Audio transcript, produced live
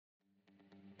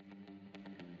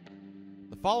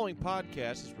following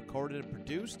podcast is recorded and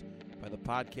produced by the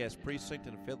Podcast Precinct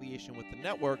in affiliation with the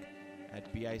network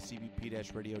at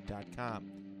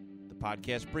bicbp-radio.com. The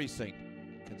Podcast Precinct.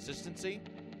 Consistency,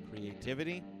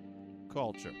 creativity,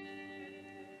 culture.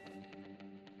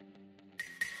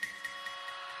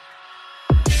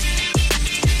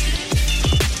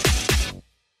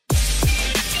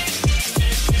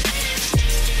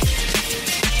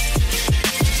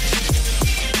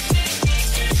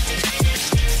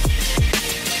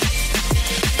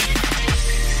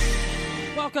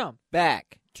 Welcome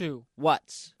back to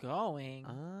What's Going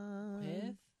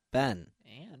with Ben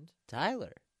and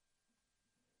Tyler.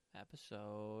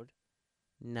 episode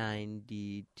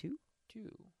 92.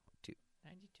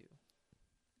 92.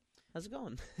 How's it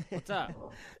going? What's up?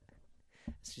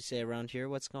 As you say around here,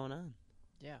 what's going on?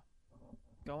 Yeah.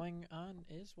 Going on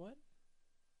is what?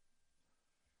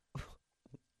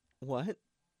 What?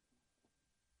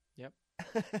 Yep.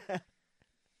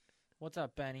 What's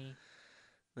up, Benny?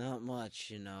 Not much,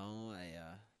 you know.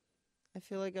 I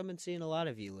feel like I've been seeing a lot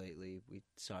of you lately. We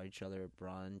saw each other at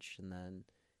brunch, and then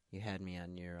you had me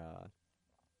on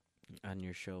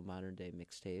your show, Modern Day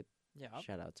Mixtape. Yeah.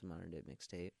 Shout out to Modern Day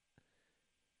Mixtape.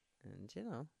 And you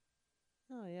know,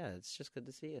 oh yeah, it's just good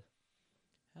to see you.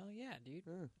 Hell yeah, dude.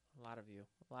 A lot of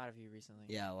you recently.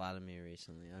 Yeah, a lot of me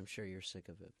recently. I'm sure you're sick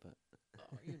of it, but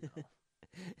Oh, you know.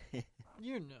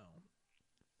 You know.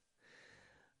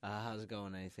 How's it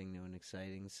going? Anything new and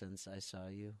exciting since I saw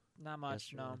you? Not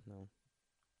much, yesterday? no.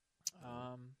 I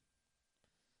don't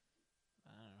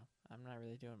know. I'm not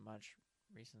really doing much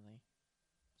recently.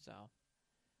 So,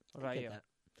 what about you? That.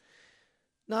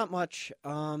 Not much.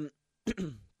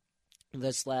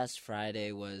 This last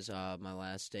Friday was my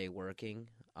last day working.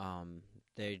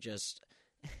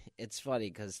 It's funny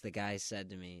because the guy said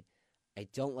to me, I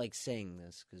don't like saying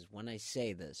this because when I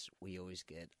say this, we always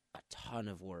get a ton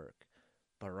of work.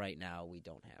 But right now, we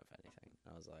don't have anything.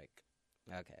 I was like,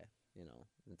 okay, you know,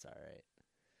 it's all right.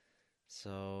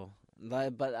 So,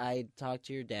 but I talked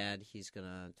to your dad. He's going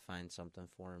to find something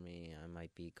for me. I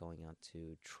might be going out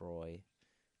to Troy.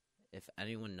 If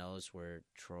anyone knows where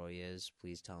Troy is,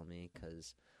 please tell me,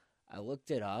 because I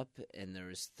looked it up, and there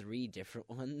was 3 different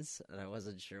ones, and I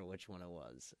wasn't sure which one it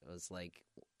was. It was like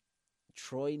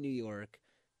Troy, New York,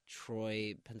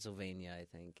 Troy, Pennsylvania, I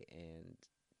think, and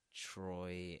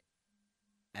Troy,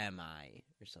 MI,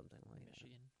 or something like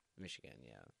Michigan. that. Michigan,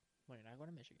 yeah. Well, you're not going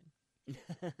to Michigan.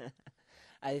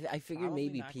 I figured Probably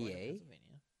maybe not going to PA.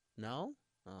 Pennsylvania. No?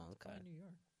 Oh, okay. Probably New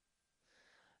York.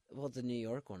 Well, the New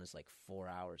York one is like 4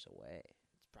 hours away.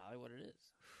 It's probably what it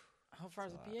is. How far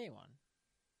is That's the a lot. PA one?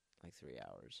 Like 3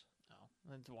 hours. Oh,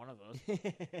 it's one of those.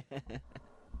 It's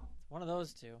one of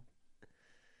those two.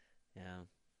 Yeah.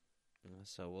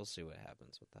 So we'll see what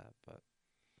happens with that, but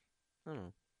I don't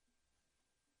know.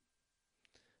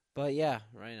 But yeah,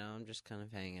 right now I'm just kind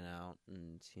of hanging out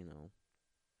and, you know,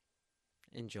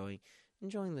 enjoying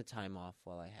the time off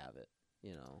while I have it,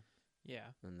 you know.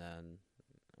 Yeah. And then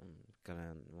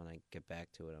when I get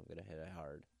back to it, I'm gonna hit it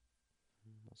hard.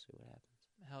 We'll see what happens.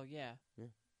 Hell yeah. Yeah.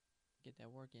 Get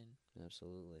that work in.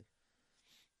 Absolutely.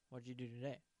 What'd you do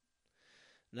today?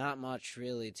 Not much,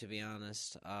 really, to be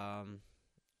honest.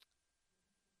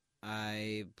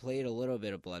 I played a little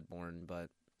bit of Bloodborne, but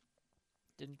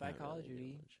Didn't buy not Call really of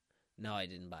Duty. much. No, I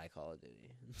didn't buy Call of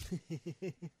Duty.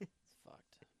 It's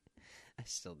fucked. I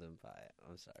still didn't buy it.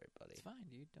 I'm sorry, buddy. It's fine,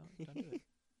 dude. Don't do it.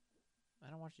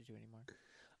 I don't want you to anymore.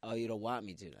 Oh, you don't want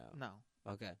me to now? No.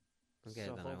 Okay. Okay,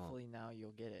 so then I won't. hopefully now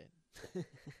you'll get it.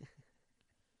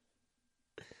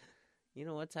 You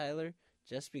know what, Tyler?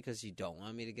 Just because you don't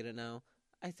want me to get it now,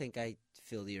 I think I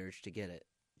feel the urge to get it.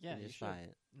 Yeah, and you just should. buy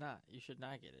it. Nah, you should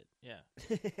not get it. Yeah.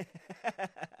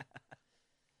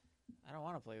 I don't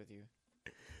want to play with you.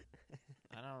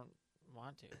 I don't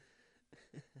want to.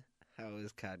 How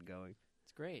is COD going?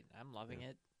 It's great. I'm loving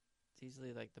it. It's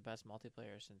easily like the best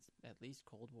multiplayer since at least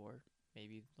Cold War,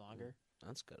 maybe longer.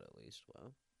 That's good at least.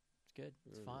 Well, It's good.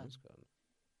 It's fun. That's good.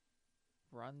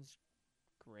 Runs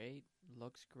great.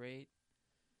 Looks great.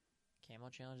 Camo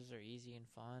challenges are easy and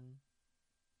fun.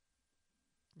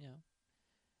 You know.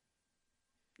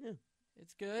 Yeah.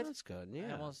 It's good. That's good,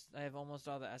 yeah. I have almost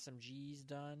all the SMGs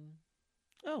done.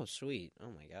 Oh, sweet. Oh,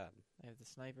 my God. I have the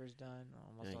snipers done.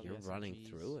 Almost Yeah, all you're the running SMGs.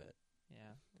 through it.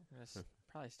 Yeah. I'm going to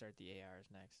probably start the ARs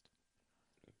next.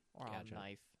 Or Gotcha. I'll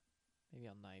knife. Maybe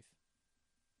I'll knife.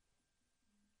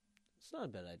 It's not a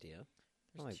bad idea.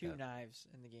 There's like 2 that. knives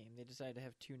in the game. They decided to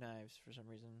have 2 knives for some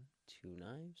reason. 2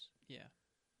 knives? Yeah.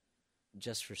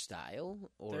 Just for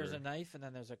style? Or There's a knife and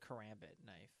then there's a karambit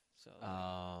knife. So like,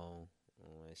 Oh,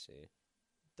 I see.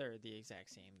 they're the exact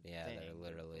same Yeah, thing. they're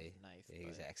literally knife, the but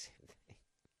exact same thing.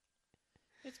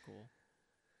 It's cool.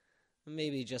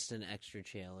 Maybe just an extra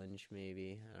challenge,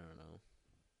 maybe. I don't know.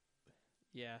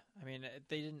 Yeah, I mean,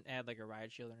 they didn't add like a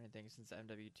riot shield or anything since the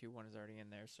MW2 one is already in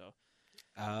there, so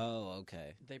Oh,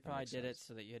 okay. they That probably makes did it sense.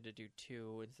 so that you had to do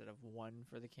 2 instead of 1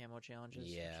 for the camo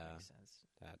challenges. Yeah. Which makes sense.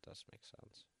 That does make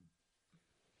sense.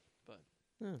 But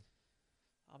Yeah.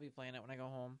 I'll be playing it when I go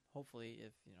home. Hopefully,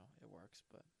 if it works.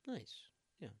 But Nice.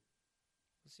 we'll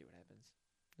see what happens.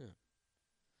 Yeah.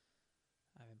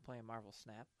 I've been playing Marvel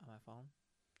Snap on my phone.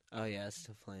 Oh, yeah,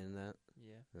 still playing that.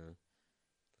 Yeah.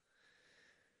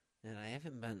 And I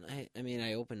haven't been... I mean,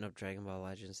 I opened up Dragon Ball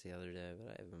Legends the other day,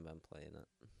 but I haven't been playing it.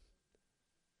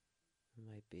 It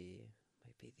might be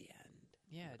the end.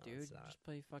 Yeah, No, dude. it's not. Just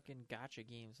play fucking gacha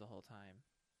games the whole time.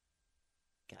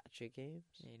 Gotcha games?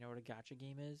 Yeah, you know what a gacha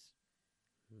game is?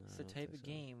 No, It's I the don't type think of so.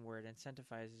 game where it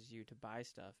incentivizes you to buy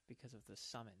stuff because of the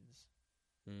summons.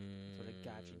 That's what a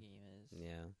gacha game is.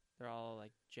 Yeah. They're all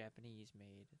like Japanese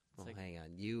made. It's Oh, like, hang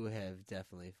on. You have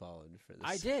definitely fallen for this.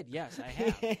 I did, yes, I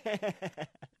have.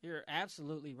 You're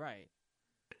absolutely right.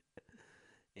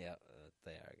 Yeah,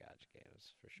 they are gotcha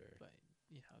games for sure. But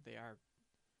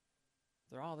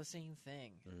they're all the same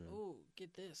thing. Mhm. Oh,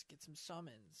 get this, get some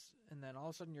summons. And then all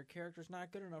of a sudden your character's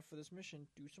not good enough for this mission.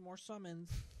 Do some more summons.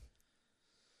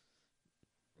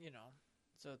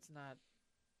 So it's not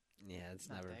Yeah, it's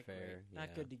not never that fair. great. Not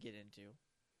Yeah, good to get into.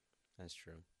 That's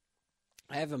true.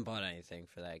 I haven't bought anything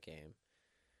for that game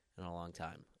in a long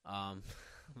time.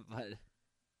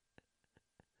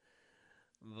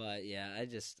 But yeah, I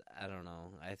don't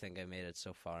know. I think I made it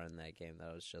so far in that game that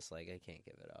I was just like, I can't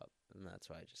give it up, and that's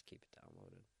why I just keep it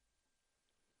downloaded.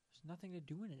 There's nothing to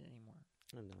do in it anymore.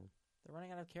 I know. They're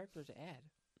running out of characters to add.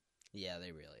 Yeah,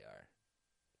 they really are.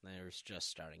 They're just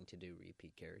starting to do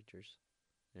repeat characters,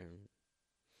 and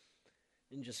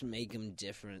just make them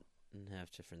different and have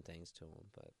different things to them.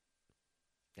 But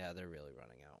yeah, they're really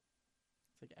running out.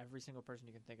 It's like every single person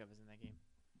you can think of is in that game.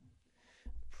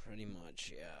 Pretty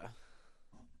much, yeah.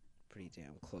 Pretty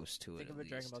damn close to it. Think of at a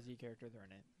Dragon least. Ball Z character, they're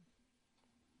in it.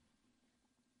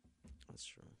 That's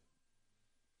true.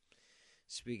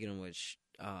 Speaking of which,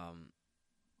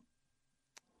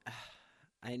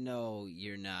 I know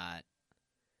you're not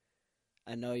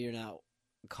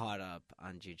caught up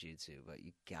on Jujutsu, but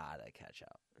you gotta catch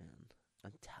up, man.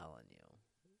 I'm telling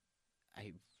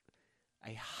you,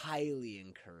 I highly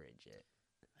encourage it.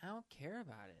 I don't care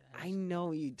about it. I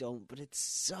know you don't, but it's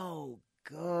so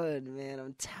good, man.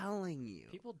 I'm telling you.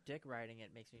 People dick riding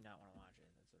it makes me not want to watch it.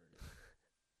 That's what it is.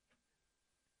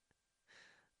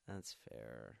 That's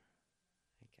fair,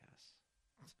 I guess.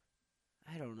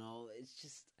 I don't know.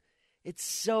 It's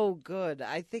so good.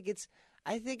 I think it's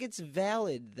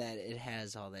valid that it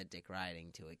has all that dick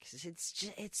riding to it because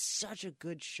it's such a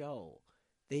good show.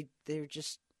 They're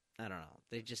just, I don't know.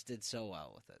 They just did so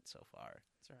well with it so far.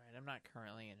 It's all right. I'm not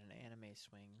currently in an anime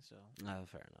swing, so Oh,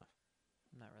 fair enough.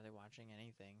 I'm not really watching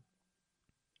anything.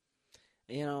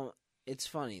 You know, it's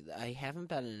funny. I haven't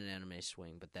been in an anime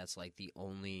swing, but that's like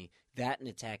that and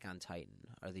Attack on Titan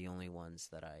are the only ones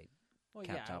that I. Well,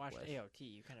 kept yeah, I up watched with. AOT.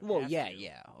 You kind of Well, have yeah, to.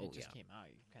 yeah. Oh, it just yeah. came out.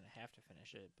 You kind of have to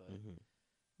finish it. But Mm-hmm.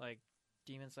 like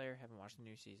Demon Slayer, haven't watched the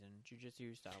new season.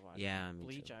 Jujutsu, stopped watching. Yeah, me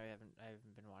Bleach, too. I haven't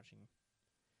been watching.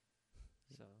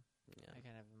 So Yeah, I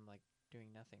kind of am like doing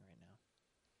nothing right now.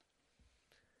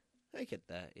 I get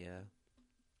that. Yeah.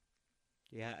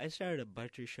 Yeah, I started a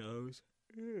bunch of shows.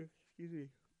 Excuse me.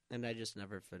 And I just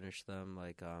never finished them.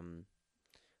 Like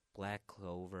Black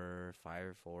Clover,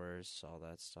 Fire Force, all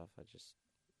that stuff.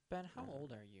 Ben, how Yeah.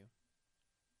 old are you?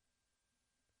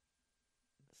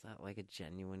 Is that like a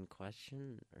genuine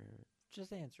question or?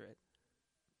 Just answer it.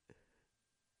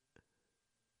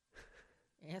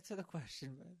 Answer the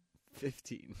question, Ben.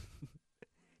 15.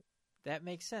 That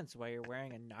makes sense why you're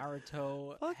wearing a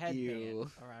Naruto Fuck headband you.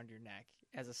 around your neck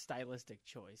as a stylistic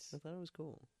choice. I thought it was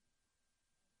cool.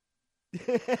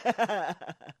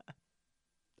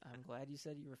 I'm glad you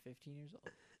said you were 15 years old.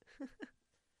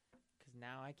 Because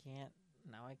now I can't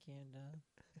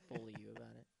bully you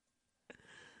about it.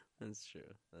 That's true.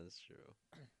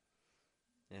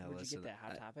 Yeah, Where'd you listen, get that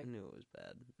Hot Topic? I knew it was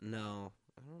bad. No,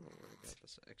 I don't know where I got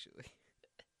this actually.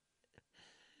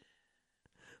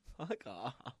 Fuck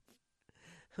off.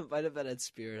 Might have been at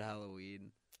Spirit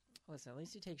Halloween. Listen, at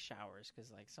least you take showers,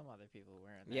 because like some other people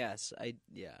wearing that. Yes, I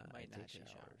Might not take take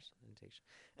showers. showers. I take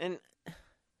and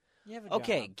You have a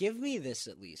okay, job. give me this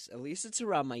at least. At least it's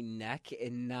around my neck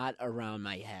and not around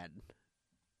my head.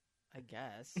 I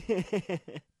guess.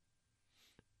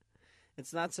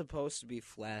 It's not supposed to be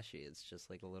flashy. It's just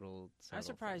like a little. I'm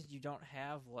subtle surprised thing. you don't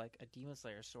have like a Demon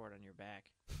Slayer sword on your back.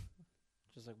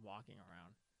 Just like walking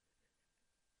around.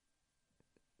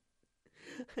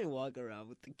 I walk around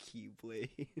with the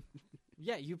Keyblade.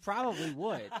 Yeah, you probably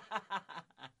would.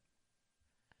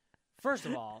 First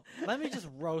of all, let me just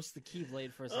roast the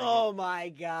Keyblade for a second. Oh my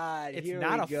god. It's Here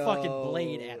not we a go. fucking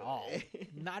blade at all.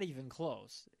 Not even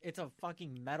close. It's a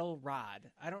fucking metal rod.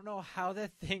 I don't know how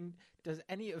that thing does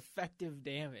any effective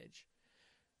damage.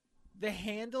 The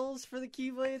handles for the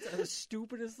Keyblades are the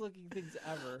stupidest looking things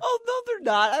ever. Oh, no, they're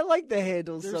not. I like the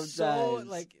handles They're sometimes. so,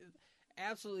 like,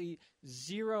 absolutely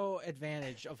zero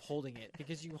advantage of holding it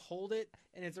because you hold it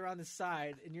and it's around the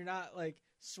side and you're not, like,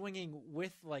 swinging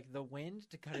with, like, the wind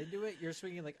to cut into it. You're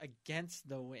swinging, like, against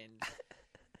the wind.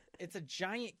 It's a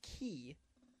giant key,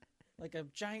 like a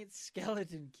giant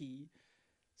skeleton key.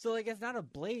 So, like, it's not a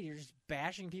blade. You're just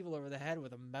bashing people over the head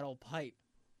with a metal pipe.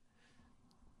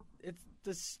 It's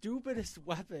the stupidest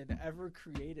weapon ever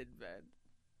created,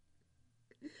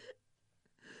 Ben.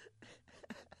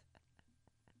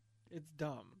 It's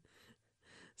dumb.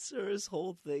 So his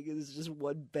whole thing is just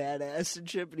one badass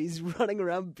trip, and he's running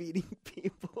around beating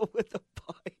people with a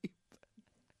pipe.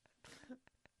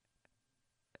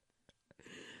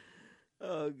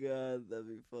 Oh god, that'd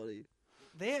be funny.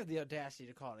 They have the audacity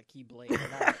to call it a key blade,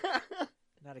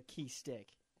 not a key stick.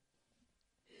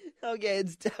 Okay,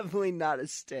 it's definitely not a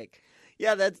stick.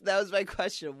 Yeah, that was my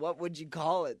question. What would you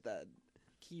call it then?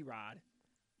 Key rod.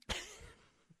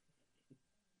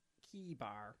 Key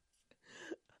bar.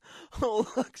 Oh,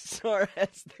 look, Sora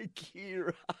has the key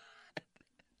rod.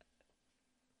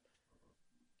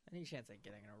 Any chance of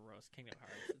getting a roast Kingdom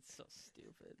Hearts? It's so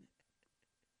stupid.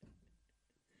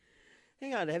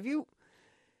 Hang on, have you...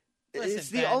 Listen, it's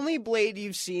the Ben. only blade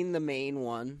you've seen, the main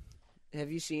one. Have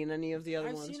you seen any of the other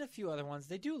ones? I've seen a few other ones.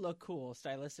 They do look cool.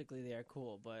 Stylistically, they are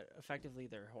cool, but effectively,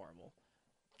 they're horrible.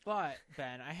 But,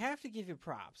 Ben, I have to give you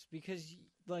props because,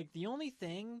 like, the only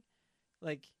thing,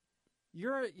 like,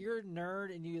 you're a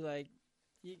nerd and you, like,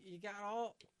 you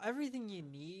got everything you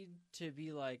need to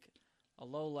be, like, a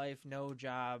low life, no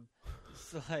job,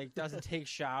 so, like, doesn't take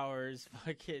showers,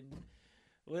 fucking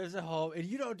lives at home, and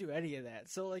you don't do any of that.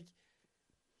 So, like,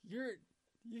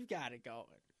 you've got it going.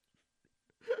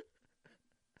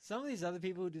 Some of these other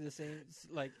people who do the same,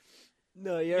 like...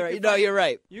 No, you're right. No, you're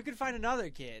right. You could find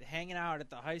another kid hanging out at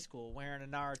the high school wearing a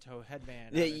Naruto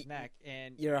headband Yeah, on his neck,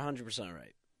 and... You're 100%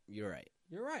 right. You're right.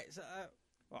 You're right. So,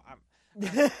 well, I'm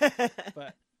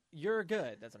but you're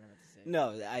good. That's what I meant to say.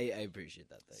 No, I appreciate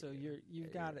that. Thank So you.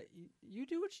 you've got it. You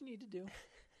do what you need to do,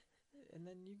 and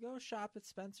then you go shop at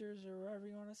Spencer's or wherever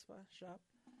you want to shop.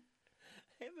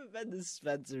 I haven't been to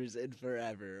Spencer's in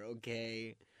forever,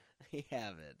 okay? I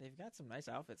haven't. They've got some nice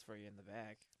outfits for you in the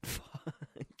back. Fuck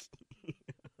you.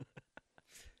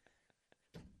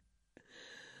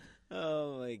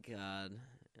 Oh my god.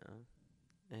 Yeah.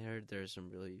 I heard there's some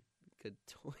really good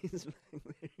toys back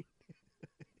there.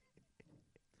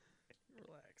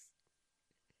 Relax.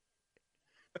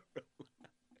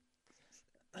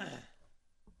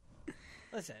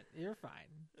 Listen, you're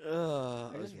fine.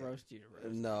 Oh, I just okay. roast you to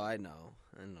roast. No, I know.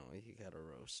 You gotta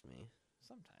roast me.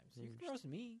 Sometimes. You can roast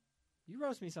me. You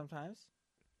roast me sometimes.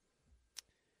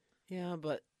 Yeah,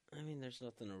 but, I mean, there's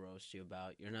nothing to roast you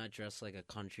about. You're not dressed like a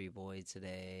country boy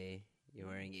today. You're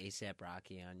wearing A$AP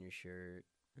Rocky on your shirt.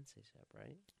 That's A$AP,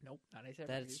 right? Nope, not A$AP.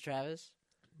 That's Travis?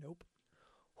 Nope.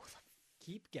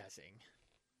 Keep guessing.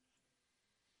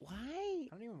 Why? I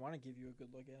don't even want to give you a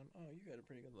good look at him. Oh, you got a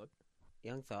pretty good look.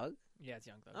 Young Thug? Yeah, it's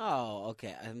Young Thug. Oh,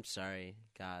 okay. I'm sorry.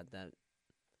 God, that...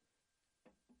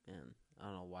 Man, I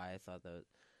don't know why I thought that...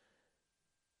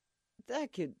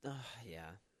 That could... yeah.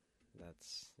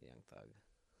 That's Young Thug.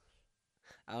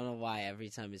 I don't know why every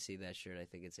time I see that shirt, I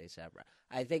think it's A$AP.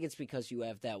 I think it's because you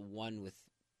have that one with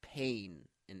Pain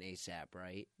in A$AP,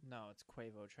 right? No, it's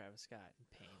Quavo, Travis Scott, and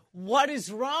Pain. What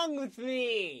is wrong with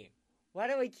me? Why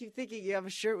do I keep thinking you have a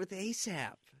shirt with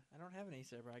A$AP? I don't have an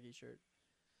A$AP Rocky shirt.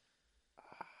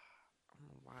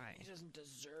 Why? He doesn't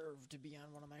deserve to be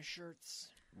on one of my shirts.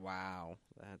 Wow,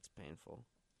 that's painful.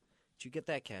 Did you get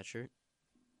that cat shirt?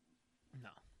 No.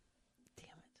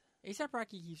 Damn it. A$AP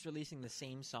Rocky keeps releasing the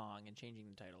same song and changing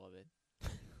the title of it.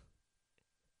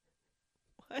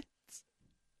 What?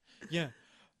 Yeah.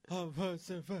 Okay,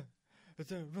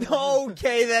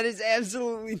 that is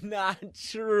absolutely not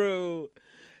true.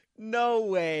 No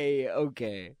way.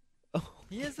 Okay.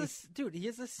 He has this, dude. He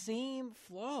has the same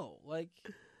flow. Like,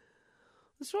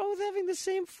 what's wrong with having the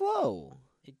same flow?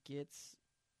 it gets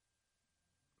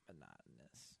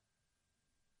monotonous.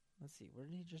 Let's see. Where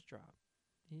did he just drop?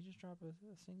 Did he just drop a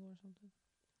single or something?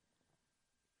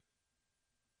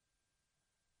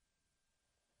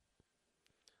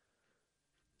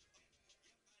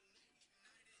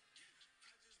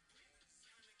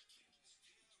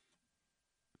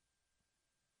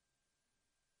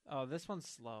 Oh, this one's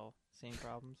slow. Same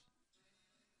problems.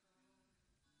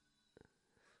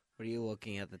 What are you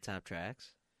looking at, the top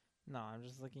tracks? No, I'm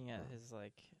just looking at his,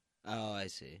 like... Oh, I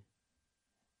see.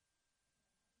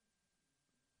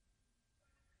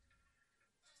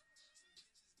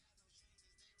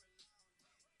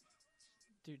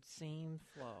 Dude, same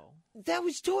flow. That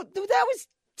was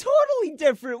totally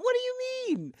different. What do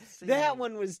you mean? That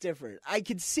one was different. I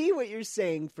could see what you're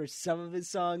saying for some of his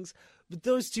songs, but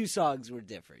those two songs were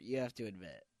different, you have to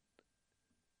admit.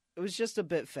 It was just a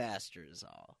bit faster is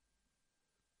all.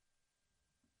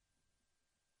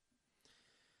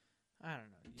 I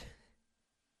don't know.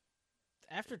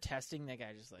 After testing, that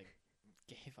guy just, like,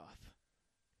 gave up.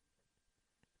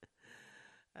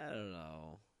 I don't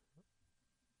know.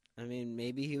 I mean,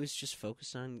 maybe he was just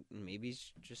focused on... Maybe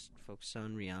he's just focused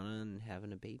on Rihanna and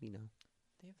having a baby now.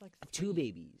 They have, like, 2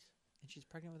 babies. And she's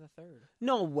pregnant with a third.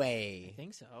 No way. I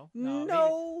think so.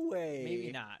 No way.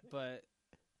 Maybe not, but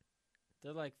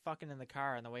they're, like, fucking in the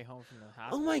car on the way home from the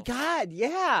hospital. Oh, my God,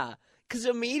 yeah. Because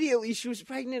immediately she was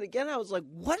pregnant again. I was like,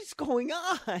 what is going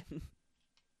on?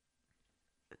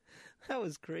 That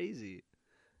was crazy.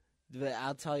 But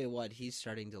I'll tell you what, he's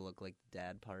starting to look like the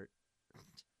dad part.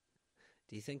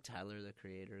 Do you think Tyler, the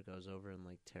creator, goes over and,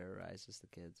 like, terrorizes the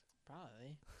kids?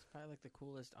 Probably. He's probably, like, the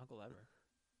coolest uncle ever.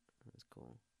 That's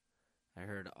cool. I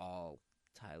heard all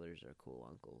Tylers are cool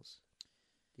uncles.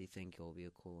 Do you think he'll be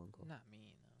a cool uncle? Not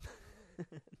me, no. No.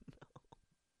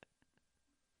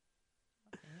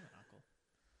 I am an uncle.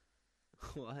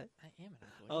 What? I am an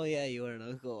uncle. Oh, yeah, you are an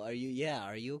uncle. Are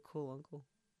you a cool uncle?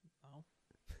 No.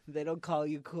 They don't call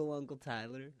you cool Uncle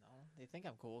Tyler? No. They think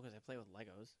I'm cool because I play with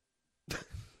Legos.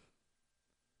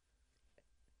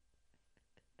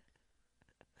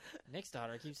 Nick's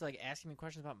daughter keeps, like, asking me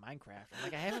questions about Minecraft. I'm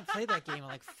like, I haven't played that game in,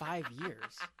 like, 5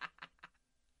 years.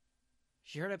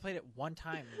 She heard I played it one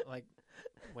time, like,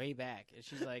 way back. And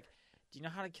she's like, do you know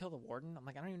how to kill the warden? I'm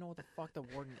like, I don't even know what the fuck the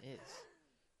warden is.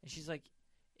 And she's like,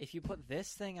 if you put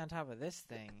this thing on top of this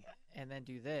thing and then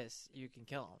do this, you can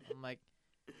kill him. I'm like,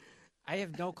 I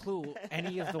have no clue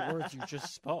any of the words you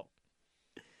just spoke.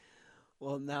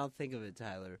 Well, now think of it,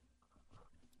 Tyler.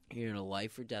 You're in a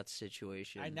life or death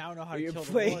situation. I now know how to you're kill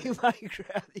the playing warden.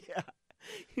 Minecraft, yeah.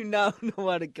 You now know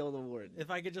how to kill the warden. If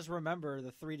I could just remember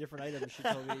the 3 different items she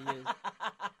told me to use.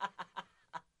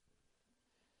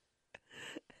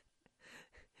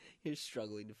 You're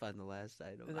struggling to find the last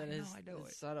item. And then I know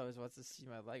his it. son always wants to see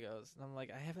my Legos. And I'm like,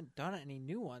 I haven't done any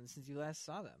new ones since you last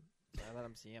saw them. So I let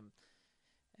him see them.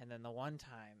 And then the one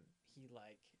time, he,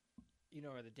 like, you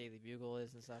know where the Daily Bugle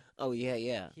is and stuff? Oh, yeah,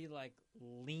 yeah. He, like,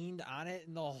 leaned on it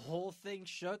and the whole thing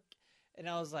shook. And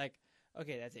I was like,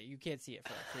 okay, that's it. You can't see it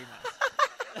for, like, 3 months.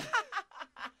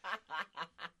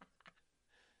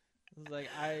 I was like,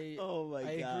 I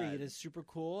agree. It is super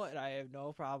cool, and I have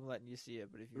no problem letting you see it.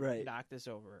 But if you knock this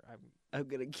over, I'm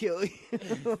going to kill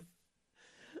you.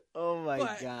 Oh, my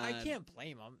God. I can't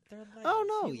blame him. They're Legos.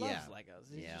 Oh, no, he yeah. loves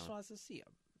Legos. He just wants to see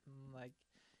them. I'm like,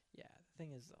 yeah, the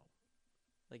thing is, though,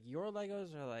 like, your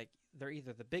Legos are, like, they're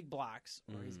either the big blocks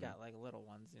or he's got, like, little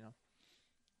ones, you know,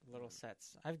 little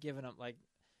sets. I've given him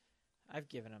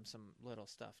some little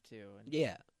stuff, too. And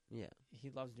yeah. he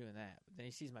loves doing that. But then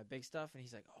he sees my big stuff, and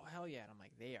he's like, oh, hell yeah. And I'm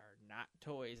like, they are not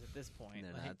toys at this point.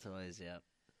 They're like, not toys, yep.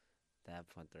 At that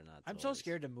point, they're not toys. I'm so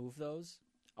scared to move those.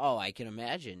 Oh, I can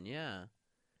imagine, yeah.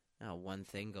 Now, one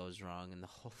thing goes wrong, and the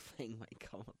whole thing might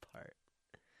come apart.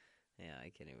 Yeah,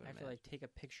 I can't even imagine. I have to, like, take a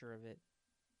picture of it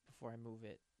before I move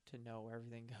it to know where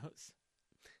everything goes.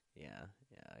 Yeah,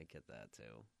 I get that,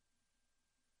 too.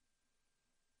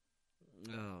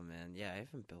 Oh, man, yeah, I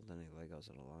haven't built any Legos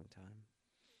in a long time.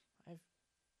 I have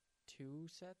 2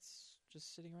 sets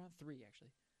just sitting around. 3,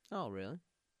 actually. Oh, really?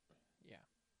 Yeah.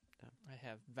 I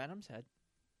have Venom's head.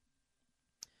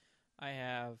 I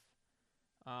have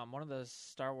one of the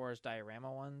Star Wars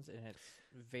diorama ones, and it's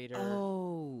Vader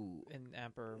and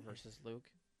Emperor versus Luke.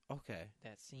 Okay.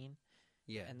 That scene.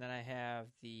 Yeah. And then I have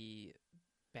the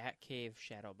Batcave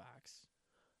shadow box.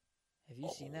 Have you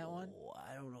seen that one?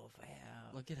 I don't know if I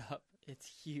have. Look it up. It's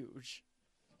huge.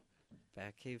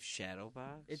 Batcave shadow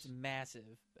box? It's massive,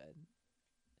 Ben.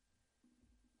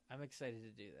 I'm excited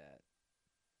to do that.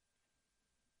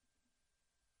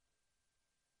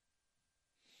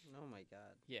 Oh my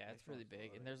god. Yeah, it's really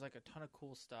big. And there's like a ton of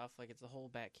cool stuff. Like, it's the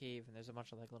whole Batcave, and there's a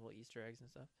bunch of like little Easter eggs and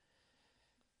stuff.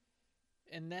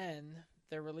 And then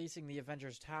they're releasing the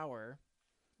Avengers Tower,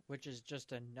 which is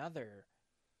just another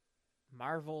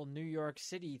Marvel New York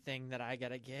City thing that I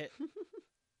gotta get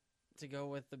to go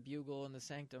with the Bugle and the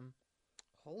Sanctum.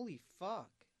 Holy fuck.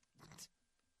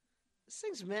 This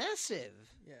thing's massive.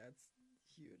 Yeah, it's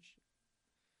huge.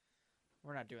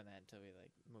 We're not doing that until we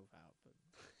like move out. But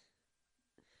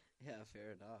Yeah,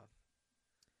 fair enough.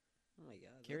 Oh my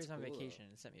god. Carrie's that's on cool, vacation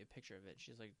and sent me a picture of it.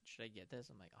 She's like, "Should I get this?"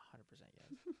 I'm like, 100%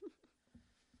 yes.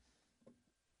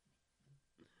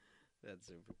 That's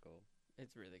super cool.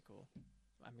 It's really cool.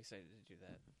 I'm excited to do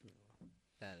that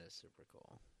That is super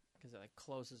cool. because it like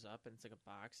closes up and it's like a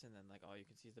box, and then like all you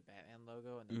can see is the Batman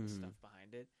logo and then the stuff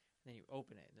behind it. And then you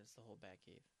open it and it's the whole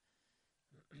Batcave.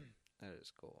 That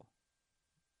is cool.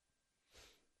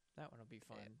 That one will be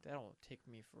fun. That'll take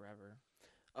me forever.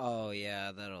 Oh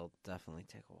yeah, that'll definitely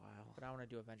take a while. But I want to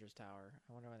do Avengers Tower.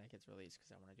 I wonder when that gets released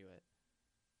because I want to do it.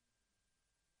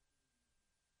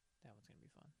 That one's gonna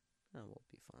be fun. That will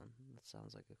be fun. That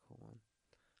sounds like a cool one.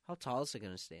 How tall is it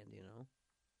going to stand, do you know?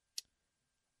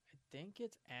 I think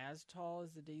it's as tall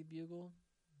as the Daily Bugle,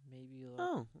 maybe. Like,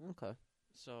 Oh, okay.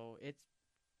 so it's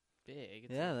big.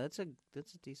 It's Yeah, like,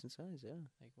 that's a decent size, yeah.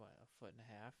 like what, a foot and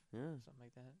a half, Yeah, something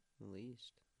like that. at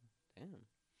least. Damn.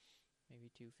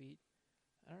 Maybe 2 feet.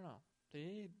 I don't know.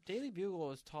 The Daily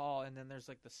Bugle is tall, and then there's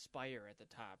like the spire at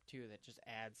the top too that just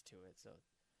adds to it. So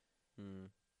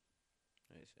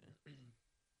I see.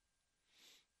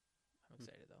 I'm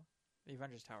excited though. The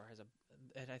Avengers Tower has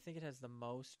I think it has the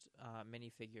most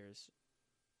minifigures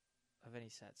of any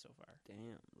set so far.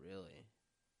 Damn, really?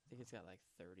 I think it's got like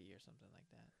 30 or something like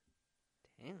that.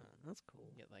 Damn, that's cool.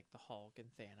 You get like the Hulk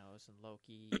and Thanos and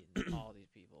Loki and all these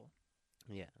people.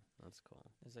 Yeah, that's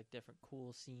cool. There's like different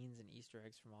cool scenes and Easter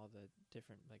eggs from all the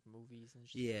different like movies and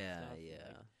Yeah, stuff. yeah.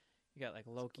 Like, you got like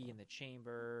Loki in the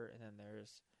chamber, and then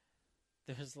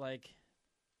there's like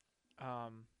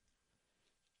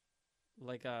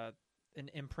an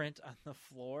imprint on the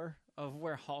floor of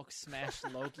where Hulk smashed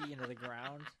Loki into the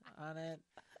ground on it.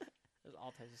 There's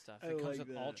all types of stuff. It comes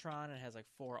with Ultron. It has like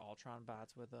 4 Ultron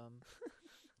bots with them.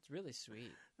 It's really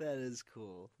sweet. That is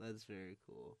cool. That's very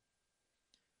cool.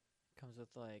 Comes with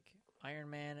like Iron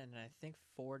Man and I think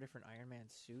 4 different Iron Man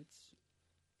suits,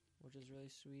 which is really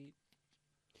sweet.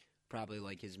 Probably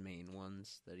like his main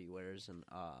ones that he wears in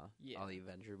all the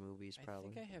Avenger movies.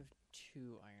 Probably. I think I have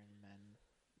 2 Iron Man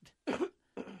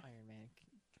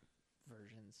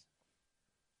versions.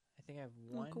 I think I have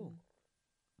one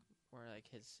where like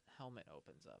his helmet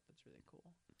opens up. It's really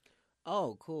cool.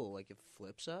 Oh, cool! Like it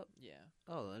flips up. Yeah.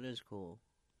 Oh, that is cool.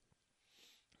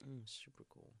 Super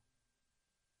cool.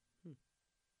 I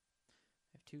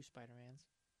have 2 Spider-Mans.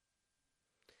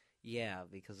 Yeah,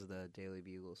 because of the Daily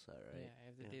Bugle set, right? Yeah, I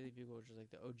have the Daily Bugle, which is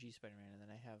like the OG Spider-Man, and then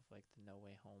I have like the No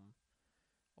Way Home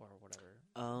or whatever.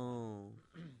 Oh,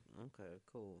 okay,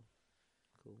 cool.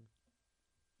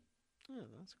 Yeah,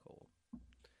 that's cool.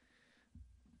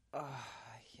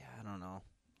 Yeah, I don't know.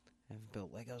 I haven't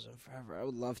built Legos in forever. I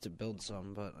would love to build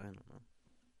some, but I don't know.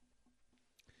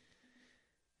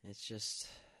 It's just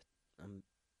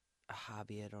a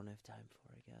hobby I don't have time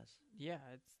for, I guess. Yeah,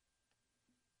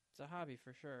 it's a hobby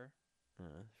for sure.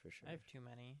 For sure. I have too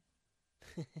many.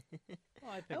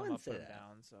 Well, I pick them up, put them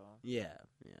down, so... Yeah.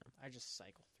 I just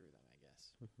cycle through them, I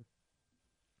guess.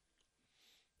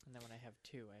 And then when I have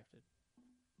 2, I have to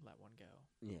let one go.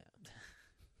 Yeah.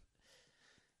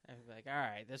 I'd be like, all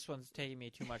right, this one's taking me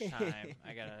too much time.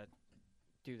 I gotta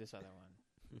do this other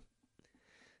one.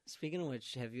 Speaking of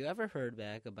which, have you ever heard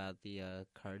back about the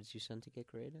cards you sent to get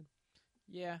graded?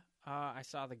 Yeah, I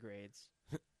saw the grades.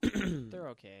 They're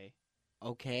okay.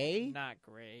 Okay? Not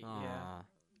great, Aww. yeah.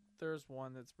 There's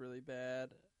one that's really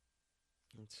bad.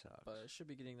 It sucks. But I should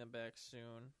be getting them back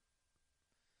soon.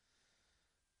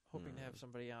 Hoping to have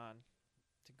somebody on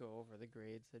to go over the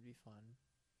grades. That'd be fun.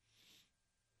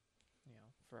 You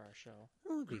know, for our show.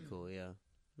 That would be cool, yeah.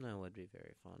 That would be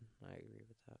very fun. I agree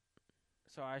with that.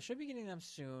 So I should be getting them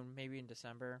soon, maybe in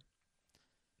December.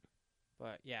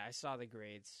 But yeah, I saw the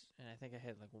grades, and I think I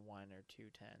had like 1 or 2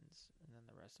 10s, and then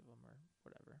the rest of them are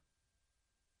whatever.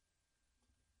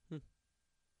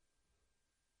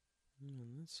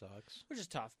 That sucks. Which is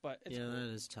tough, but it's cool.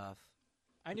 That is tough.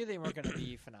 I knew they weren't going to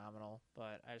be phenomenal,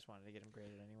 but I just wanted to get them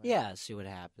graded anyway. Yeah, see what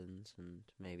happens and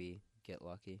maybe get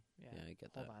lucky. Yeah, I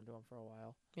get that. Hold on to them for a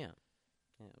while. Yeah,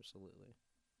 absolutely.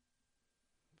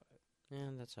 But yeah,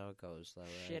 that's how it goes, though,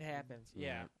 right? Shit happens.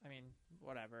 Yeah. I mean,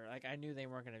 whatever. Like, I knew they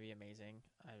weren't going to be amazing.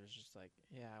 I was just like,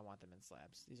 yeah, I want them in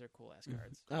slabs. These are cool-ass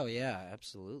cards. Oh, yeah,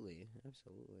 absolutely.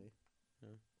 Yeah.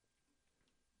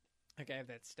 Like, I have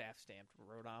that staff-stamped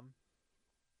Rodom.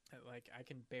 Like, I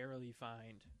can barely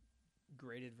find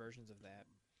graded versions of that.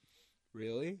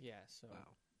 Really? Yeah, so...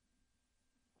 Wow.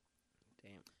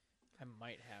 Damn. I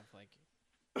might have, like,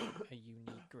 a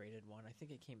unique graded one. I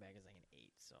think it came back as, like, an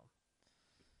 8, so...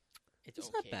 It's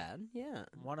okay. not bad, yeah.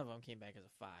 One of them came back as a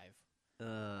 5.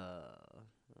 Oh,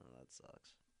 that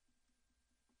sucks.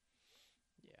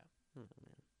 Yeah.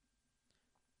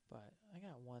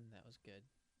 one that was good,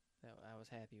 that I was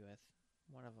happy with.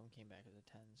 One of them came back as a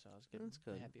 10, so I was good. That's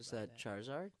good. Happy Is about that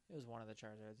Charizard? It was one of the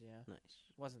Charizards, yeah. Nice.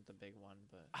 It wasn't the big one,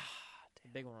 but Ah, the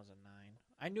big one was a 9.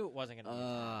 I knew it wasn't going to be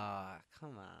a 10.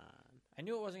 Come on. I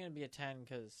knew it wasn't going to be a 10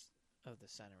 because of the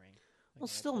centering. Well,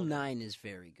 still 9 is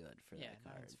very good for yeah, that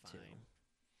card, 9's too. fine.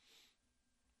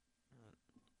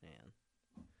 Man.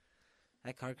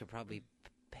 That card could probably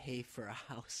pay for a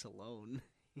house alone.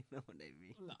 You know what I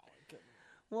mean? No, it couldn't.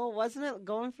 Well, wasn't it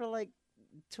going for like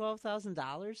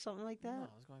 $12,000, something like that? No,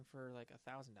 I was going for like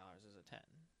 $1,000 as a 10.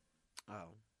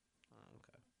 Oh,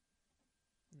 okay.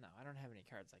 No, I don't have any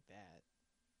cards like that.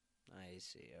 I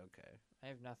see. Okay. I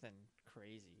have nothing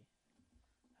crazy.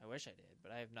 I wish I did,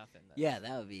 but I have nothing. Yeah,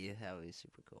 that would be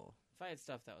super cool. If I had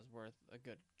stuff that was worth a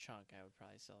good chunk, I would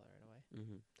probably sell it right away.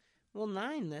 Mm-hmm. Well,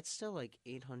 9, that's still like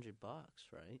 $800,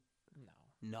 right? No,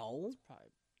 No? it's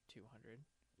probably 200.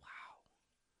 Wow.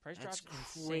 Price That's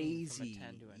drops crazy. insane from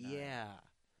a 10 to a 9. Yeah.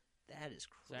 That is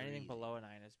crazy. So anything below a 9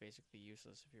 is basically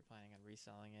useless if you're planning on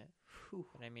reselling it. Whew.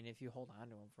 But I mean, if you hold on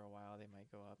to them for a while, they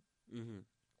might go up. Mm-hmm.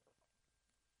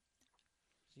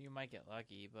 So you might get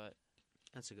lucky, but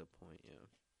That's a good point, yeah.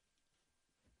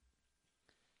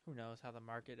 who knows how the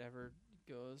market ever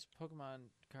goes. Pokemon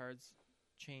cards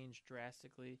change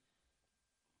drastically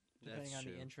depending on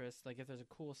the interest. Like, if there's a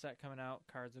cool set coming out,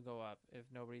 cards will go up. If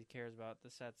nobody cares about the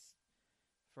sets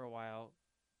for a while,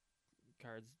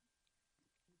 cards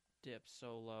dip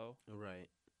so low. Right.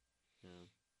 Yeah.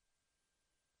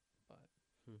 But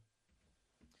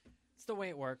it's the way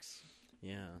it works.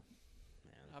 Yeah.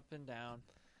 Man. Up and down.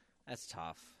 That's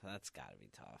tough. That's got to be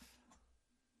tough.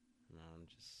 No,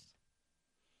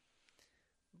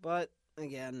 But,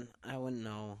 again, I wouldn't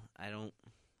know. I don't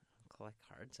collect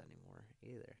cards anymore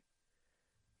either.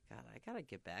 God, I gotta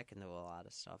get back into a lot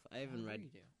of stuff. I haven't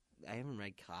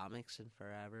read comics in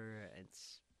forever.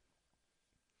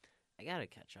 I gotta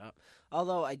catch up.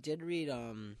 Although I did read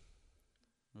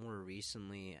more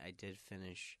recently, I did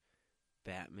finish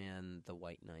Batman the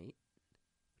White Knight,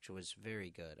 which was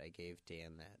very good. I gave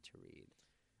Dan that to read.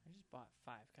 I just bought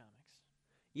 5 comics.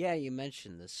 Yeah, you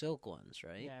mentioned the Silk ones,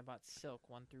 right? Yeah, I bought Silk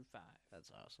 1 through 5.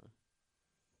 That's awesome.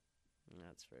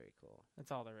 That's very cool.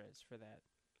 That's all there is for that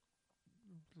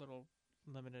little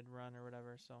limited run or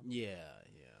whatever. So Yeah.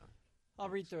 I'll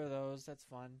read through those. That's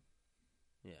fun.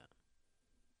 Yeah.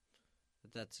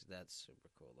 But that's super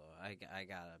cool, though. I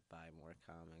gotta buy more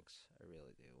comics. I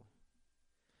really do.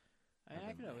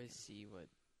 I can always see what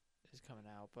is coming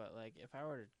out, but like if I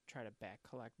were to try to back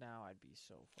collect now, I'd be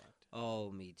so fucked.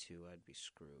 Oh, me too. I'd be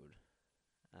screwed.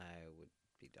 I would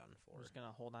be done for. I'm just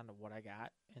gonna hold on to what I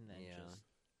got and then just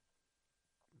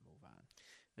move on.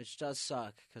 Which does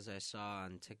suck, because I saw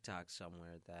on TikTok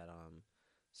somewhere that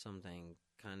something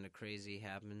kind of crazy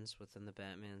happens within the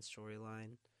Batman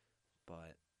storyline,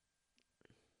 but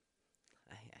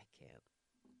I can't.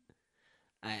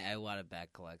 I want to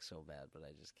back collect so bad, but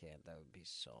I just can't. That would be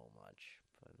so much,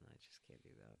 but I just can't do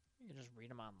that. You can just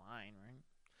read them online, right?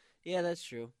 Yeah, that's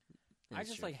true. I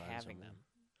just like having them.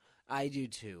 I do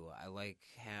too. I like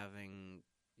having,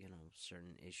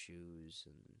 certain issues,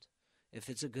 and if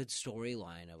it's a good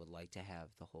storyline, I would like to have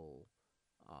the whole,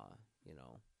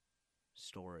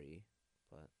 story.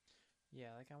 But yeah,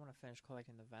 like I want to finish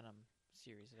collecting the Venom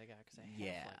series that I got because I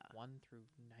have like 1 through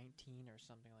 19 or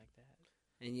something like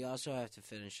that. And you also have to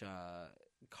finish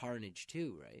Carnage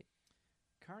too, right?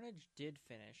 Carnage did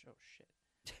finish. Oh shit,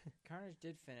 Carnage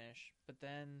did finish, but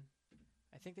then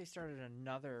I think they started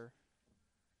another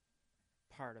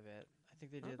part of it. I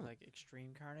think they did like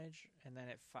Extreme Carnage, and then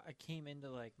it came into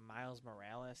like Miles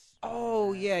Morales.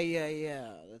 Oh yeah.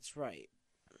 That's right.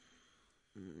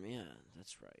 Yeah,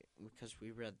 that's right. Because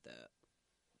we read that.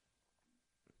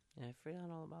 Yeah, I forgot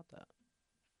all about that.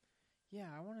 Yeah,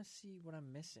 I want to see what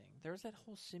I'm missing. There was that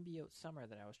whole symbiote summer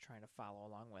that I was trying to follow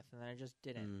along with, and then I just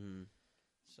didn't. Mm-hmm.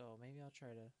 So maybe I'll try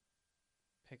to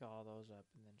pick all those up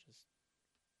and then just.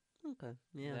 Okay.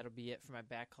 Yeah. That'll be it for my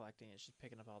back collecting. It's just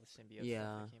picking up all the symbiote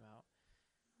stuff that came out.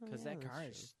 Because that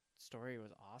Carnage story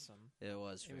was awesome. It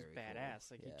was. It was badass.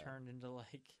 Cool. Like he turned into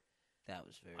like. That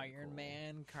was very Iron cool.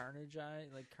 Man, Carnage Eye,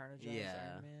 like Carnage Eye's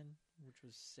Iron Man, which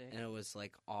was sick. And it was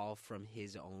like all from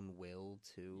his own will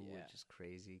too, Yeah. which is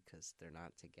crazy because they're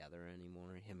not together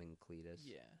anymore. Him and Cletus.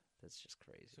 Yeah, that's just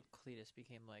crazy. So Cletus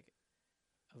became like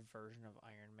a version of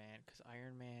Iron Man because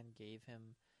Iron Man gave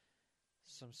him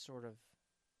some sort of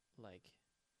like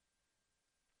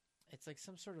it's like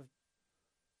some sort of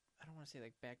I don't want to say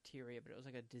like bacteria, but it was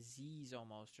like a disease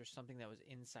almost or something that was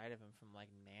inside of him from like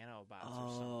nanobots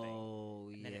or something. Oh,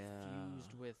 and then it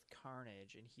fused with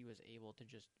Carnage, and he was able to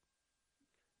just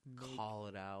call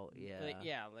it out.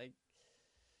 Yeah, like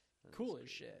That cool was as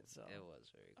pretty shit. good. So It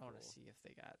was very I cool. want to see if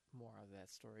they got more of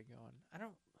that story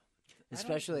going.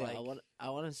 Especially, I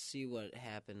want to see what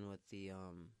happened with the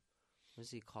what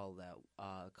does he call that?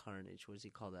 Carnage. What does he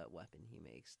call that weapon he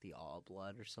makes? The All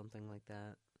Blood or something like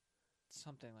that.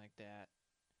 something like that.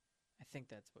 I think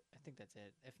that's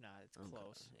it. If not, it's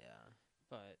close. Yeah.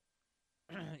 But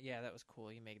yeah, that was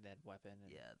cool. You made that weapon.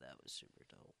 And Yeah, that was super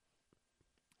dope.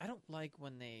 I don't like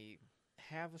when they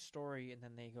have a story and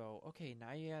then they go, okay,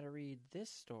 now you got to read this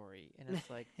story, and it's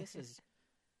like this is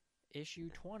issue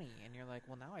 20, and you're like,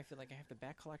 well, now I feel like I have to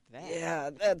back collect that.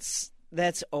 Yeah,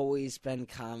 that's always been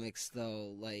comics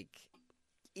though. Like,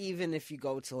 even if you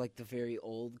go to like the very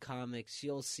old comics,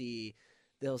 you'll see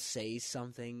they'll say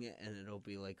something and it'll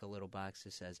be like a little box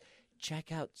that says,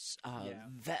 check out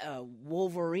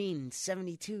Wolverine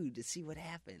 72 to see what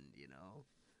happened, you know.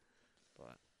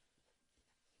 But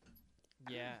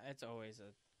Yeah, it's always a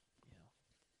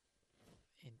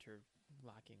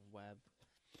interlocking web.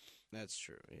 that's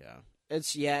true. Yeah,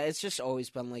 it's just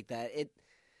always been like that. It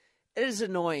is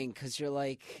annoying because you're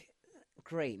like,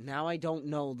 great, now I don't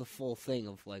know the full thing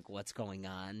of like what's going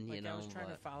on. Like, you know, I was trying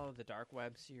to follow the Dark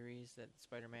Web series that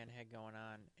Spider-Man had going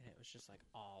on, and it was just like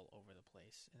all over the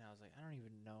place. And I was like, I don't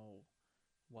even know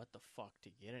what the fuck to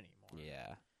get anymore.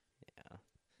 Yeah.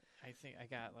 I think I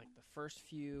got like the first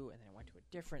few, and then it went to a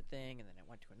different thing, and then it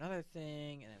went to another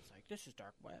thing, and it's like, this is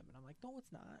Dark Web. And I'm like, no,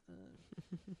 it's not.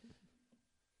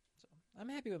 So I'm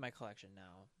happy with my collection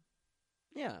now.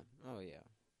 Yeah. Oh yeah.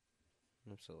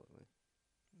 Absolutely.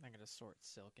 I'm going to sort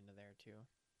Silk into there too,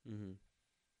 Mm-hmm.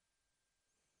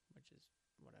 which is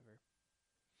whatever.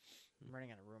 I'm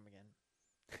running out of room again.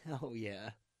 Oh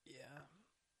yeah. Yeah.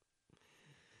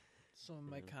 Some of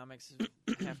my comics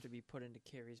have to be put into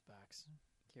Carrie's box.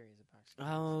 Carrie has a box.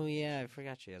 Oh yeah, I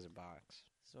forgot she has a box.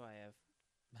 So I have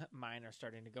mine are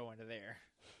starting to go into there.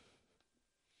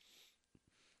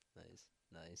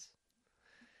 Nice.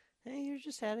 Hey, you're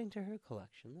just adding to her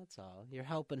collection. That's all. You're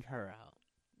helping her out.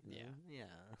 You know?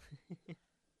 Yeah.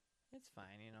 It's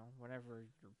fine, whenever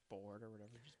you're bored or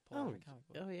whatever, just pull out a comic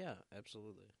book. Oh yeah,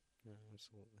 absolutely. Yeah,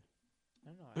 absolutely. I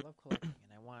don't know. I love collecting,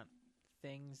 and I want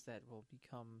things that will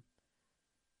become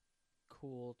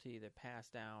cool to either pass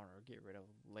down or get rid of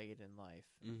late in life.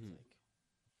 And Mhm. It's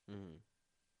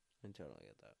like, I totally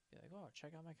get that. you're like, oh,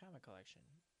 check out my comic collection.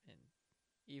 And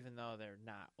even though they're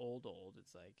not old,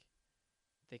 it's like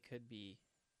they could be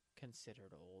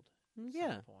considered old at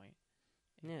some point.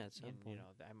 Yeah, at some And, point.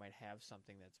 I might have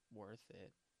something that's worth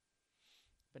it.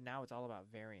 But now it's all about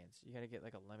variants. You got to get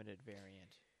like a limited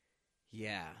variant.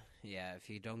 Yeah. If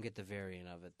you don't get the variant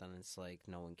of it, then it's like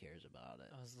no one cares about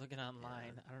it. I was looking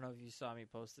online. I don't know if you saw me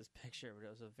post this picture, but it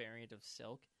was a variant of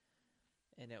Silk.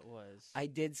 And it was... I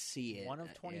did see it. 1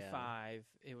 of 25.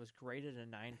 It was graded a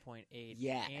 9.8.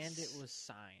 Yes. And it was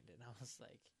signed. And I was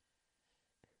like,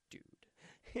 dude.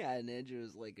 Yeah, and Andrew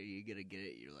was like, are you going to get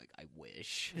it? You're like, I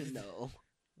wish. No.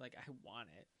 Like, I want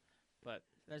it. But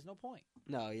there's no point.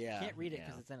 No, yeah. You can't read it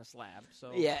because it's in a slab.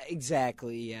 So Yeah,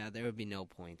 exactly. Yeah, there would be no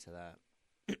point to that.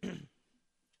 And,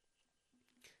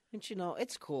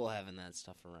 it's cool having that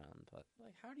stuff around, but...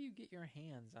 Like, how do you get your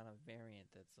hands on a variant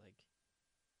that's, like,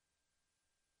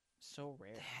 so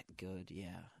rare? That good,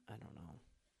 yeah. I don't know.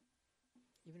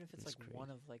 Even if it's That's like crazy. 1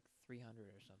 of, like, 300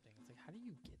 or something. It's like, how do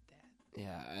you get that?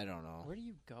 Yeah, I don't know. Where do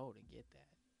you go to get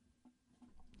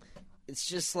that? It's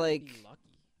just Be like... lucky.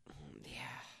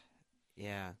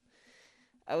 Yeah.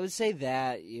 I would say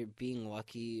that you're being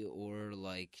lucky or,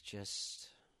 like, just...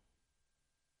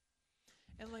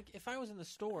 And, like, if I was in the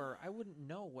store, I wouldn't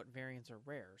know what variants are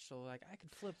rare. So, like, I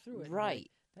could flip through it. And be Right. like,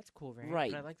 that's a cool variant.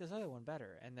 Right. But I like this other one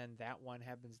better. And then that one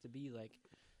happens to be, like,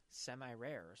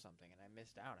 semi-rare or something. And I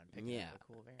missed out on picking up a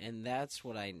cool variant. And that's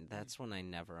when I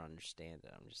never understand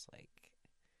it. I'm just like...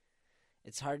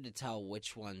 It's hard to tell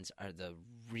which ones are the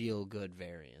real good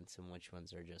variants and which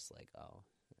ones are just like, oh...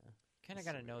 Kind of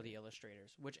got to know the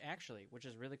illustrators, which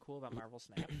is really cool about Marvel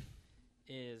Snap,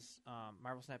 is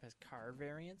Marvel Snap has card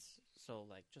variants. So,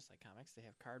 like, just like comics, they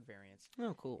have card variants.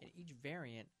 Oh, cool. And each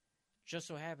variant just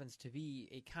so happens to be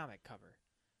a comic cover.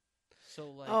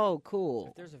 So, like, oh, cool.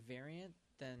 if there's a variant,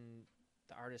 then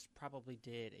the artist probably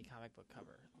did a comic book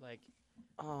cover. Like,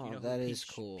 Oh, you know that who is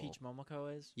cool. Peach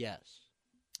Momoko is? Yes.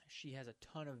 She has a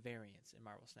ton of variants in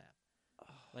Marvel Snap.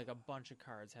 Like, a bunch of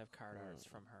cards have card arts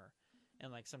from her.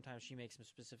 And, like, sometimes she makes them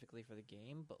specifically for the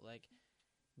game. But, like,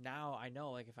 now I know,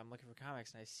 like, if I'm looking for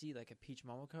comics and I see, like, a Peach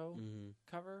Momoko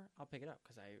cover, I'll pick it up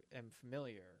because I am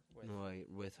familiar with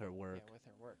her work. Yeah, with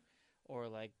her work. Or,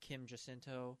 like, Kim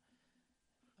Jacinto.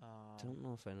 Don't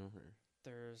know if I know her.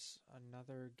 There's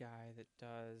another guy that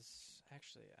does...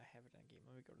 Actually, I have it on game.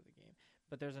 Let me go to the game.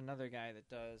 But there's another guy that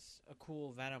does a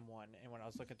cool Venom one, and when I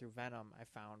was looking through Venom, I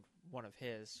found one of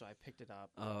his, so I picked it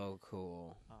up. Oh,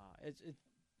 cool.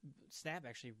 Snap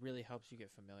actually really helps you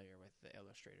get familiar with the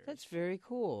illustrators. That's very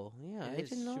cool. Yeah, I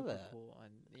didn't know that. Cool,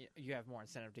 and you have more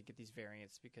incentive to get these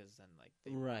variants because then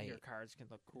your cards can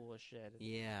look cool as shit.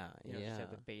 Yeah, you just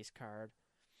have the base card.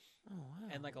 Oh wow!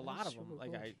 And like a lot of them,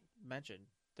 like I mentioned,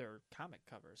 they're comic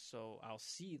covers. So I'll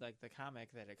see like the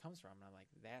comic that it comes from, and I'm like,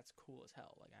 that's cool as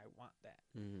hell. Like I want that.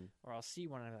 Mm-hmm. Or I'll see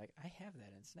one and I'm like, I have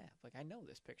that in Snap. Like I know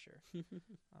this picture.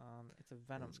 It's a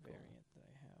Venom variant that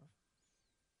I have.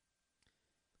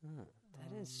 Oh,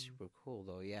 that is super cool,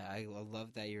 though. Yeah, I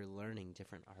love that you're learning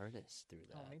different artists through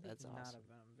that. Oh, maybe that's it's awesome. not a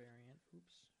Venom variant.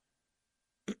 Oops.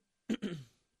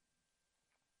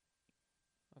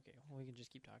 Okay, well, we can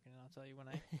just keep talking, and I'll tell you when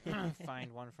I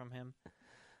find one from him.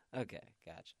 Okay,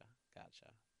 gotcha.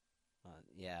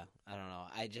 Yeah, I don't know.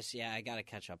 I got to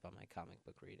catch up on my comic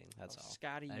book reading. That's all.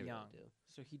 Scotty Young. Really do.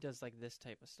 So he does, like, this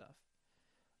type of stuff.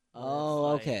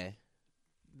 Oh, okay.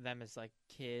 Them as, like,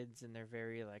 kids, and they're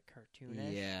very, like,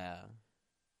 cartoonish. Yeah.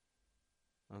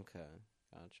 Okay,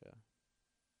 gotcha.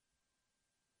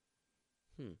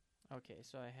 Okay,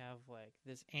 so I have, like,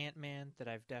 this Ant-Man that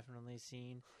I've definitely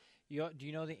seen. Do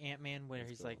you know the Ant-Man where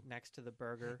he's, like, next to the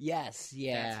burger? Yes,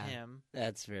 yeah. That's him.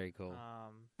 That's very cool.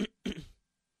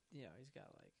 He's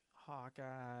got, like,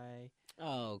 Hawkeye.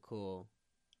 Oh, cool.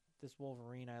 This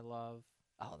Wolverine I love.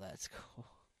 Oh, that's cool.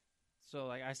 So,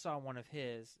 like, I saw one of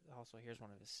his. Also, here's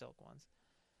one of his silk ones.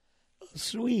 Oh,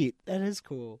 sweet. That is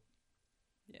cool.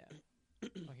 Yeah.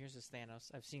 Oh, here's his Thanos.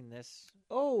 I've seen this.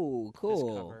 Oh, cool.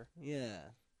 This cover. Yeah.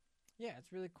 Yeah,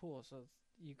 it's really cool. So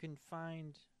you can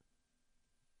find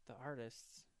the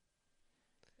artists,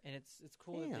 and it's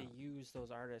cool that they use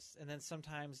those artists. And then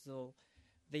sometimes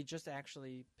they just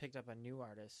actually picked up a new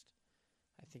artist.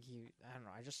 I think I don't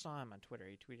know. I just saw him on Twitter.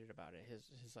 He tweeted about it.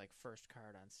 His like first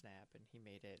card on Snap, and he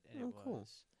made it. And it cool.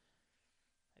 was,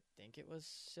 I think it was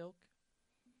silk.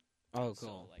 Oh,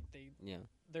 cool. So like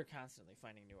they're constantly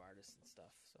finding new artists and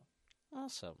stuff. So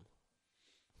awesome.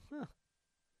 Huh.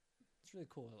 It's really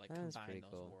cool to like That's combine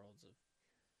those cool. worlds of.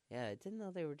 Yeah, I didn't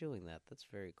know they were doing that. That's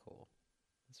very cool.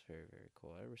 That's very, very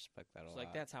cool. I respect that a lot.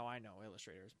 Like that's how I know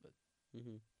illustrators, but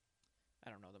I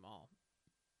don't know them all.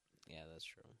 Yeah, that's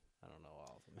true. I don't know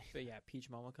all of them. But yeah, Peach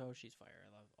Momoko, she's fire. I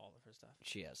love all of her stuff.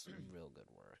 She has some real good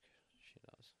work. She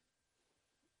does.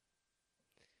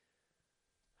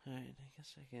 Alright, I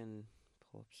guess I can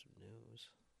pull up some news.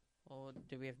 Well,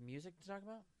 do we have music to talk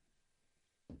about?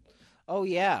 Oh,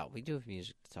 yeah, we do have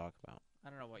music to talk about. I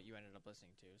don't know what you ended up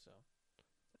listening to, so.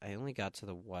 I only got to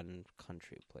the one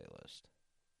country playlist.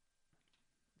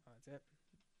 Oh, that's it?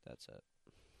 That's it.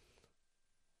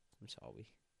 I'm sorry.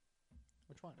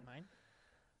 Which one? Mine?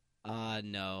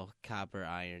 No. Copper,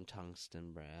 iron,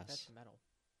 tungsten, brass. That's metal.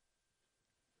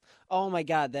 Oh my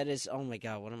god, that is... Oh my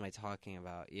god, what am I talking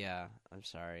about? Yeah, I'm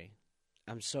sorry.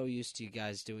 I'm so used to you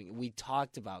guys doing... We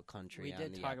talked about country on the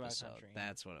episode. We did talk about country.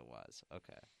 That's what it was.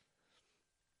 Okay.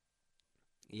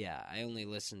 Yeah, I only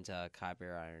listened to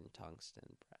copper, iron, tungsten,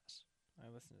 brass. I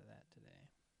listened to that today.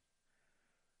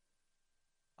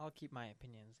 I'll keep my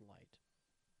opinions light.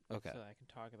 Okay. So I can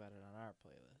talk about it on our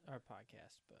playlist, our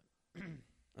podcast, but...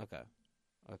 Okay.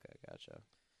 Okay, gotcha.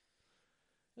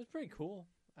 It was pretty cool.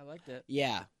 I liked it.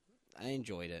 Yeah, I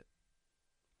enjoyed it.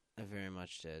 I very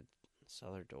much did.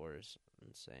 Cellar Doors,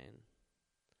 insane.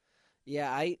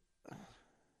 Yeah, Yeah,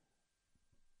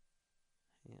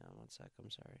 one sec,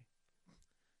 I'm sorry.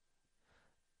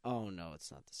 Oh, no,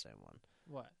 it's not the same one.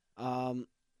 What?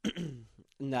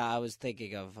 No, I was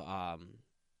thinking of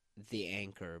The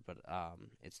Anchor, but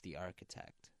it's The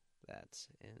Architect that's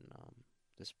in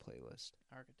this playlist.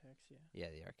 Architects, yeah.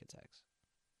 Yeah, The Architects.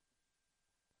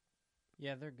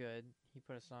 Yeah, they're good. He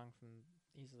put a song from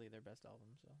easily their best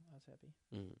album, so I was happy.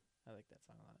 Mm-hmm. I like that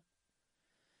song a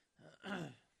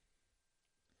lot.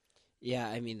 Yeah,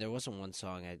 I mean, there wasn't one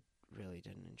song I really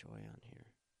didn't enjoy on here.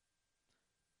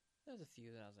 There was a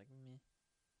few that I was like, meh.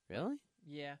 Really?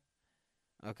 Yeah.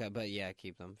 Okay, but yeah,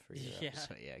 keep them for your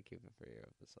episode. Yeah, keep them for your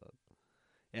episode.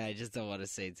 Yeah, I just don't want to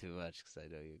say too much because I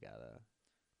know you gotta.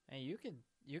 And you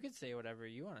could say whatever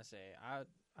you want to say.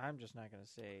 I'm just not gonna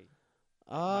say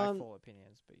my full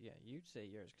opinions. But yeah, you say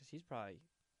yours because he's probably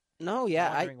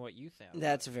wondering what you think.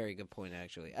 That's a very good point,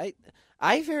 actually.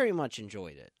 I very much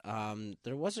enjoyed it.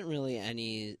 There wasn't really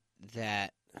any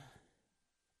that.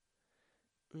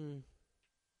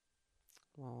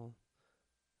 Well,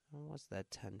 what was that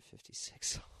 1056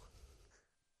 song?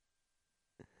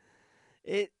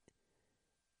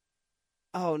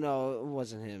 Oh no, it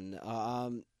wasn't him.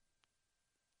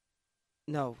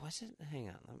 No, was it? Hang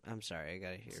on, I'm sorry. I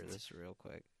gotta hear this real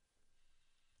quick.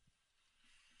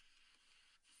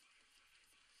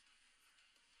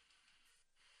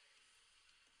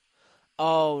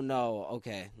 Oh, no.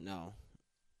 Okay, no.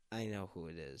 I know who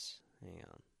it is. Hang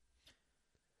on.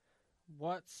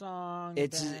 What song?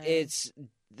 It's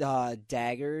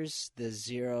Daggers, the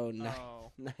 0936.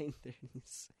 Oh,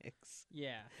 936.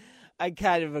 yeah. I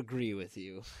kind of agree with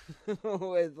you.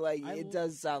 With I it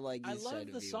does sound like I he's love trying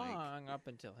to the be song up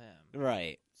until him.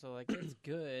 right. So like it's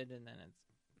good, and then it's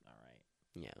all right.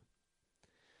 Yeah.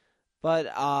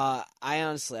 But I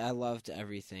honestly I loved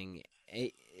everything.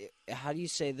 How do you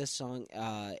say this song?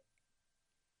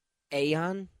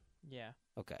 Aeon? Yeah.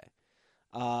 Okay.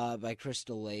 By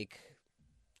Crystal Lake.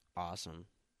 Awesome.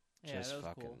 Yeah, Just that was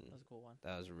fucking cool. That was a cool one.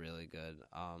 That was really good.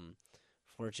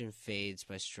 Fortune Fades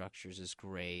by Structures is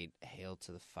great. Hail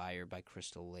to the Fire by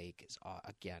Crystal Lake is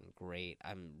again great.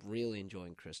 I'm really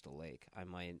enjoying Crystal Lake. I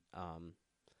might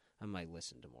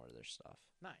listen to more of their stuff.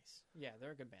 Nice. Yeah,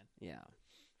 they're a good band. Yeah.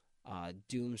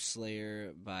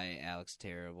 Doomslayer by Alex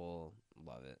Terrible.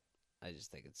 Love it. I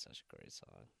just think it's such a great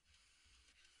song.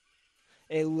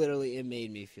 It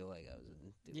made me feel like I was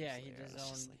in Doomslayer. Yeah, he did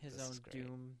his own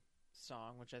Doom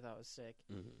song, which I thought was sick.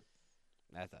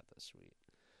 Mm-hmm. I thought that was sweet.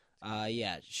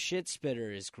 Yeah, Shit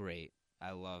Spitter is great.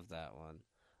 I love that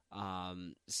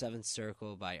one. Seventh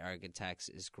Circle by Architects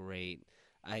is great.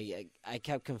 I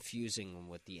kept confusing them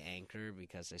with the Anchor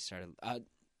because I started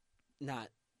not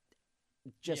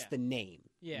just the name,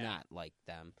 not like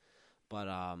them, but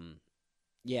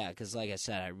yeah, because like I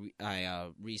said, I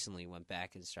recently went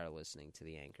back and started listening to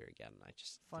the Anchor again.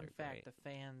 Fun fact: great. the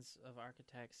fans of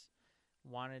Architects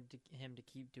wanted him to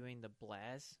keep doing the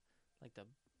blast, like the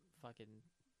fucking,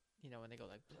 when they go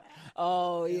like blast.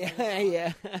 Oh yeah,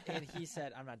 yeah. And he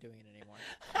said, "I'm not doing it anymore,"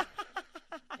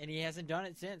 and he hasn't done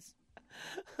it since.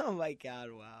 Oh my god!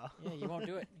 Wow. Yeah, you won't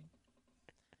do it.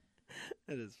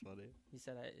 That is funny. He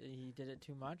said he did it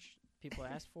too much. People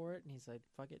asked for it, and he's like,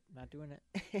 "Fuck it, not doing it.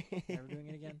 Never doing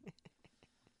it again."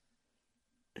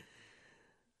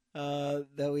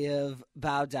 Then we have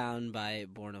Bow Down by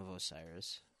Born of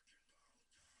Osiris.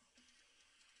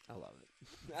 I love it.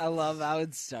 I love how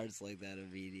it starts like that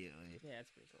immediately. Yeah,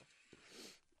 it's pretty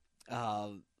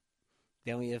cool.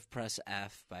 Then we have Press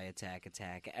F by Attack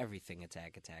Attack. Everything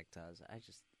Attack Attack does.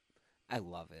 I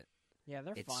love it. Yeah,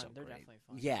 they're It's fun. so They're great. definitely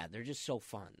fun. Yeah, they're just so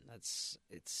fun. It's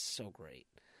so great.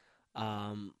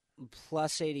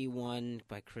 Plus 81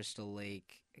 by Crystal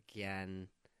Lake. Again,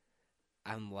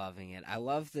 I'm loving it. I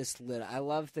love I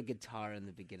love the guitar in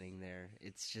the beginning there.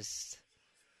 It's just,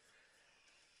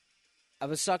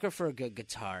 I'm a sucker for a good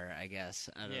guitar, I guess.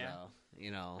 I don't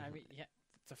know. I mean, yeah,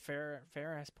 it's a fair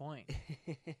ass point.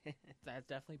 That's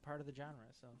definitely part of the genre.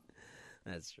 So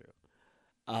That's true.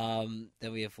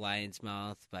 Then we have Lion's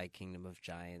Mouth by Kingdom of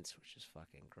Giants, which is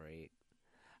fucking great.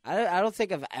 I don't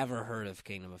think I've ever heard of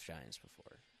Kingdom of Giants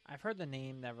before. I've heard the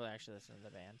name, never actually listened to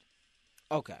the band.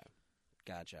 Okay,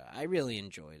 gotcha. I really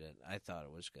enjoyed it. I thought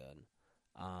it was good.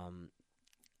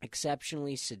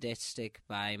 Exceptionally Sadistic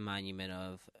by Monument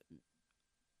of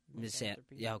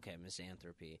Misanthropy. Yeah, okay,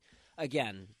 Misanthropy.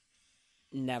 Again,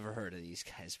 never heard of these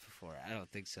guys before. I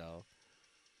don't think so.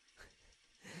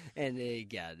 And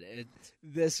again,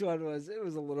 this one was a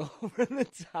little over the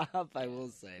top, I will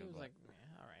say. It was like,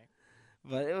 all right.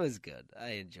 But it was good. I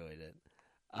enjoyed it.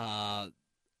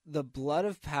 The Blood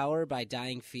of Power by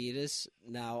Dying Fetus.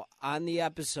 Now, on the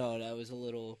episode, I was a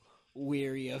little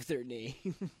weary of their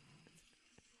name.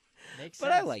 Makes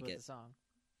But sense I like with it. the song.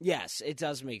 Yes, it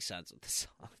does make sense with the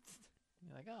song.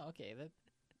 You're like, oh, okay, that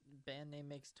band name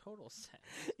makes total sense.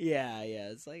 Yeah,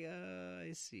 it's like,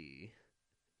 I see.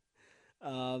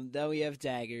 Then we have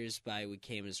Daggers by We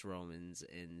Came as Romans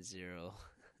in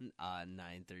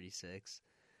 936.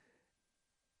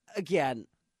 Again,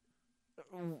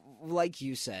 like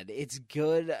you said, it's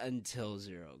good until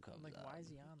Zero comes I'm like, out. why is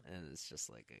he on there? And it's just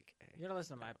like, okay. You gotta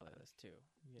listen to my playlist too.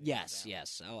 Yes.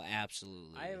 Oh,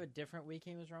 absolutely. I have a different We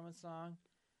Came as Roman song.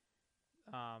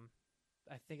 I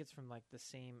think it's from like the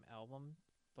same album,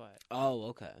 but Oh,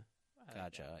 okay. I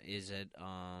Gotcha. Is it, here,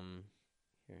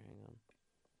 hang on.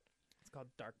 It's called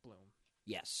Dark Bloom.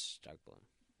 Yes, Dark Bloom.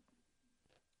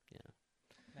 Yeah.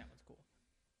 That one's cool.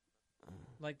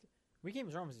 Like, We Came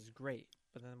as Romans is great,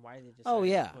 but then why did they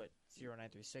just put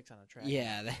 0936 on the track?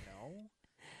 Yeah. No.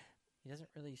 He doesn't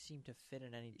really seem to fit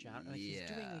in any genre. Like, he's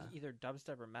doing like, either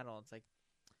dubstep or metal. It's like,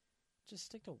 just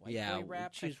stick to white boy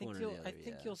rap. Choose one or the other, I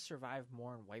think you'll survive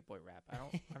more in white boy rap. I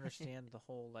don't understand the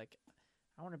whole, like,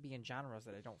 I want to be in genres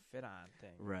that I don't fit on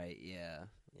thing. Right, yeah.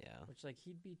 Which, like,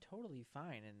 he'd be totally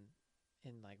fine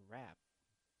in like, rap.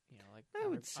 Like, I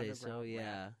would say so, underground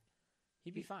yeah. rap.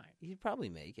 He'd be fine. He'd probably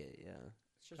make it, yeah.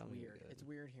 It's just Probably weird. good. It's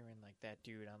weird hearing, like, that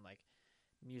dude on, like,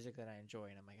 music that I enjoy,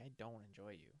 and I'm like, I don't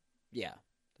enjoy you. Yeah,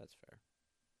 that's fair.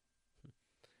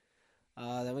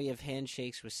 Then we have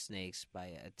Handshakes with Snakes by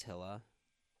Attila.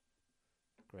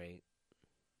 Great.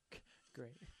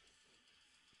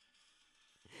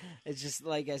 It's just,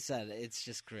 like I said, it's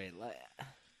just great.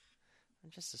 I'm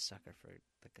just a sucker for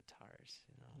the guitars.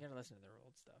 You gotta listen to their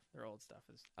old stuff. Their old stuff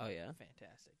is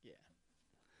fantastic. Yeah.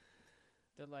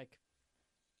 They're like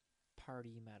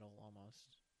party metal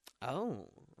almost. Oh,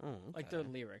 okay. Like their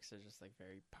lyrics are just like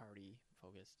very party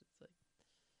focused. It's like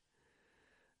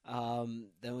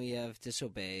then we have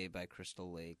Disobey by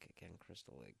Crystal Lake. Again,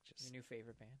 Crystal Lake. Just your new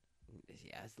favorite band.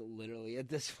 Yeah, it's literally at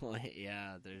this point.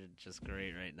 Yeah, they're just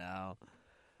great right now.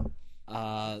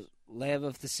 Lamb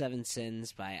of the Seven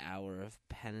Sins by Hour of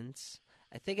Penance.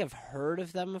 I think I've heard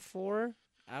of them before.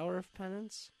 Hour of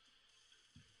Penance.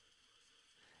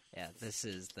 Yeah, this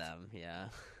is them. Yeah.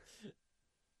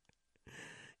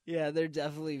 Yeah, they're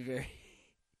definitely very...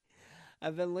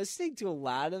 I've been listening to a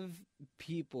lot of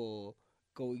people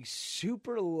going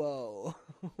super low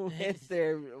with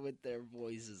their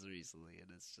voices recently, and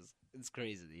it's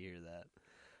crazy to hear that.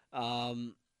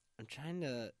 I'm trying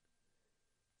to...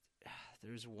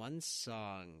 There's one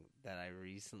song that I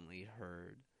recently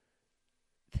heard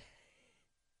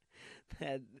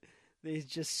that they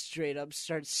just straight up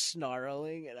start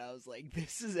snarling, and I was like,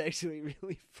 this is actually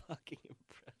really fucking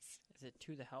impressive. Is it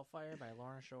To the Hellfire by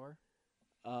Lorna Shore?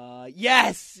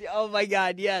 Yes! Oh my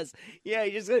god, yes. Yeah,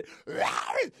 he just goes,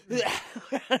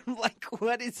 I'm like,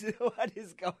 what is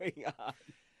going on?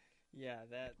 Yeah,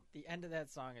 the end of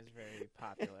that song is very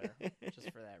popular,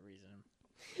 just for that reason.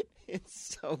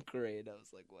 It's so great. I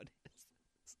was like, what is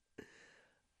this?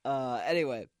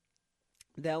 Anyway,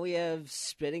 then we have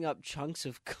Spitting Up Chunks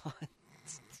of Cunt.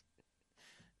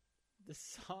 The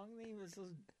song name is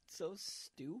so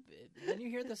stupid. Then you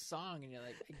hear the song and you're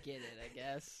like, I get it, I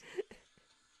guess.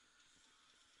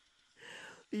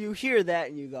 You hear that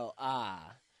and you go,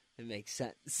 it makes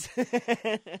sense.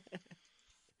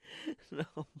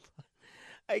 No,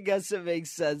 I guess it makes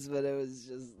sense, but it was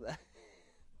just...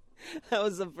 That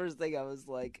was the first thing I was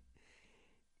like,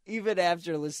 even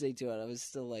after listening to it, I was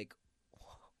still like,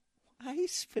 why are you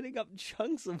spitting up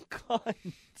chunks of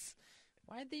cunts?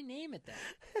 Why'd they name it that?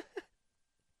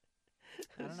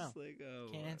 I don't know. Like,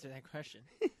 Can't answer that question.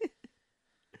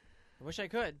 I wish I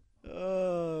could.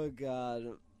 Oh,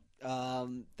 God.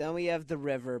 Then we have The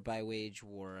River by Wage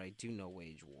War. I do know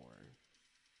Wage War.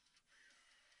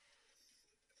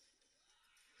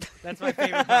 That's my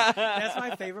favorite part. That's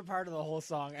my favorite part of the whole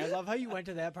song. I love how you went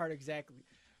to that part exactly,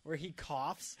 where he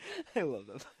coughs. I love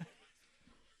that.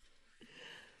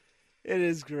 It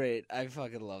is great. I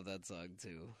fucking love that song,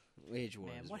 too. Wage War.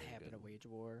 Man, is what really happened good. to Wage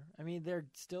War? I mean, they're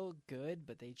still good,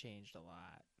 but they changed a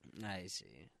lot. I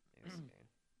see.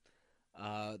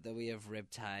 Then we have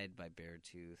Riptide by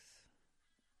Beartooth.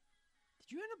 Did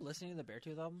you end up listening to the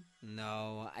Beartooth album?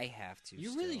 No, I have to.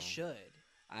 You really should.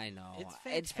 I know. It's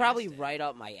It's probably fantastic. right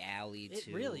up my alley,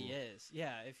 too. It really is.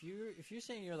 Yeah, if you're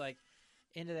saying you're like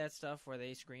into that stuff where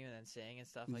they scream and then sing and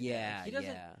stuff like that. Like, he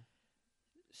doesn't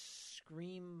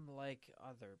scream like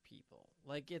other people.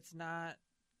 Like, it's not...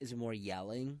 Is it more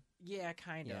yelling? Yeah,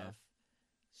 kind of.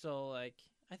 So, like,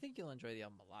 I think you'll enjoy the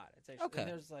album a lot. It's actually... Okay.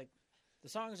 And there's, like... The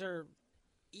songs are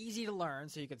easy to learn,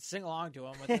 so you can sing along to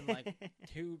them within, like,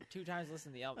 two times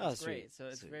listening to the album. Oh, It's great. sweet, So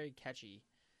it's sweet. very catchy.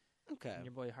 Okay. And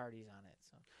your boy Hardy's on it,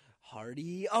 so...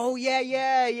 Hardy? Oh,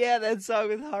 yeah, that song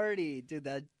with Hardy. Dude,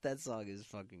 that song is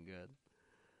fucking good.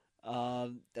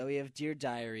 Then we have Dear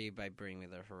Diary by Bring Me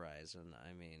the Horizon.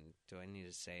 I mean, do I need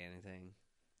to say anything?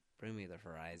 Bring Me the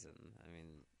Horizon. I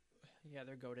mean... Yeah,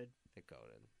 they're goated. They're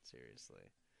goated.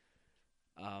 Seriously.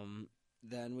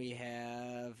 Then we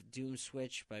have Doom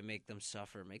Switch by Make Them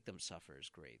Suffer. Make Them Suffer is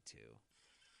great, too.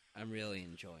 I'm really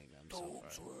enjoying them so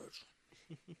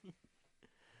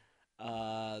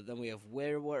far. Then we have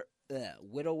Widower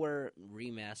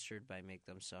Remastered by Make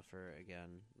Them Suffer.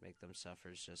 Again, Make Them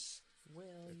Suffer is just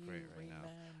great right now.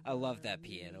 I love that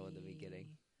piano in the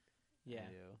beginning. Yeah.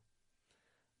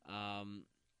 I do.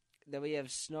 Then we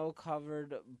have Snow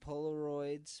Covered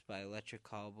Polaroids by Electric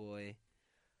Cowboy.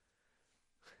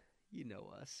 You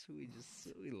know us. We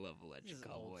love Electric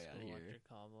Cowboy on here. Electric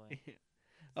Cowboy.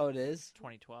 Oh, it is?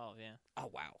 2012, yeah. Oh,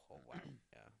 wow.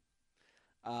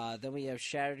 Yeah. Then we have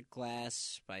Shattered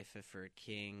Glass by Fit for a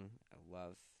King. I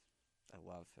love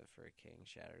Fit for a King.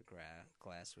 Shattered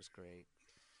Glass was great.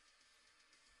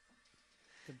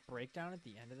 The breakdown at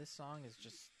the end of this song is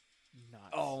just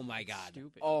nuts. Oh my It's god.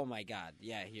 stupid. Oh my god.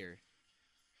 Yeah, here.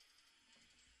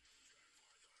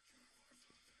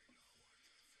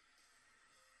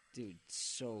 Dude,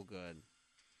 so good.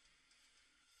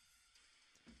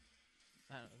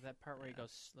 I don't know, that part where he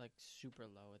goes like super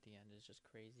low at the end is just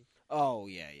crazy. Oh,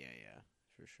 yeah.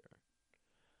 For sure.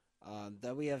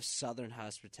 Then we have Southern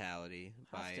Hospitality.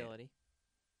 Hostility.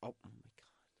 Oh my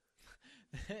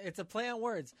God. It's a play on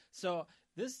words. So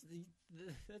that's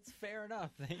fair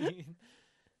enough.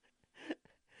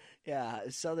 Yeah,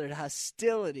 Southern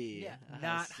Hostility. Yeah,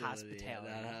 not Hostility. hospitality.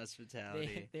 Not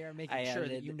hospitality. They are making sure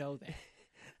that you know that.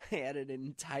 I added an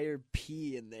entire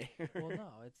P in there. Well, no,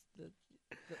 it's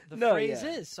the No, phrase yeah.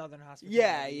 is Southern Hospitality.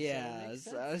 Yeah, so it yeah. makes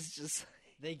So sense. I was just...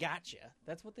 They got you.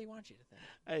 That's what they want you to think.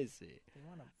 I see. They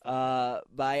want to.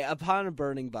 By Upon a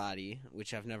Burning Body,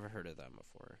 which I've never heard of them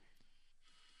before.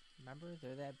 Remember,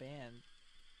 they're that band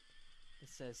that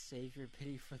says "Save your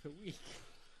pity for the weak."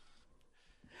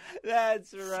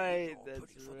 That's right.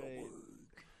 That's right.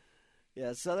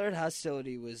 Yeah, Southern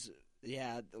Hostility was,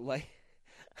 like,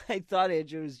 I thought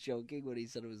Andrew was joking when he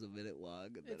said it was a minute long.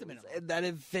 And It's a minute long. And then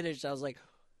it finished. I was like,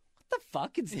 what the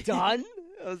fuck? It's done?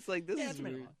 I was like, this Yeah, is it's a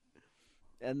minute weird. long.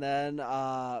 And then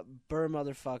Burn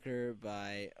Motherfucker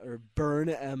Burn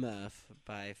MF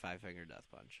by Five Finger Death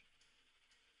Punch.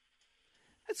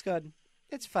 That's good.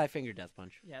 It's Five Finger Death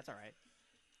Punch. Yeah, it's all right.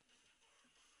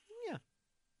 Yeah.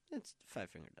 It's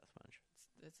Five Finger Death Punch.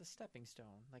 It's a stepping stone,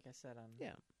 like I said on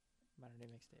Yeah. Modern Day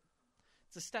Mixtape.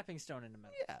 It's a stepping stone into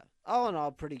metal. Yeah. All in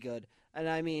all, pretty good. And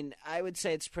I mean, I would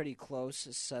say it's pretty close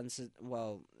since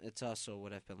it's also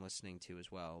what I've been listening to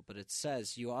as well. But it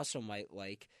says you also might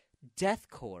like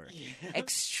deathcore,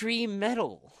 extreme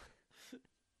metal.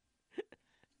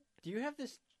 Do you have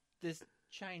this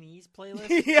Chinese playlist?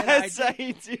 Yes, that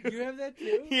I do. You have that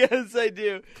too? Yes, I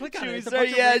do. Click on Should it. we It's a start?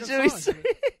 bunch of Yeah, random should we songs. start?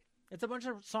 It's a bunch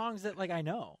of songs that I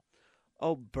know.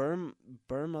 Oh, Burn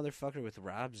Motherfucker with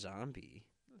Rob Zombie.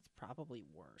 It's probably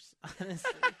worse,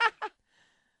 honestly.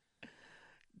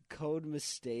 Code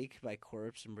Mistake by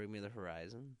Corpse and Bring Me the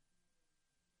Horizon.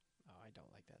 Oh, I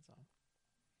don't like that song.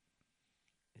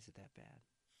 Is it that bad?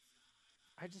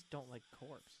 I just don't like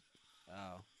Corpse.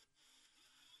 Oh.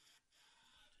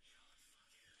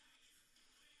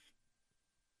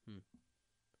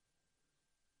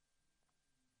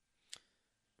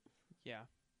 Yeah.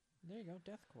 There you go,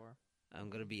 deathcore. I'm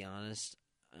going to be honest.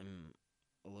 I'm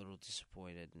a little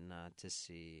disappointed not to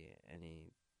see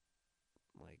any,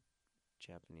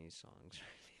 Japanese songs.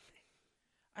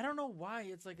 I don't know why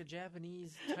it's like a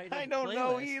Japanese title. I don't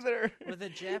know playlist either. with a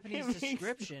Japanese It makes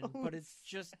description, no but it's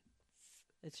just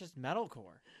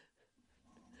metalcore.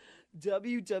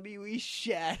 WWE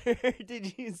Shatter.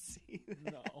 Did you see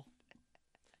that? No,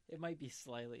 it might be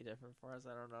slightly different for us.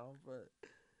 I don't know, but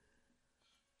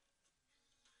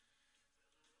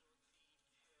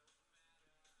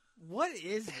what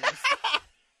is this?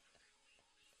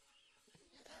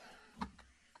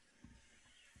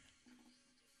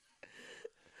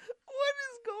 What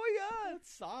is going on? What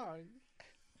song?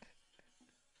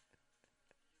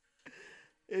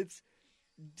 It's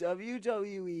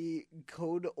WWE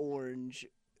Code Orange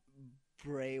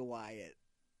Bray Wyatt.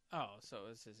 Oh, so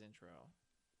it's his intro.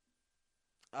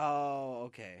 Oh,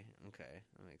 okay. Okay.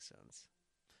 That makes sense.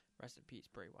 Rest in peace,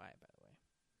 Bray Wyatt, by the way.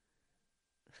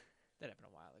 That happened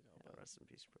a while ago. Yeah, But rest in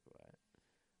peace, Bray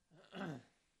Wyatt.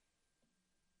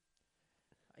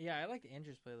 yeah, I like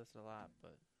Andrew's playlist a lot,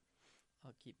 but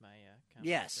I'll keep my comments.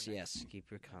 Yes, for next yes.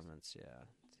 Keep your comments,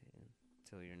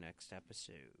 till your next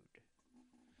episode.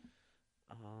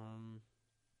 I was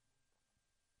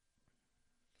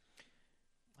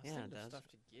Yeah, thinking of that's- stuff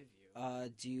to give you.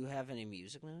 Do you have any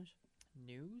music news?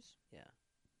 News? Yeah.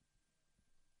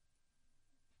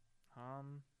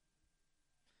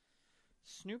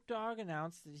 Snoop Dogg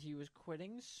announced that he was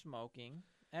quitting smoking.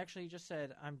 Actually, he just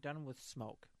said, "I'm done with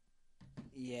smoke."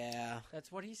 Yeah.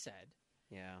 That's what he said.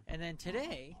 Yeah. And then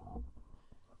today,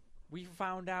 we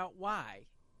found out why.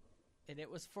 And it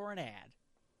was for an ad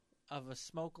of a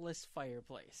smokeless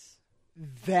fireplace.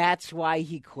 That's why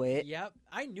he quit? Yep.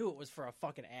 I knew it was for a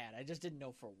fucking ad. I just didn't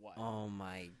know for what. Oh,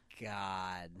 my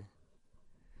God.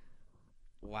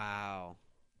 Wow.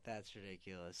 That's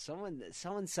ridiculous.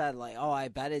 Someone said, oh, I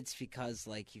bet it's because,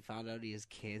 he found out he has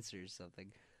cancer or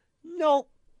something. Nope.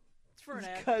 It's for an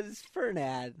ad. Because it's for an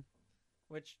ad.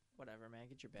 Which, whatever, man.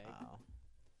 Get your bag. Wow.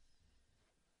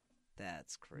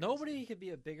 That's crazy. Nobody could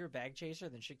be a bigger bag chaser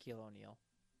than Shaquille O'Neal.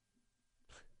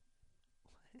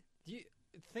 Do you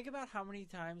think about how many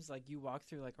times you walk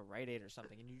through a Rite Aid or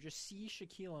something and you just see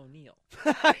Shaquille O'Neal?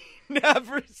 I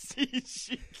never see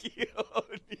Shaquille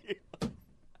O'Neal.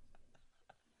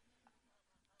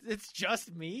 It's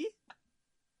just me?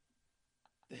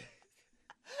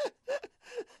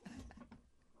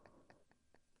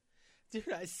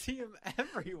 Dude, I see him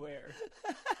everywhere.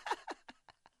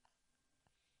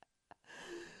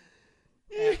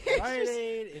 At Rite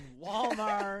Aid, in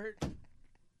Walmart.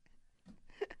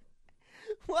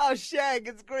 Wow, Shaq,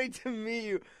 it's great to meet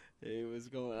you. Hey, what's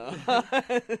going on?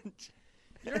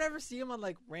 You don't ever see him on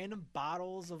like random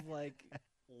bottles of like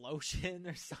lotion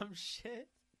or some shit?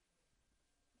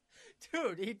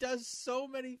 Dude, he does so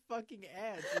many fucking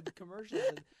ads and commercials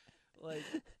and like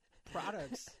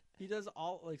products. He does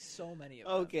all like so many of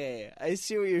them. Okay, I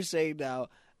see what you're saying now.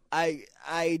 I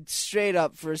straight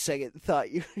up for a second thought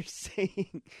you were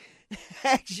saying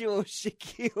actual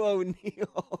Shaquille O'Neal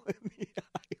in the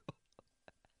aisle.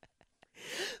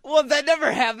 Well, that never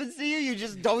happens to you. You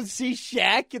just don't see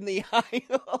Shaq in the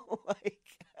aisle. Like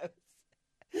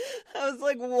I was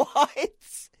like, what?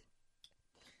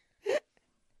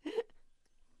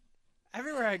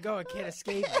 Everywhere I go, I can't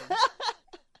escape him.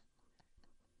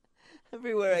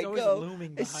 Everywhere He's I always go,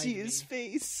 looming I behind see me. his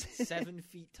face. 7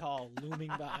 feet tall, looming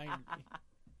behind me.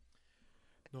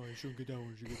 No, you shouldn't get down.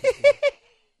 You should get this one.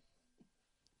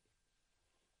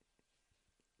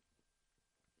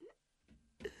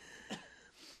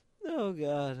 Oh,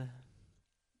 God.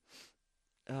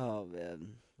 Oh, man.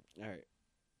 All right.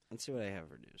 Let's see what I have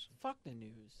for news. Fuck the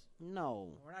news.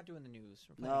 No. We're not doing the news.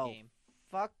 We're playing No. a game.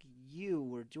 Fuck you.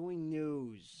 We're doing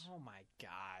news. Oh my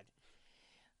god.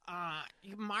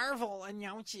 Marvel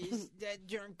announces that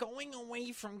they're going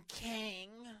away from Kang.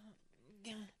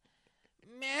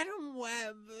 Madam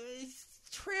Web's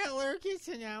trailer gets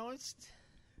announced.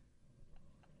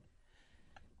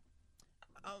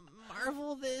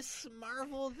 Marvel this,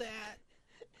 Marvel that.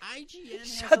 IGN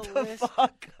has Shut a the list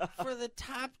fuck up. for the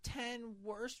top 10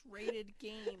 worst rated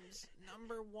games.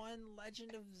 Number 1,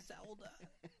 Legend of Zelda.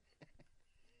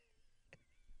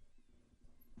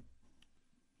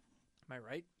 Am I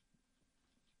right?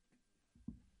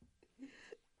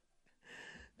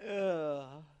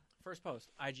 First post,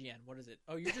 IGN. What is it?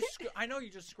 Oh, you just I know you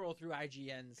just scroll through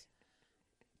IGN's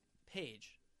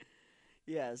page.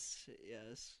 Yes.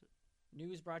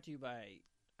 News brought to you by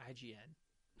IGN.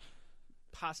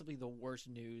 Possibly the worst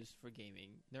news for gaming.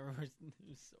 The worst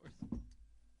news source.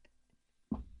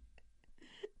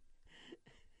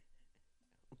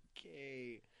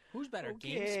 Okay. Who's better,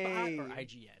 Okay. GameSpot or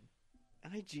IGN?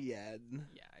 IGN.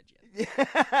 Yeah,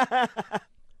 IGN.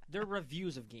 Their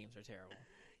reviews of games are terrible.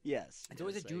 Yes. It's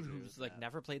always a I dude agree who's with like that.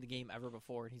 never played the game ever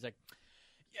before, and he's like,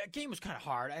 "Yeah, game was kind of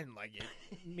hard. I didn't like it."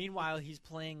 Meanwhile, he's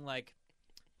playing like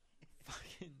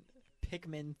fucking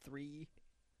Pikmin 3.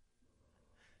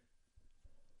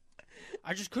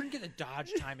 I just couldn't get the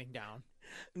dodge timing down.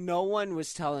 No one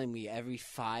was telling me every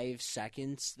 5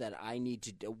 seconds that I need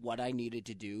to do what I needed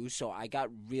to do, so I got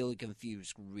really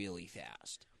confused really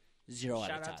fast. 0 out of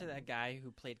 10. Shout out to that guy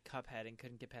who played Cuphead and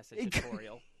couldn't get past the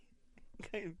tutorial.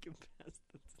 Couldn't get past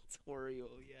the tutorial,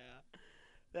 yeah.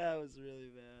 That was really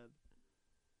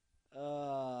bad.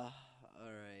 All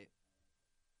right.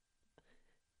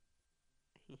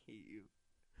 I hate you.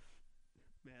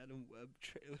 Madam Web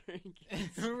trailer.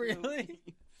 Really?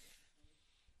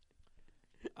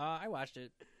 I watched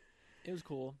it. It was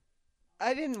cool.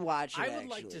 I didn't watch it, I would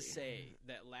like to actually. say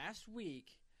that last week,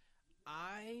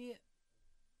 I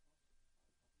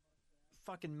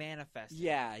fucking manifested.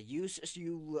 Yeah, you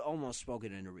almost spoke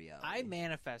it into reality. I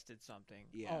manifested something.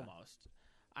 Yeah. Almost.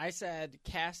 I said,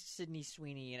 cast Sydney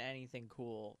Sweeney in anything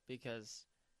cool because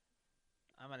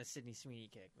I'm on a Sydney Sweeney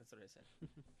kick. That's what I said.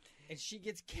 And she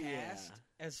gets cast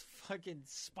as fucking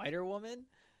Spider-Woman.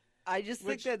 I just think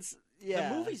Which- that's... Yeah.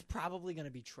 The movie's probably going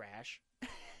to be trash.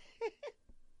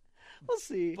 We'll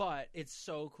see. But it's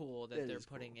so cool that It they're is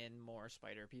putting in more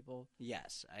spider people.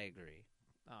 Yes, I agree.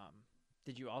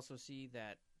 Did you also see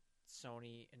that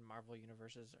Sony and Marvel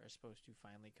universes are supposed to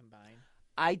finally combine?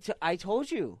 I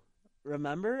told you.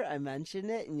 Remember? I mentioned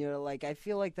it, and you're like, I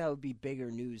feel like that would be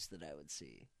bigger news that I would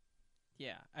see.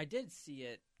 Yeah, I did see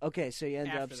it. Okay, so you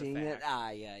ended After up the seeing it?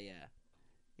 fact. Yeah,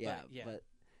 yeah. but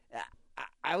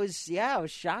I was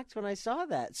shocked when I saw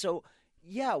that. So,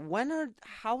 yeah,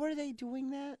 how are they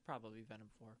doing that? Probably Venom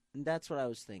 4. That's what I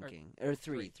was thinking. Or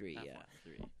 3, not yeah. 4.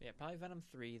 3. Yeah, probably Venom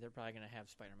 3. They're probably going to have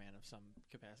Spider-Man of some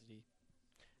capacity.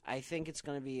 I think it's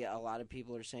going to be, a lot of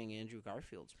people are saying Andrew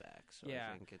Garfield's back. So Yeah.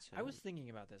 I think it's him. I was thinking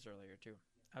about this earlier, too.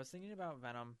 I was thinking about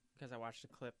Venom because I watched a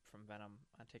clip from Venom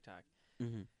on TikTok.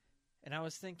 Mhm. And I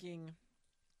was thinking,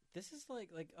 this is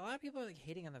like a lot of people are like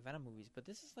hating on the Venom movies, but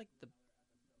this is like the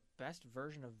best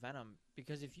version of Venom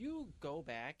because if you go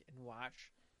back and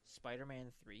watch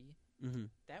Spider-Man 3, Mhm.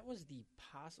 that was the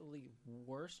possibly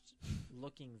worst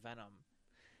looking Venom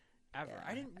ever. Yeah,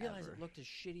 I didn't realize ever. it looked as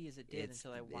shitty as it did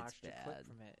until I it's watched a clip bad.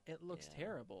 from it. It looks Yeah.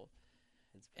 terrible.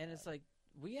 It's And it's bad. like,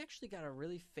 we actually got a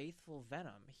really faithful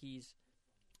Venom. He's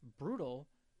brutal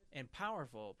and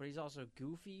powerful, but he's also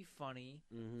goofy, funny,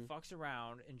 Mhm. fucks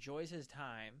around, enjoys his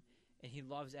time, and he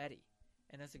loves Eddie.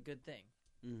 And that's a good thing.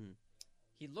 Mhm.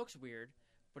 He looks weird,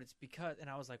 but it's because, and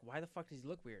I was like, why the fuck does he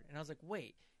look weird? And I was like,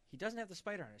 wait, he doesn't have the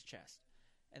spider on his chest.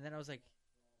 And then I was like,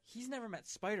 he's never met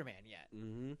Spider-Man yet.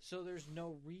 Mm-hmm. So there's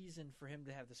no reason for him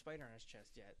to have the spider on his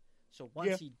chest yet. So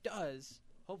once he does,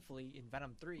 hopefully in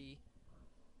Venom 3,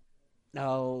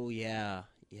 Oh, yeah.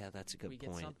 Yeah, that's a good we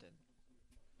point. get something.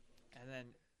 And then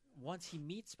once he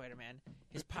meets Spider-Man,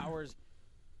 his powers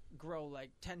grow like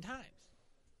 10 times.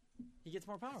 He gets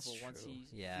more powerful once he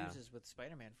fuses with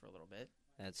Spider-Man for a little bit.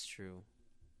 That's true.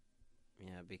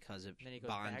 Yeah, because it Then he goes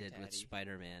bonded back to with Eddie.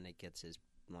 Spider-Man, it gets his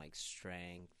like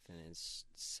strength and his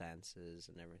senses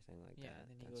and everything like Yeah, that. and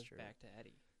then he That's goes true. back to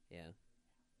Eddie. Yeah.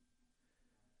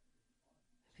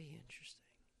 That'd be interesting.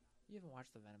 You haven't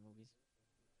watched the Venom movies,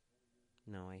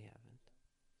 No, I haven't.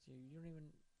 so you don't even.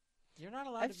 You're not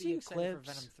allowed I've to be seen excited for clips.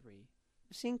 Venom 3.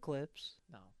 I've seen clips.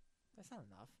 No, that's not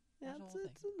enough. Yeah, Watch the whole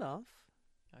it's thing. enough.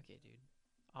 Okay, dude.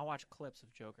 I'll watch clips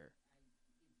of Joker.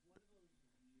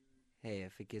 Hey,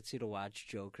 if it gets you to watch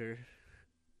Joker,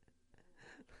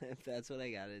 if that's what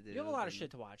I gotta do. You have a lot of then-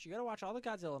 shit to watch. You gotta watch all the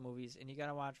Godzilla movies, and you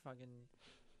gotta watch fucking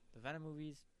the Venom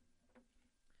movies.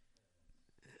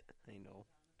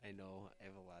 I know. I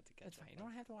have a lot to catch It's up fine. You on.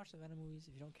 don't have to watch the Venom movies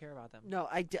if you don't care about them. No,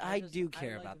 I just- do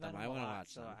care like about them. Venom I a want to lot, watch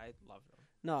so them. I love them.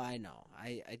 No, I know.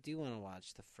 I do want to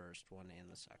watch the first one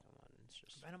and the second one. It's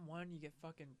just Venom 1, you get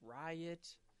fucking Riot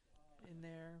in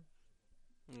there.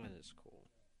 that is cool.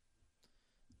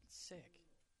 It's sick.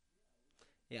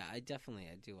 Yeah, I do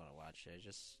want to watch it. I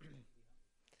just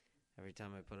every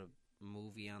time I put a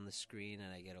movie on the screen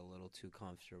and I get a little too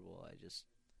comfortable, I just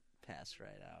pass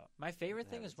right out. My favorite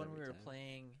That thing is happens when we every were time.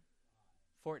 playing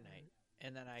Fortnite,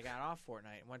 and then I got off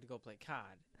Fortnite and went to go play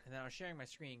COD, and then I was sharing my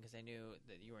screen because I knew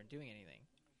that you weren't doing anything.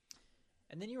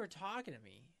 And then you were talking to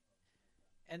me,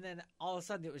 and then all of a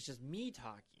sudden it was just me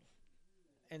talking.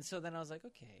 And so then I was like,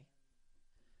 okay.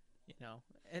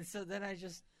 And so then I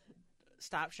just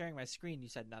stopped sharing my screen. You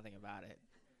said nothing about it.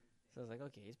 So I was like,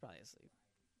 okay, he's probably asleep.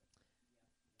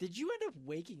 Did you end up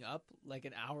waking up like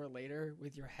an hour later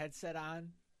with your headset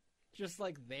on? Just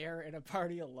like there in a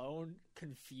party alone,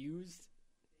 confused?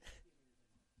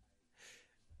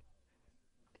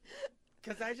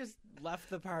 Because I just left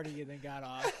the party and then got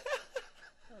off.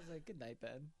 I was like, good night,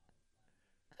 Ben.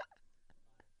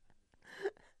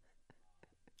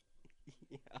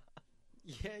 Yeah.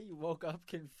 Yeah, you woke up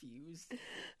confused.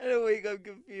 I didn't wake up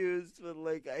confused, but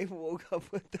like I woke up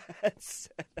with the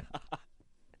headset on.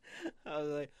 I was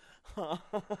like, huh?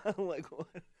 Like what?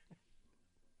 I'm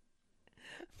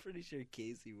pretty sure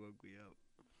Casey woke me up.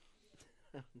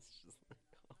 I was just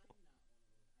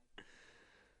like,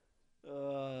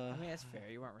 oh. I mean, that's fair.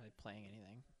 You weren't really playing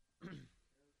anything.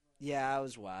 Yeah, I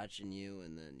was watching you,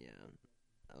 and then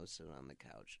I was sitting on the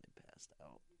couch and I passed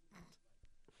out.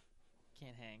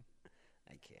 Can't hang.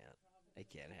 I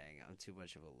can't hang. I'm too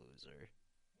much of a loser.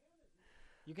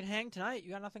 You can hang tonight.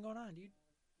 You got nothing going on, dude.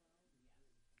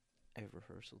 I have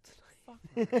rehearsal tonight. Fuck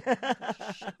no. You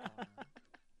got shit going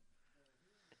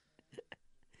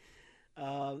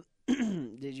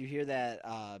on. Did you hear that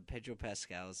Pedro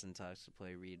Pascal's in talks to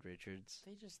play Reed Richards?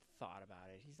 They just thought about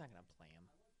it. He's not going to play him.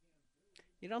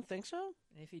 You don't think so?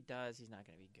 And if he does, he's not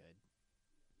going to be good.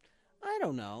 I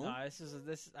don't know. No,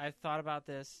 I've thought about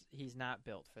this. He's not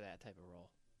built for that type of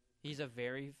role. He's a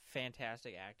very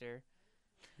fantastic actor.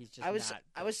 He's just I was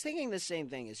not thinking the same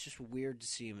thing. It's just weird to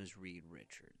see him as Reed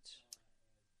Richards.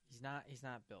 He's not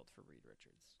built for Reed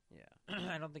Richards. Yeah,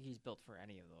 I don't think he's built for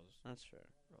any of those that's fair.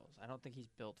 roles. I don't think he's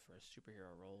built for a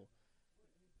superhero role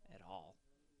at all.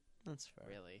 That's fair.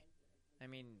 Really. I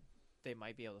mean, they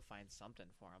might be able to find something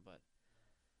for him, but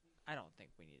I don't think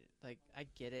we need it. Like, I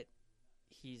get it.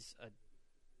 He's a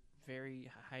very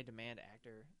high demand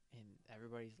actor, and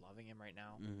everybody's loving him right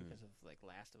now Mhm. because of like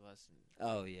Last of Us and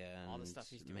Oh yeah, all the and stuff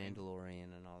he's doing.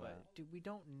 Mandalorian and all But that. dude, we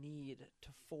don't need to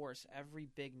force every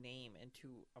big name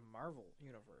into a Marvel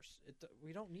universe.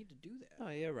 We don't need to do that. Oh,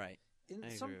 you're right. And I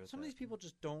some agree with of that. these people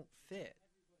just don't fit.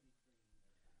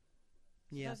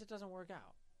 Yeah, Sometimes it doesn't work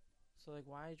out. So like,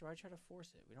 why try to force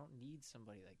it? We don't need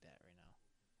somebody like that right now.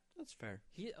 that's fair.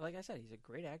 He, like I said, he's a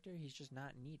great actor. He's just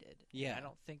not needed. Yeah. And I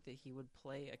don't think that he would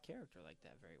play a character like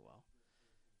that very well.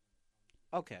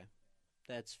 Okay,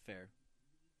 that's fair.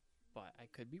 But I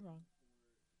could be wrong.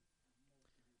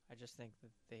 I just think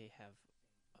that they have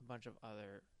a bunch of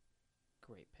other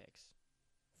great picks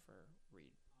for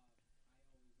Reed.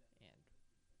 And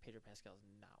Pedro Pascal's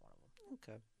not one of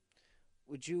them. Okay.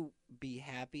 Would you be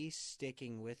happy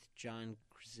sticking with John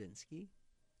Krasinski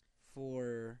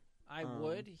for? I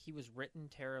would. He was written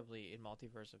terribly in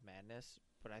Multiverse of Madness,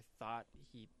 but I thought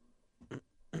he...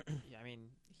 yeah, I mean,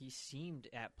 he seemed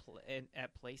at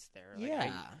place there. Yeah,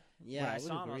 Like, when I would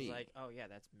saw him, I agree. was like, oh yeah,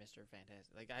 that's Mr.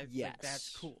 Fantastic. Like Yes. like,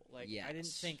 that's cool. Like I didn't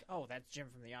Yes. think, oh, that's Jim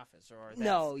from The Office, or that's,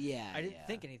 no, yeah, I didn't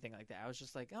think anything like that. I was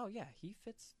just like, oh yeah, he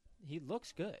fits. He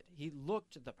looks good. He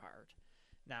looked the part.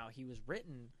 Now he was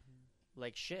written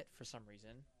like shit for some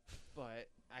reason, but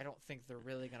I don't think they're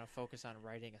really gonna focus on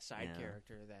writing a side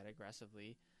character that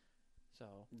aggressively. So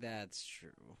That's true.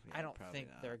 Yeah, I don't probably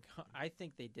think not. they're. I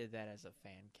think they did that as a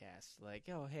fan cast. Like,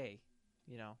 oh hey,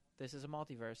 this is a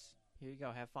multiverse. Here you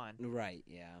go, have fun. Right,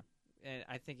 yeah. And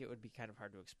I think it would be kind of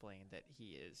hard to explain that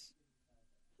he is.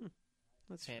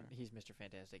 That's fair. He's Mr.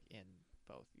 Fantastic in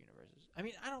both universes. I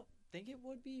mean, I don't think it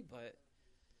would be, but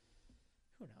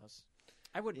who knows?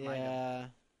 I wouldn't mind him. Yeah,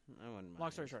 I wouldn't mind.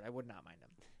 Long story short, I would not mind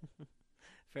him.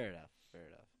 Fair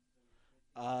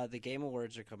enough. The Game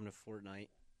Awards are coming to Fortnite.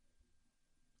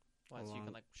 What, so you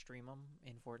can like stream them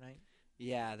in Fortnite?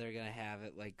 Yeah, they're gonna have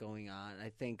it like going on. I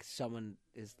think someone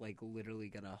is like literally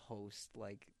gonna host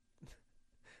like.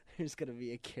 There's gonna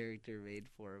be a character made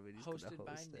for him, and he's Hosted gonna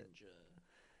by host it. Ninja.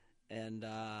 And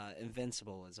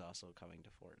Invincible is also coming to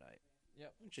Fortnite.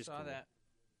 Yep, which is saw cool. that.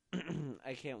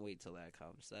 I can't wait till that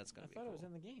comes. That's gonna I be thought cool. it was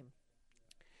in the game.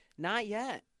 Not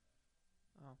yet.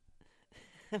 Oh.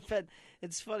 But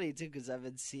it's funny too because I've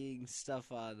been seeing stuff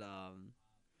on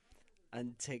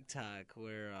TikTok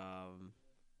where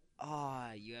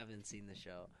you haven't seen the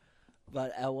show,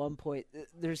 but at one point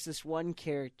there's this one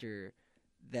character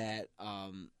that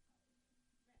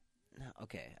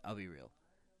okay, I'll be real.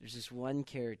 There's this one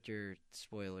character,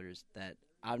 spoilers, that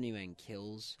Omni-Man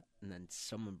kills and then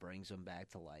someone brings him back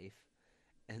to life,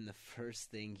 and the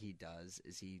first thing he does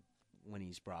is when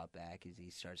he's brought back is he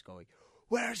starts going,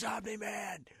 "Where's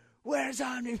Omni-Man? Where's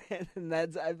Omni-Man?" And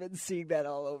I've been seeing that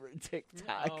all over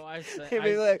TikTok. Oh, I They'd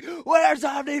be like, "Where's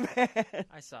Omni-Man?"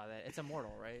 I saw that. It's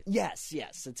Immortal, right? Yes,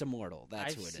 it's Immortal.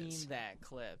 That's who it I've is. seen that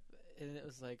clip, and it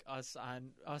was like us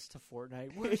to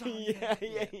Fortnite. Where's Omni-Man?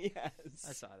 Yes.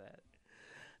 I saw that.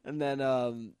 And then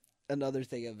another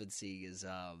thing I've been seeing is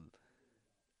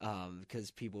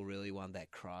because people really want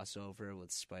that crossover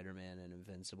with Spider-Man and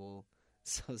Invincible.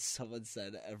 So someone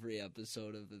said every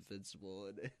episode of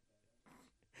Invincible,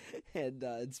 and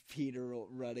it's Peter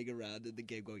running around in the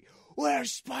game going,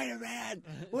 "Where's Spider-Man?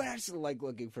 Where's," like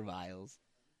looking for Miles.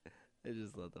 I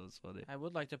just thought that was funny. I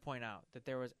would like to point out that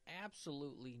there was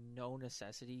absolutely no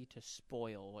necessity to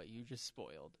spoil what you just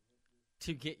spoiled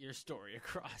to get your story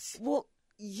across. Well,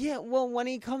 yeah. Well, when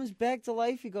he comes back to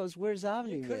life, he goes, "Where's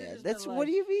Omni-Man?" That's been what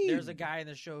do you mean? There's a guy in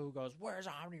the show who goes, "Where's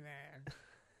Omni-Man?"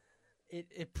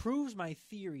 It proves my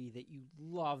theory that you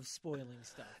love spoiling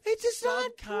stuff. It does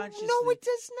not. Subconsciously. No, it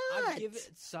does not. I give it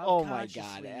Oh my God,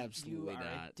 subconsciously, absolutely you are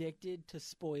not. addicted to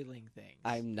spoiling things.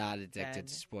 I'm not addicted Ben,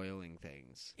 to spoiling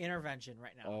things. Intervention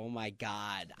right now. Oh my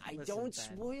God, I Listen, don't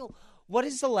Ben. spoil. What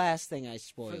is the last thing I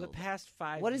spoiled? For the past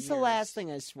 5 What years, is the last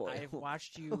thing I spoiled? I've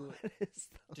watched you What is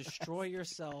the destroy last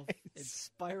yourself thing I and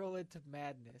spiral into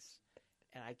madness,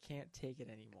 and I can't take it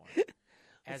anymore.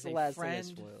 What's As the a last thing I friend,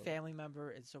 spoiled? family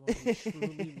member, and someone who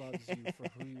truly loves you for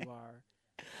who you are,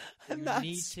 I'm you not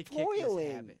need to kick this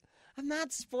spoiling. habit. I'm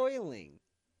not spoiling.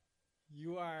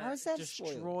 You are How is that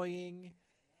spoiling? destroying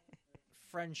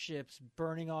friendships,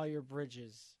 burning all your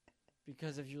bridges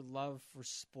because of your love for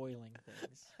spoiling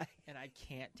things, and I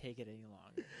can't take it any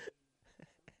longer.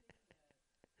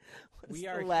 What's We the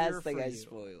are last here thing for I you.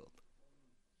 spoiled?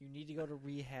 You need to go to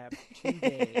rehab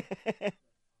today,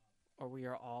 or we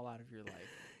are all out of your life.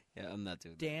 Yeah, I'm not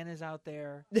doing Dan is out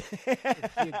there,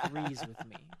 that. and he agrees with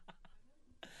me.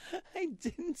 I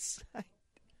didn't say.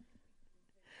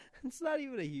 It's not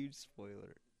even a huge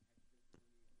spoiler.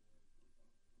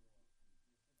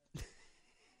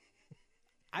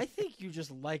 I think you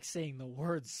just like saying the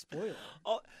word spoiler.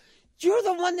 Oh, you're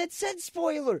the one that said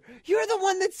spoiler. You're the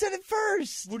one that said it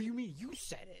first. What do you mean? You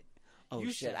said it. Oh You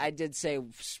shit! said I did say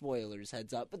spoilers.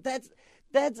 Heads up, but that's.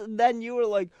 Then you were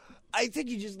like, I think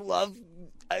you just love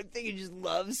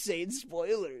saying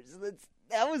spoilers.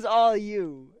 That was all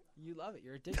you. You love it.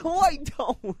 You're addicted. No, to I it.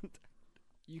 don't.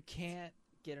 You can't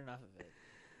get enough of it.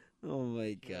 Oh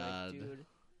my You're God. like, dude,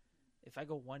 if I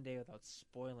go one day without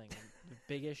spoiling the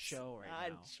biggest show right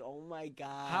now, Oh my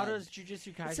God. how does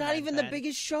Jujutsu Kaisen? It's not even the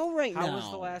biggest show right now. How was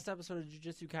the last episode of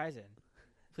Jujutsu Kaisen?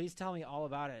 Please tell me all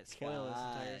about it. Spoil this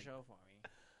entire God. show for me.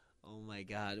 Oh my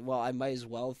God. Well, I might as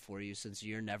well for you since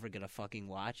you're never gonna fucking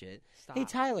watch it. Stop. Hey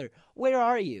Tyler, where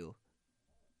are you?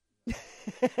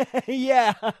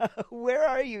 Yeah, where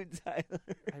are you, Tyler?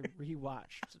 I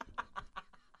rewatched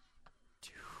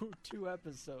two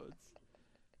episodes,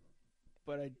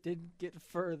 but I didn't get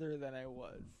further than I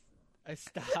was. I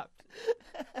stopped.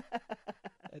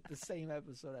 at the same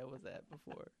episode I was at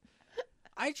before.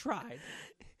 I tried.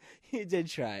 You did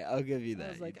try. I'll give you that. I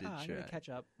was like, you did I'm try. going to catch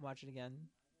up, watch it again.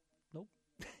 Nope.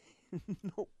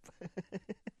 Nope.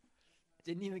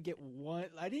 Didn't even get one.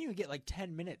 I didn't even get like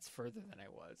 10 minutes further than I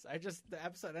was. The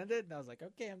episode ended and I was like,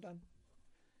 okay, I'm done.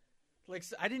 Like,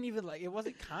 I didn't even it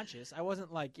wasn't conscious. I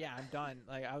wasn't like, yeah, I'm done.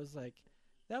 Like, I was like,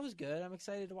 that was good. I'm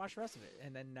excited to watch the rest of it.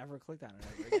 And then never clicked on it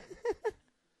ever again.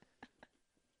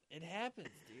 It happens,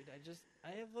 dude. I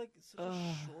have like such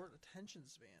a short attention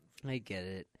span. I get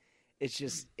it. It's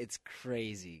just, it's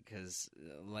crazy because,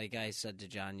 like I said to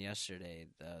John yesterday,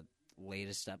 the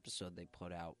latest episode they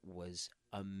put out was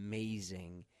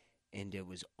amazing, and it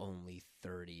was only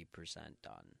 30%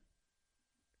 done.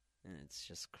 And it's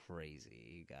just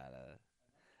crazy.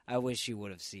 I wish you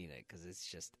would have seen it because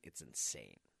it's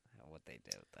insane what they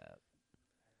did with that.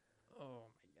 Oh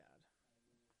my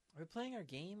god. Are we playing our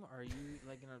game, or are you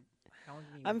like gonna?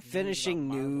 I'm finishing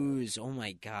news. Oh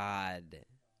my god.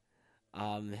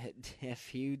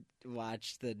 Have you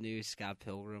watched the new Scott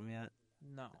Pilgrim yet?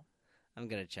 No. I'm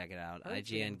gonna check it out.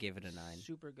 IGN gave it a 9.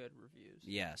 Super good reviews.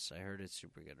 Yes, I heard it's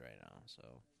super good right now. So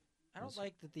I don't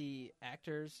like that the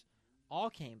actors all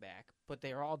came back, but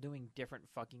they are all doing different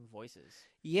fucking voices.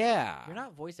 Yeah, You're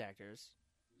not voice actors.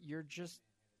 You're just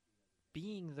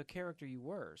being the character you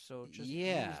were. So just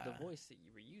use the voice that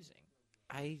you were using.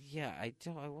 I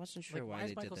wasn't sure why is they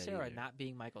did Michael that Cera either. not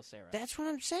being Michael Cera? That's what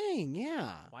I'm saying.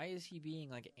 Yeah, Why is he being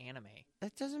like anime?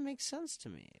 that doesn't make sense to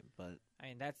me. But I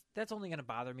mean, that's only gonna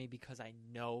bother me because I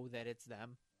know that it's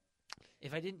them.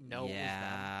 If I didn't know it was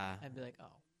them, I'd be like,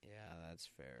 oh, yeah, that's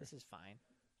fair. this is fine.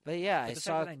 But yeah, But I the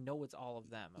saw. fact that I know it's all of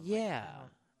them. I'm Yeah. like, I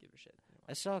don't give a shit anymore.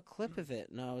 I saw a clip of it,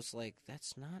 and I was like,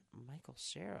 "That's not Michael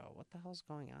Cera. What the hell's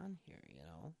going on here?" You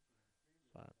know.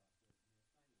 But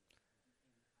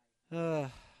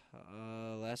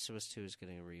Last of Us 2 is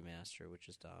getting a remaster, which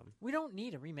is dumb. We don't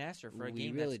need a remaster for a We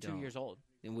game really that's 2 don't. years old.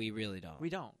 And we really don't. We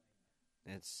don't.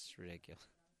 It's ridiculous.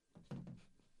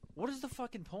 What is the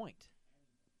fucking point?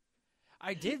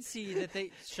 I did see that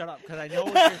they... Shut up, because I know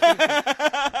what you're thinking.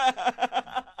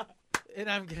 And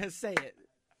I'm going to say it.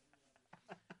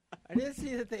 I did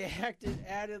see that they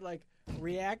added like,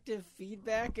 reactive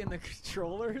feedback in the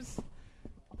controllers.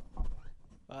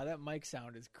 Wow, that mic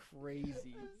sound is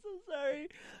crazy. I'm so sorry.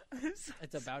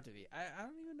 It's about to be. I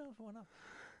don't even know if it went up.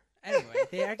 Anyway,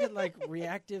 they acted like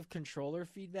reactive controller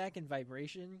feedback and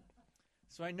vibration.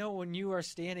 So I know when you are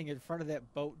standing in front of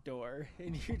that boat door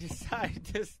and you decide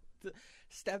to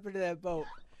step into that boat,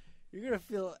 you're going to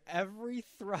feel every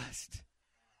thrust.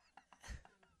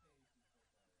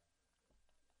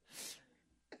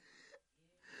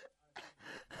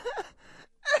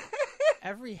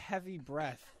 Every heavy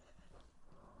breath.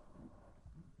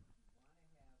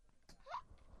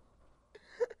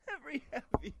 Every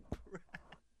heavy breath.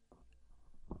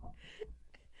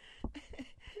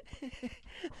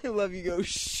 I love you go,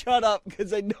 shut up,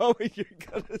 because I know what you're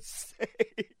going to say.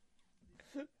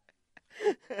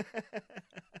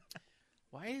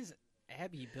 Why is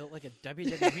Abby built like a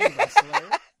WWE wrestler?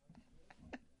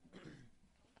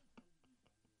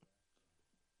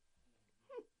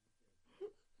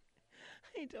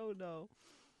 I don't know.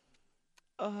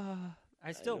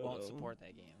 I still don't won't know. support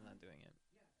that game. I'm not doing it.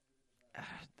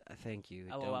 Thank you.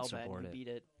 LOL, Don't Ben, support you it. beat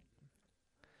it.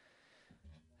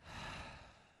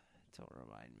 Don't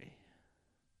remind me.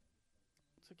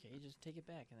 It's okay. Just take it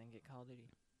back and then get Call of Duty.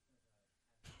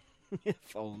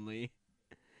 If only.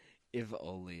 If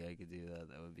only I could do that.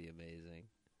 That would be amazing.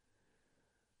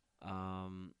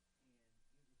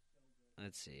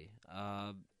 Let's see.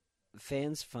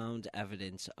 Fans found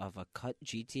evidence of a cut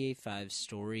GTA 5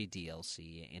 story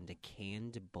DLC and a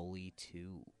canned Bully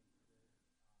 2.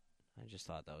 I just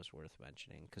thought that was worth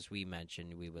mentioning because we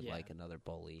mentioned we would like another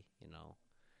Bully, you know.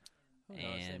 Who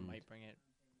knows? They might bring it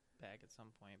back at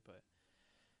some point, but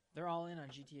they're all in on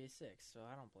GTA 6, so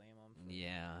I don't blame them.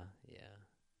 Yeah.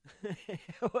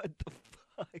 What the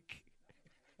fuck?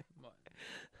 What?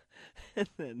 And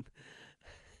then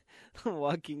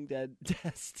Walking Dead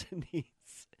Destinies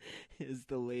is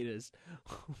the latest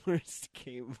worst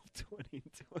game of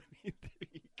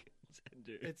 2023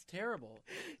 contender. It's terrible.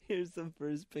 Here's the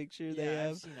first picture they Yeah,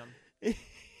 have. I've seen them.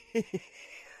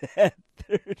 That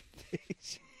third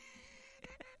page.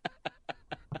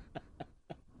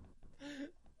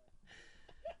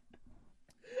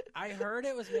 I heard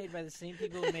it was made by the same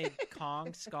people who made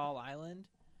Kong Skull Island.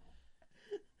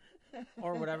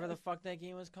 Or whatever the fuck that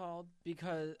game was called.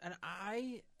 And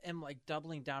I am like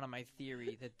doubling down on my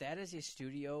theory that is a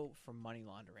studio for money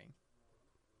laundering.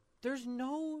 There's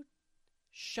no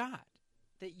shot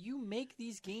that you make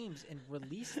these games and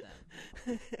release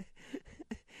them.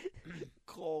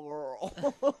 Coral.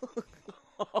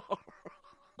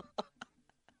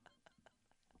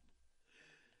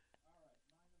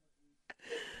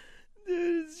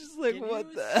 Dude, it's just like, Can what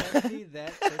you the? send me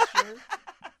that picture?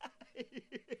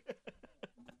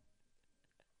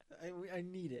 I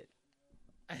need it.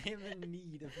 I am in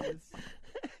need of this.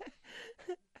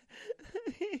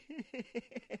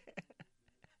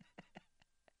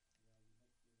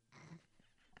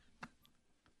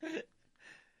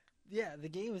 Yeah, the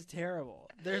game is terrible.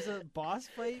 There's a boss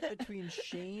fight between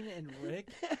Shane and Rick,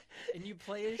 and you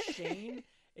play as Shane,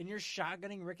 and you're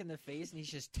shotgunning Rick in the face, and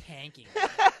he's just tanking him.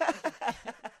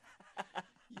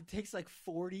 He takes like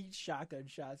 40 shotgun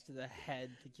shots to the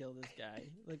head to kill this guy.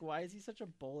 Like, why is he such a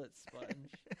bullet sponge?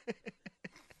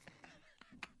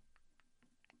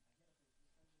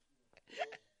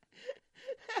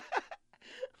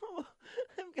 Oh,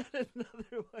 I've got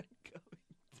another one coming.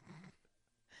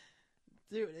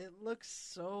 Dude, it looks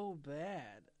so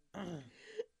bad.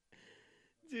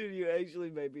 Dude, you actually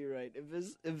might be right. If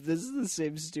this is the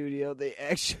same studio, they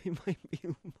actually might be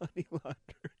money laundering.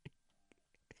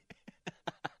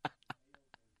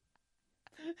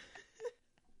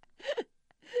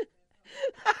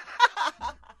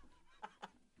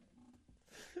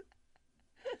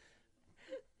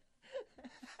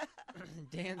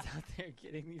 Dan's out there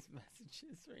getting these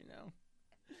messages right now.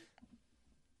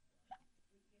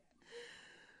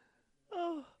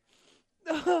 Oh,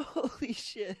 holy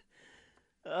shit.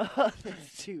 Oh,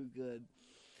 that's too good.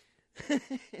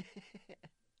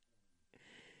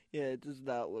 Yeah, it does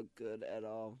not look good at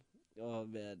all. Oh,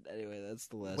 man. Anyway, that's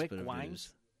the last Wick bit of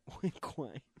wines? news. Wick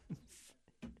wines.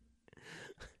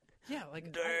 Yeah,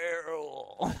 like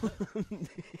Daryl.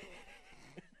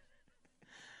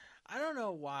 I don't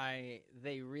know why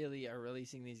they really are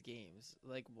releasing these games.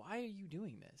 Like, why are you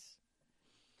doing this?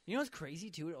 You know what's crazy,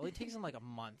 too? It only takes them like a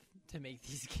month to make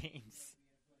these games.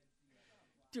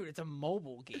 Dude, it's a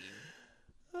mobile game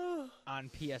on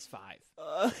PS5.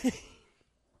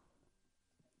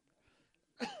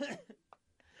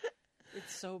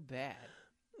 It's so bad.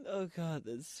 Oh, God,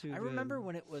 that's too I good. remember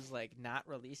when it was like not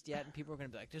released yet, and people were going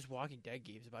to be like, this Walking Dead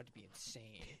game is about to be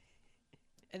insane.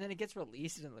 And then it gets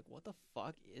released, and I'm like, what the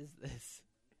fuck is this?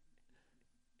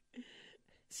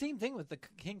 Same thing with the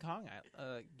King Kong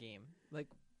game. Like,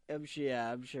 I'm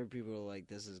sure people are like,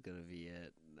 this is going to be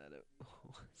it. And then it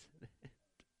wasn't it.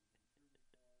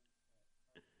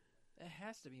 it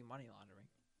has to be money laundering.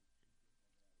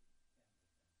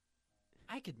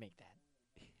 I could make that.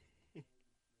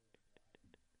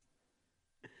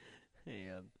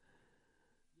 Hang on.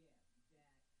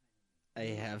 I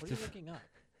have What to. are you looking up?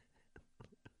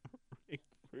 Rick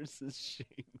versus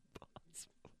Shane Boss.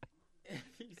 Have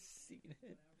you seen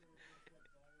it?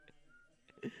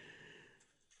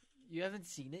 You haven't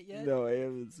seen it yet? No, I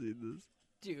haven't seen this.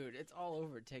 Dude, it's all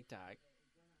over TikTok.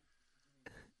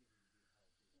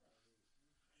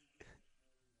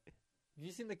 Have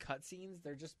you seen the cutscenes?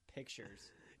 They're just pictures.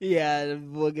 Yeah,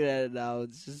 I'm looking at it now.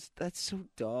 It's just, that's so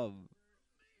dumb.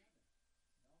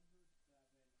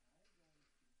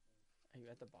 Are you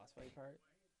at the boss fight part?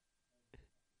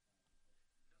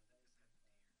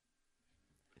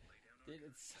 Dude,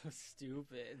 it's so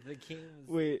stupid. The game is...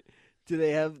 Wait, do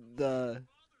they have the...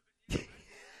 It's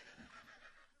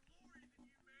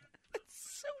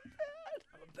so bad.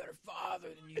 I'm a better father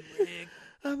than you, Rick.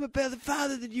 I'm a better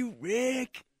father than you,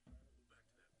 Rick.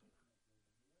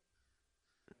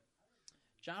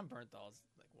 John Bernthal's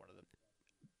like one of the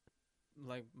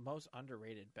like most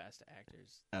underrated best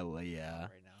actors Oh, well, yeah.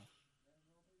 right now.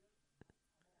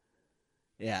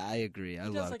 Yeah, I agree. I He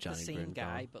does love like Johnny the same Bernthal.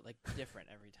 guy, but like different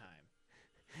every time.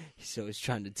 He's always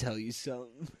trying to tell you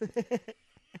something.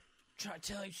 Try to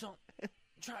tell you something.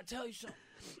 Try to tell you something.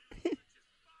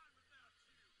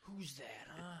 Who's that,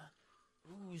 huh?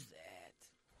 Who's that?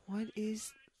 What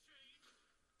is...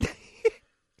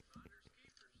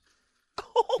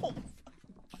 Oh,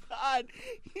 God.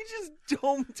 He just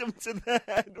domed him to the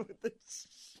head with the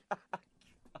shot.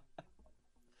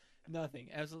 Nothing.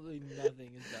 Absolutely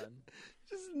nothing is done.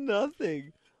 Just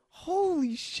nothing.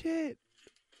 Holy shit.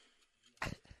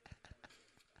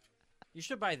 You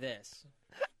should buy this.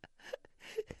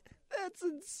 That's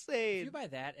If insane. you buy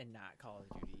that and not Call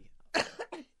of Duty,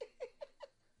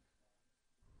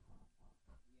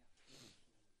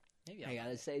 maybe I I'll gotta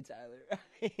buy say, Tyler,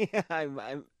 yeah, I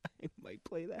might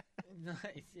play that. it.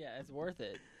 Nice. Yeah, it's worth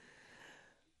it.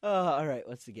 All right,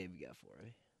 what's the game you got for me?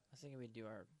 I was thinking we'd do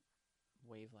our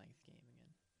wavelength game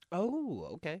again. Oh,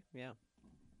 okay, yeah,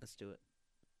 let's do it.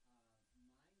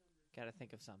 Gotta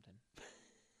think of something.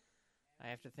 I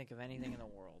have to think of anything in the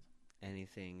world.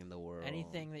 Anything in the world.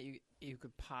 Anything that you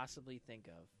could possibly think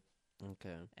of.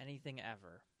 Okay. Anything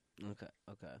ever. Okay.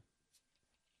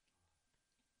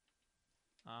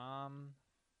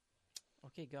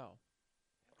 Okay, go.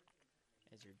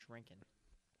 As you're drinking.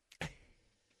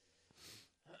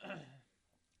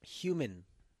 Human.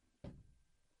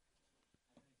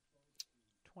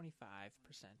 25%.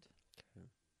 Okay.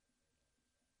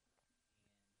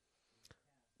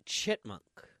 Chipmunk.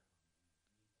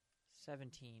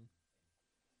 17.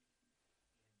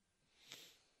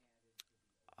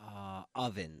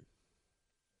 Oven.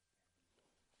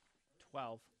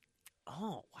 12.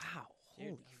 Oh, wow. Dude,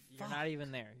 Holy you're fuck. not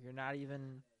even there. You're not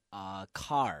even...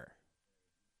 Car.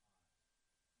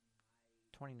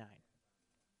 29.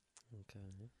 Okay.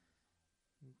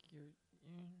 You're,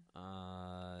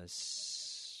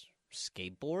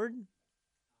 Skateboard?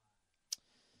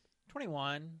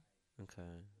 21. Okay.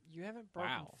 You haven't broken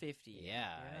Wow. 50 yet.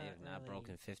 Yeah, You're I have not really-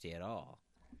 broken 50 at all.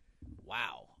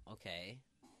 Wow. Okay.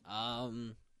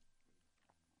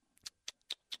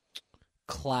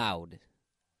 Cloud.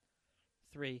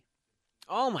 3.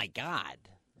 Oh my god.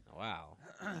 Wow.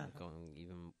 I'm going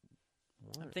even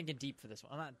more. I'm thinking deep for this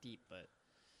one. I'm not deep, but...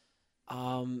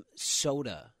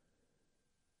 Soda.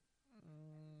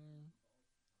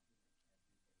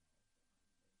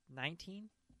 19?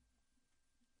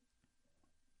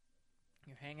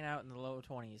 You're hanging out in the low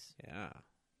 20s. Yeah.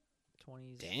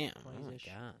 20s. Damn. Oh my 20s-ish.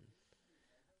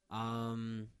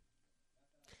 god.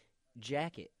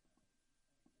 Jacket.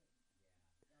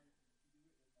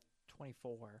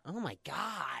 24. Oh my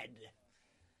god.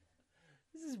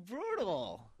 This is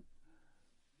brutal.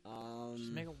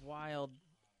 Just make a wild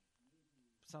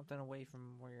something away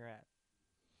from where you're at.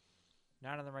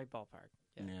 Not in the right ballpark.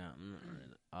 Yeah.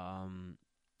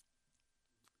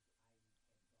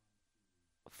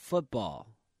 Football.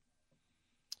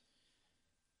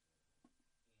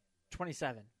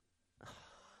 27.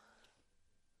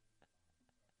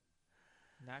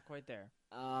 Not quite there.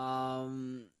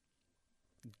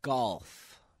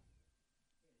 Golf.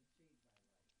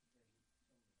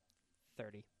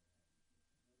 30.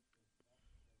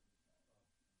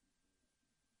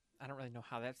 I don't really know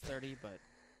how that's 30, but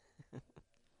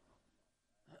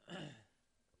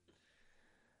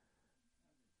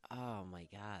Oh my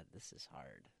god, this is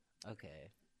hard.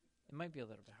 Okay. it might be a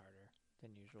little bit harder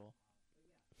than usual.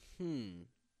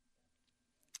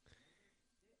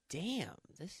 Damn,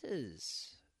 this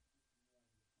is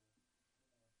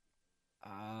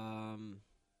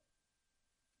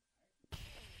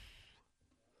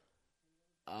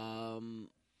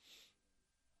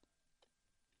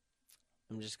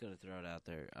I'm just gonna throw it out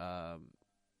there.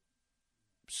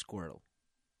 Squirtle.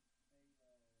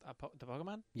 The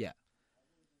Pokemon? Yeah.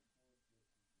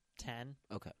 10.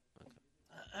 Okay.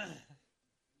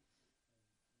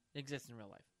 It exists in real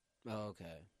life. Oh,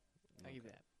 okay. I'll give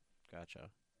you that. Gotcha.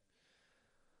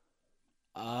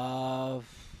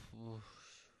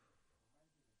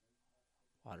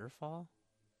 Waterfall?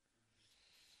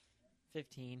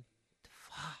 15.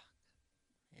 Fuck.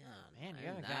 Yeah, Man, you I'm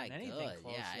haven't gotten not anything good.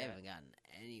 close Yeah, I yet. haven't gotten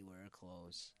anywhere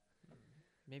close.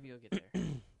 Maybe you'll get there.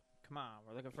 Come on,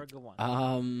 we're looking for a good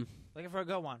one. Looking for a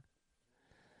good one.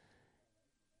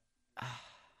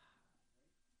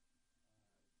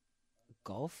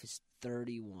 Golf is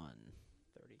 31.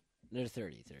 30. No,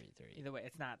 30. Either way,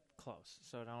 it's not close.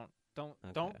 So don't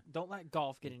Okay. let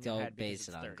golf get in your Don't head because base it's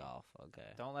it on 30. golf.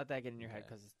 Okay. Don't let that get in your head Okay.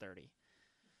 because it's 30.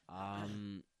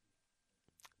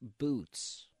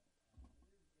 Boots.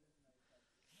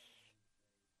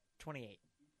 28.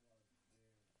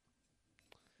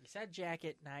 You said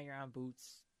jacket, now you're on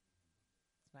boots.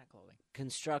 It's not clothing.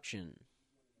 Construction.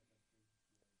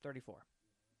 34.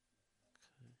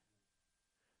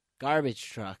 Garbage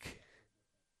truck.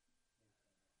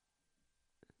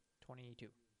 22.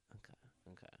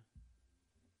 Okay.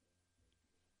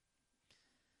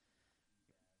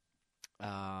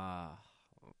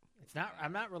 It's not.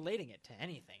 I'm not relating it to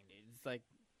anything, dude. It's like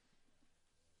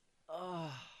So hard.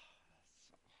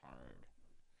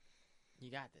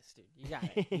 you got this, dude. You got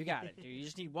it. You got it, dude. You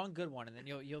just need one good one, and then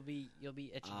you'll be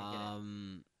itching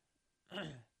to get it.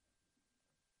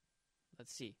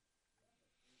 Let's see.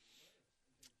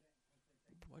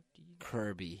 What do you?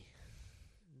 Kirby.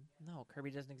 No, Kirby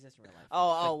doesn't exist in real life.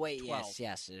 Oh, Like wait, 12.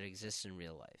 yes, it exists in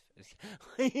real life.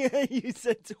 Yeah, you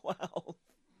said 12.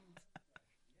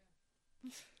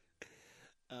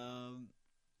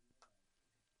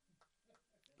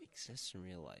 Exists in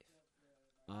real life.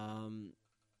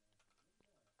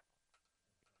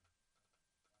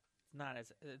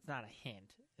 It's not a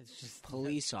hint. It's just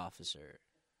Police officer.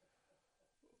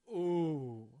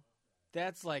 Ooh,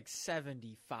 that's like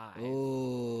 75.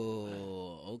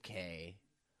 Oh, okay.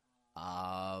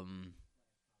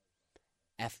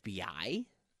 FBI?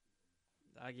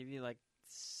 I'll give you like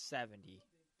 70.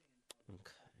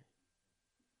 Okay.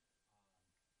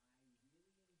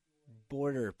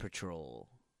 Border Patrol.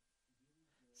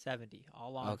 70.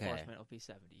 All law Okay. enforcement will be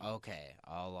 70. Okay,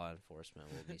 all law enforcement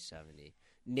will be 70.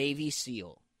 Navy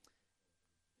SEAL.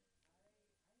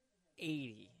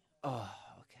 80. Oh,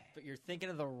 okay. But you're thinking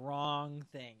of the wrong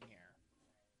thing here.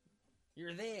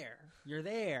 You're there. You're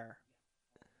there.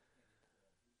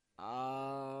 Okay.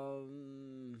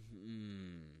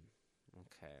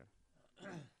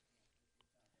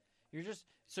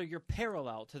 You're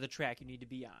parallel to the track you need to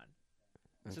be on.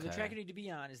 So the Okay. track you need to be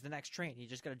on is the next train. You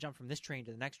just got to jump from this train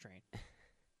to the next train.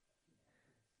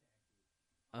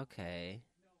 Okay.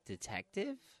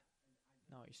 Detective?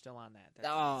 No, you're still on that.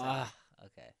 That's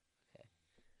Okay.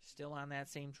 still on that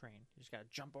same train. You just got to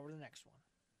jump over to the next one.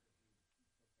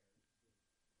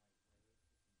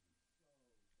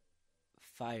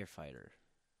 Firefighter.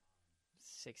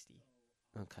 60.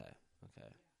 Okay.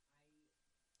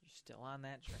 You're still on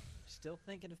that train. Still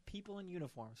thinking of people in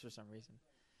uniforms for some reason.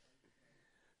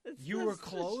 You were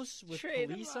close with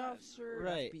police officer.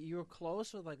 Right. You were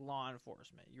close with like law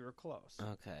enforcement. You were close.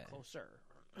 Okay. Closer.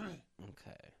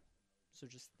 Okay. So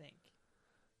just think.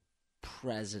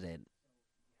 President.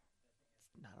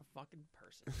 It's not a fucking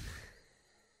person.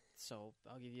 So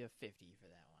I'll give you a 50 for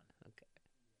that one. Okay.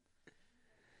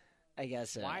 I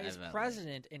guess. Why is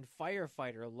president and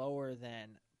firefighter lower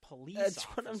than police That's officer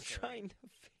what I'm trying to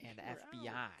figure and FBI?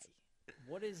 out.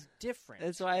 What is different?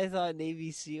 That's why I thought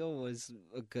Navy SEAL was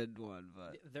a good one,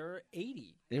 but They're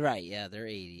 80. they're right. Yeah, they're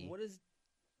 80. What is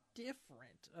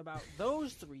different about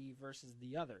those three versus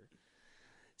the other?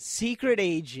 Secret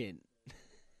agent.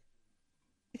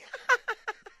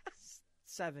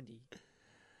 70.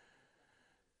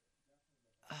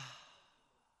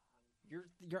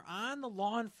 You're on the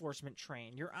law enforcement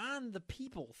train. You're on the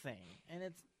people thing, and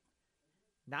it's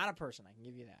not a person. I can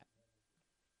give you that.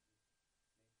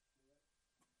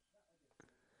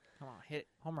 Come on, hit it.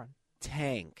 Home run.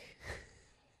 Tank.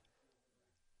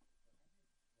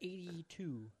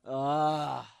 82.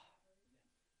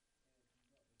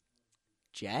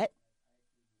 Jet.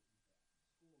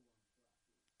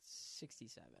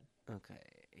 67. Okay,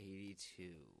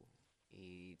 82.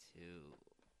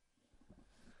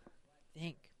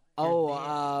 Think. Oh, You're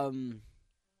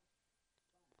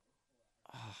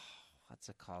there. what's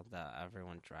it called? That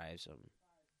everyone drives them.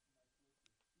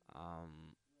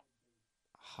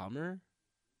 Hummer,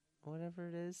 whatever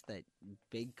it is, that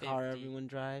big car 50. everyone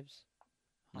drives.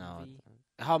 Humvee.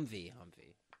 No, Humvee.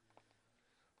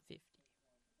 50.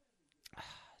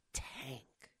 Tank.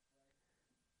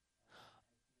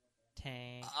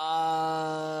 Tank.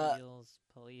 SEALs.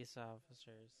 Police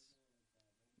officers.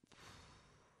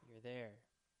 You're there.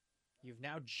 You've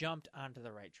now jumped onto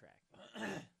the right track. I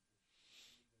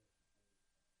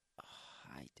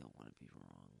don't want to be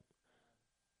wrong.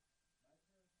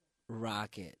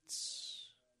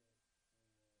 Rockets.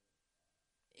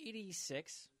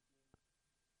 86.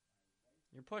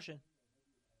 You're pushing.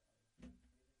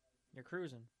 You're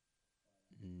cruising.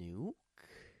 Nuke.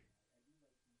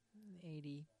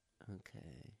 80.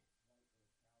 Okay.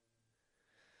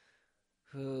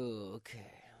 Ooh,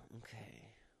 okay.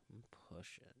 I'm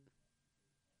pushing.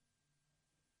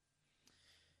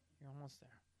 You're almost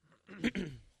there.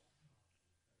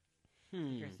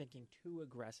 Hmm. You're thinking too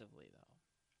aggressively, though.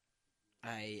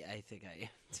 I think I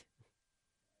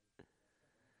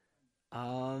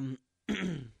am.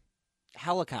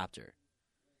 Helicopter.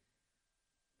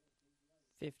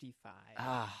 55.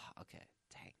 Okay.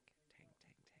 Tank.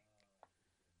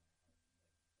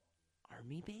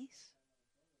 Army base?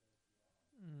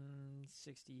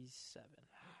 67.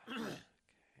 Okay.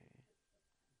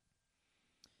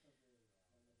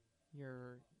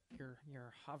 You're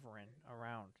hovering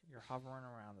around. You're hovering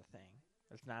around the thing.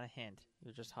 It's not a hint.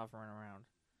 You're just hovering around.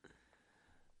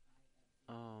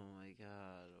 Oh my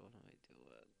god, what am I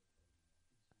doing?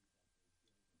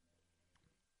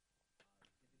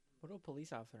 What do a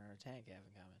police officer and a tank have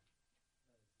in common?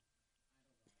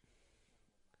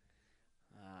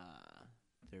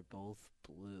 They're both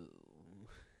blue.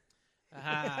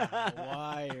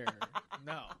 Wire.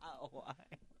 No. Why?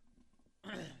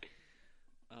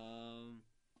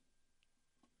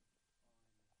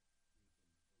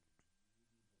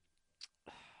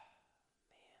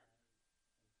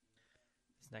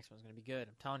 This next one's going to be good.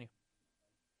 I'm telling you.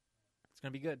 It's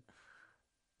going to be good.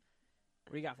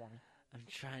 What do you got for me? I'm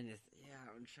trying to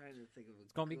think of a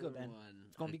It's going to be good, man. one.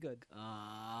 It's going to be good.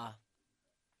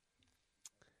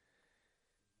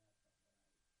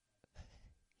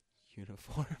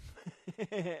 Uniform.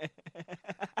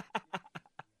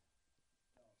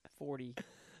 40.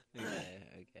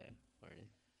 Okay. Horny.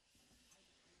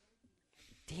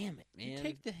 Damn it, man. You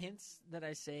take the hints that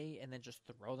I say and then just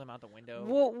throw them out the window.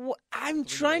 Well, I'm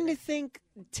trying to later. think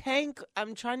tank.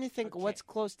 I'm trying to think Okay. what's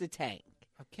close to tank.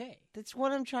 Okay. That's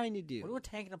what I'm trying to do. What do a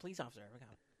tank and a police officer ever got?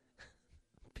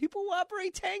 People who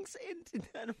operate tanks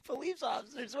and police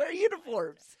officers wear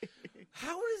uniforms.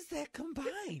 How does that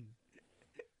combine?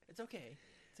 It's okay.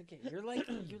 It's okay. You're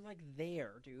like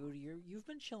there, dude. You've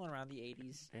been chilling around the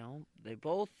 80s. They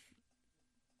both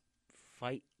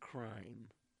fight crime.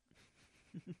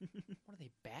 What are they,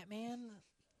 Batman?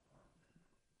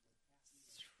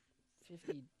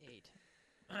 58.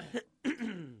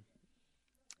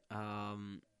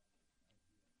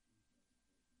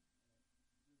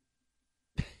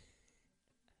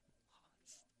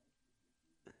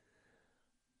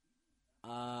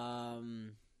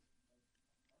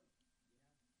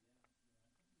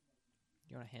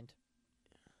 You want a hint?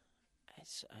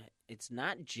 It's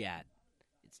not jet.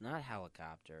 It's not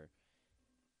helicopter.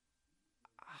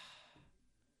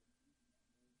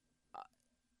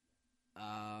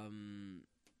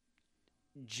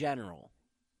 General.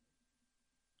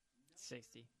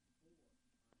 60.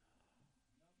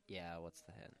 Yeah, what's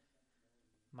the hint?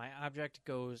 My object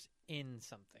goes in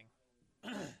something.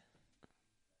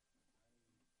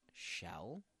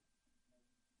 Shell?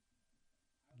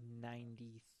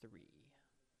 93.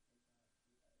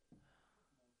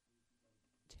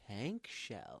 Tank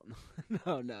shell?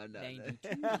 No. 92.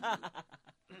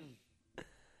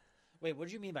 Wait, what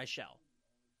do you mean by shell?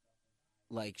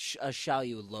 Like a shell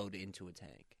you would load into a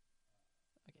tank.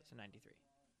 Okay, so 93.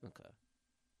 Okay.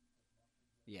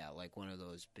 Yeah, like one of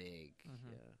those big.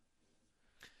 Mhm. Yeah.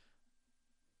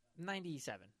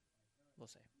 97, we'll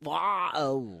say. Wow!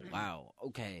 Oh, wow.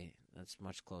 Okay, that's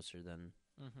much closer than.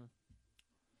 Mm-hmm.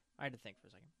 I had to think for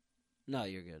a second. No,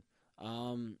 you're good.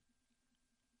 Fuck.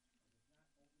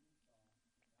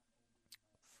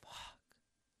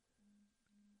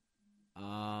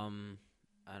 I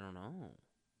don't know.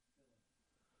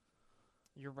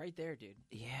 You're right there, dude.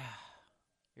 Yeah.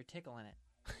 You're tickling it.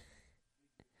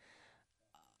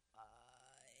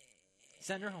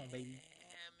 Send her home, baby.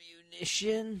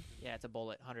 Ammunition. Yeah, it's a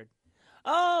bullet. 100.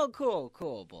 Oh, cool,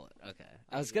 bullet. Okay,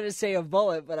 I was gonna say a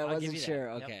bullet, but I I'll give wasn't you that.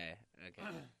 sure. Yep. Okay.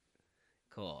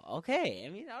 Cool. Okay. I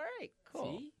mean, all right.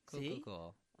 Cool. See?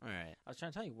 Cool. All right. I was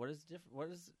trying to tell you what is different. What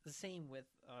is the same with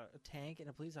a tank and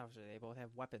a police officer? They both have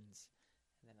weapons.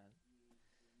 And then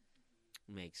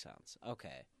Makes sense.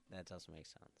 Okay, that does make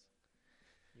sense.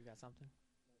 you got something.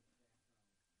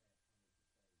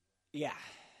 Yeah.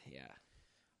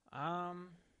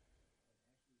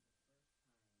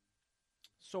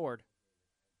 Sword.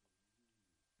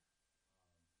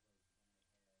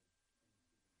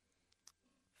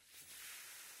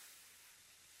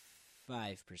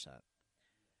 5%.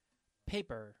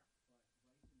 Paper.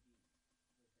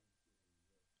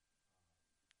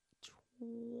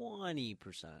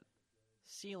 20%.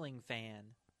 Ceiling fan.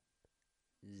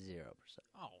 0%.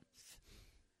 Oh.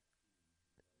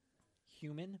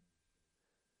 Human.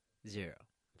 0%.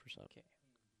 Okay.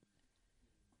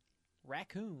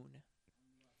 Raccoon.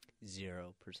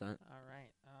 0%. All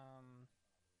right.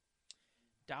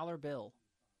 Dollar bill.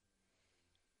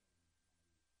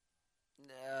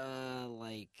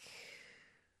 Like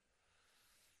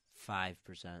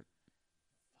 5%.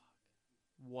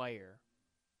 Wire.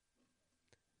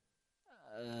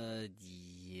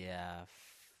 Yeah,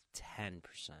 10%. Damn,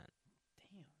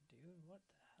 dude, what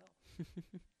the hell?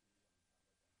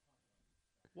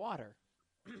 Water.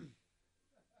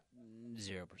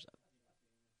 0%.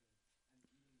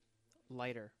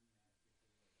 Lighter.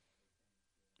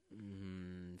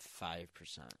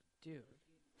 5%. Dude.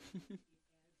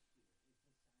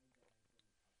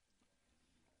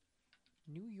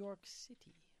 New York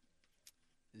City.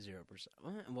 0%.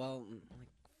 Well,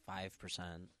 like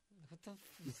 5%. What the?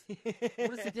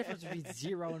 What is the difference between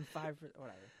 0 and 5?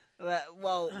 Whatever.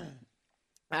 Well,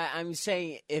 I'm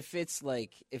saying if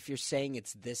you're saying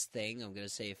it's this thing, I'm gonna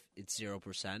say if it's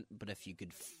 0%. But if you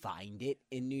could find it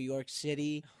in New York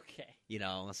City, Okay.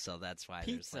 so that's why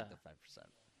Pizza. there's like the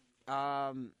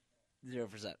 5%.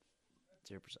 0%.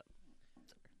 0%.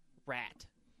 Rat.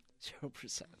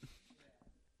 0%.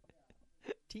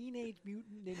 Teenage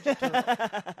Mutant Ninja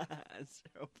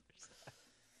Turtle. 0%.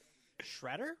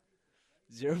 Shredder.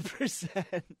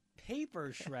 0%.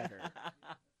 Paper shredder.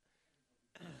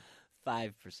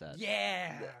 5%.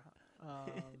 Yeah.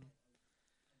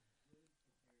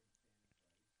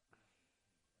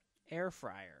 Air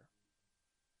fryer.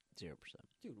 0%.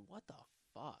 Dude, what the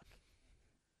fuck?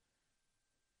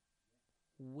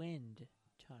 Wind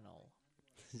tunnel.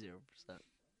 0%.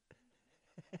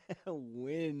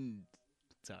 Wind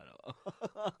tunnel.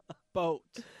 Boat.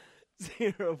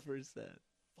 0%.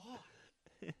 Fuck.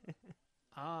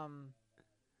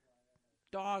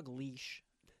 Dog leash.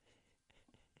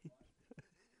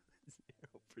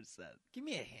 0%. Give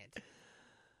me a hint.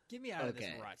 Get me out of this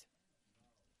Okay. rut.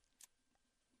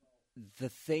 The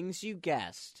things you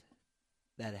guessed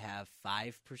that have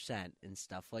 5% and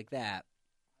stuff like that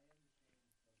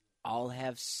all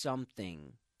have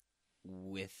something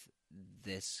with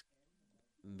this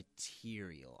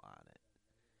material on it.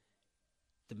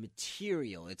 The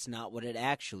material, it's not what it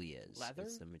actually is. Leather?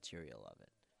 It's the material of it.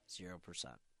 0%.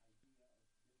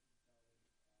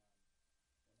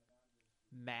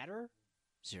 Matter?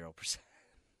 0%.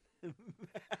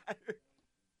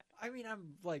 I mean,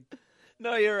 I'm like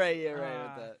No, you're right. You're right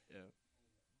with that. Yeah.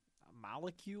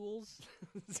 molecules.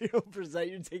 0%.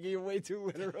 You're taking it way too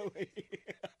literally.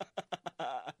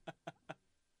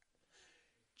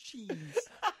 Cheese.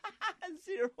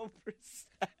 0%.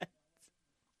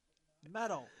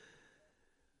 Metal.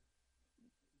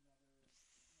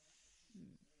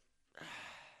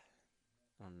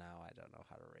 Oh, now I don't know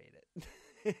how to rate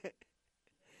it.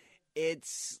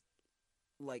 It's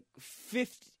like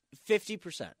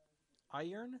 50%.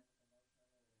 Iron.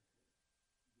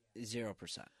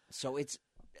 0%. So it's,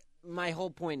 my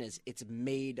whole point is it's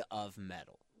made of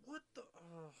metal. What the?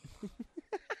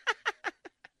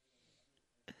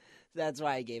 That's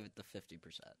why I gave it the 50%.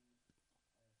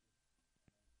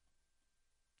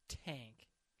 Tank.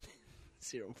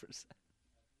 0%.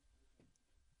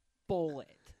 Bullet.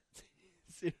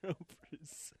 0%.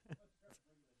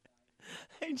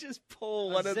 I just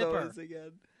pull A one zipper. of those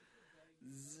again.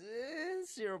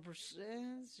 0%. 0%.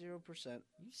 You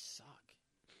suck.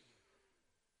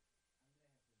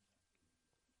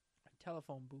 A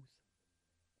telephone booth.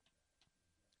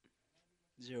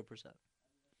 0%.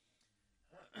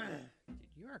 Dude,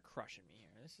 you are crushing me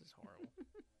here. This is horrible.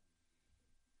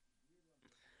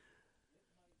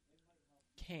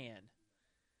 Can.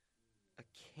 A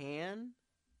can?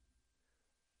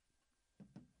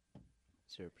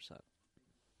 0%.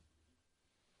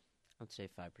 I'd say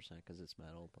 5% because it's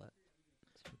metal, but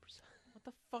 0%. What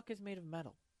the fuck is made of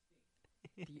metal?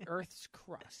 The Earth's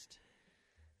crust.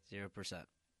 0%.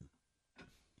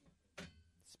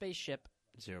 Spaceship.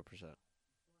 0%.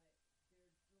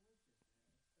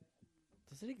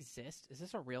 Does it exist? Is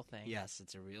this a real thing? Yes,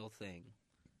 it's a real thing.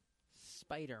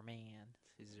 Spider-Man.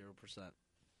 0%.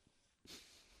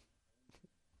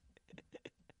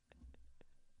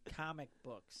 Comic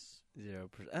books. 0%.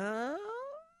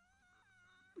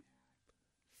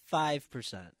 5%.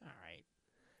 All right.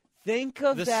 Think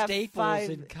of The that staples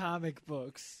in comic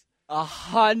books.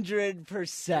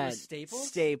 100%. Staples?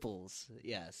 Staples.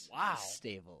 Yes. Wow.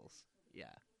 Staples. Yeah.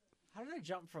 How did I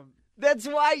jump from... That's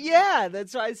why, yeah.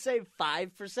 That's why I say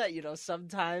 5%. You know,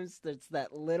 sometimes there's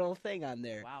that little thing on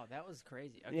there. Wow, that was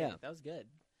crazy. Okay, Yeah. that was good.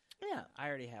 Yeah. I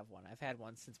already have one. I've had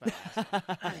one since my last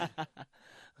one.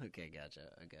 Okay, gotcha.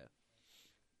 Okay.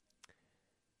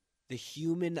 The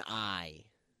human eye.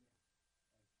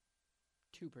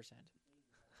 2%.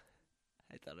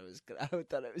 I thought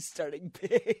it was starting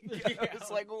big. I was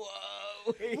like,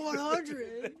 whoa. wait.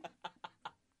 100.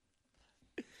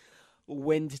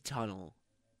 Wind tunnel.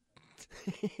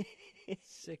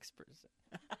 6%.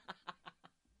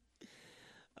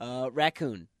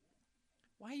 Raccoon.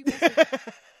 Why are you guys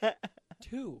like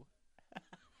 2?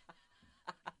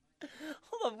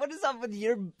 Hold on, what is up with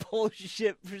your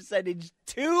bullshit percentage?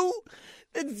 2?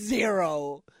 That's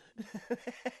 0.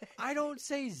 I don't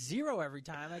say 0 every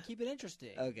time. I keep it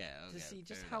interesting. Okay. To see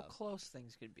just fair how enough. close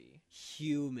things could be.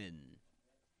 Human.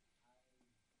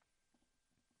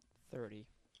 30.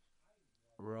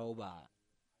 Robot.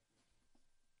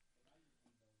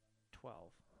 12.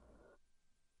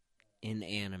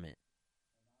 Inanimate.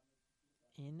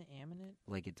 Inanimate?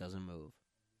 Like it doesn't move.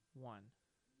 1.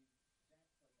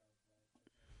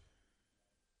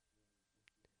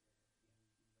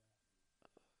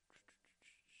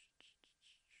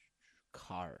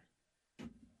 Car.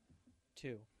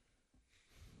 2.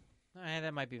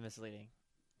 That might be misleading.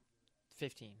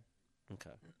 15. Okay.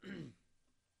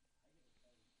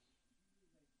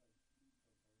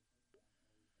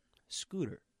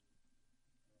 Scooter.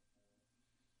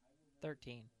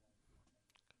 13.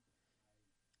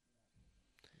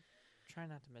 Try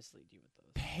not to mislead you with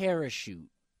those. Parachute.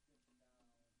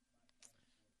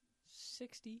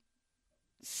 60.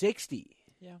 60.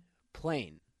 Yeah.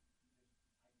 Plane.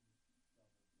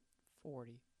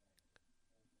 40.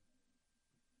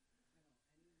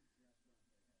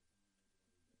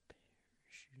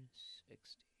 Parachute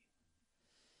 60.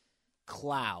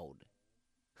 Cloud.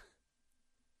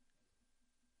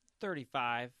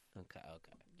 35. Okay.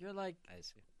 You're like I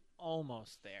see.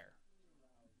 almost there.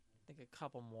 I think a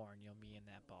couple more and you'll be in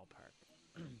that ballpark.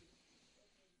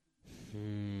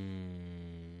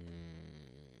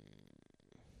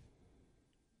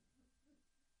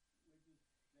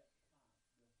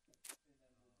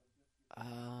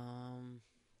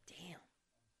 Damn.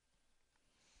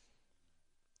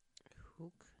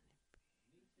 Who could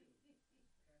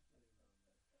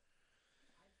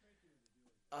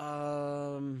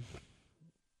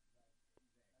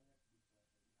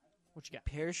What you got?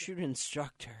 parachute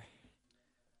instructor,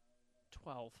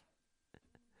 12.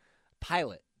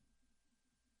 pilot,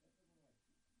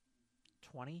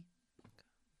 20?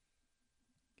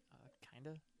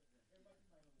 Kinda.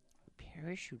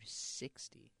 parachute is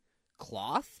 60,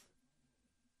 cloth,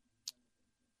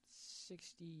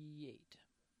 68.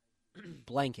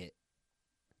 blanket,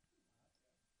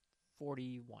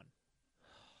 41.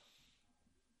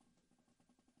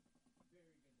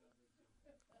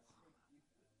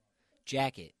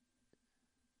 jacket.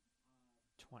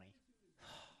 20.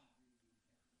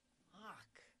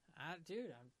 Fuck.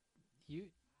 Dude,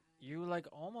 you like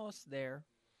almost there.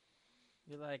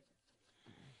 You're like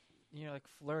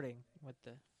flirting with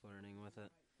the Flirting with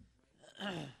it.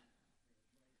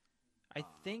 I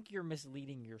think you're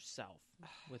misleading yourself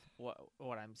with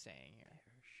what I'm saying here.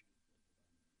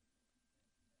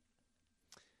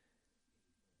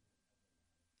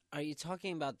 Are you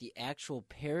talking about the actual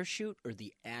parachute or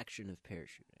the action of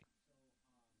parachuting?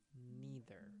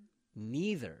 Neither.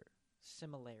 Neither.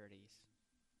 Similarities.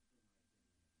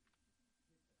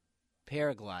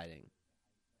 Paragliding.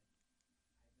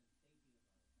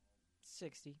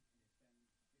 60.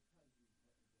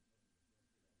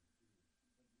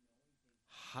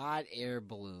 Hot air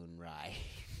balloon ride.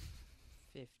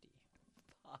 50.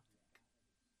 Fuck.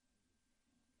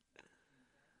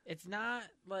 It's not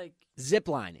like Zip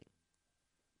lining.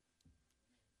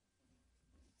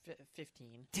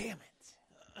 15. Damn it.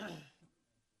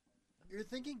 You're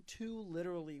thinking too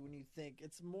literally when you think.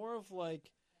 It's more of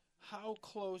like how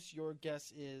close your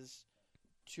guess is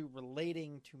to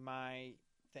relating to my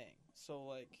thing. So,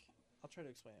 like, I'll try to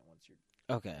explain it once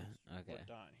we're Okay.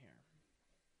 done here.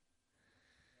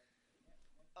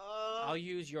 I'll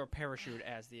use your parachute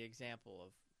as the example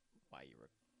of why you were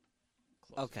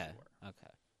close. Okay. You were.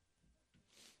 Okay.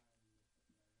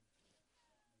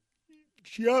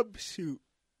 Jumpsuit.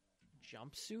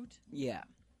 Jumpsuit? Yeah.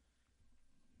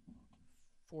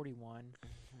 41.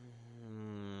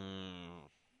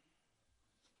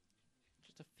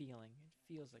 Just a feeling.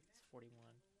 It feels like it's 41.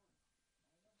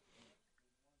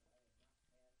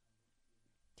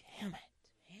 Damn it,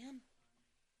 man.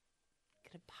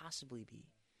 Could it possibly be?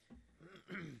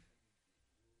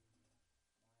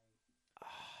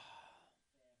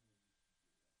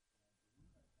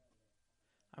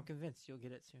 I'm convinced you'll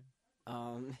get it soon.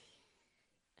 I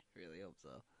really hope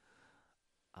so.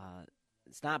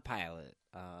 It's not pilot.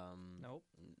 Nope.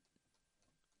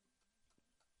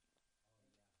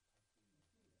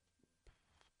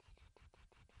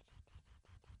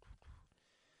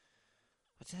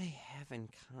 What do they have in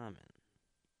common?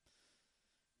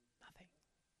 Nothing.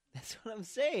 That's what I'm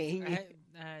saying.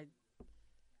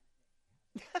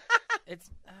 It's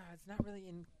not really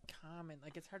in common.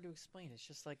 Like, it's hard to explain. It's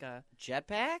just like a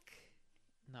Jetpack?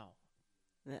 no.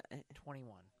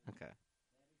 21. Okay.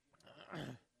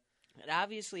 It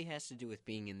obviously has to do with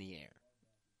being in the air.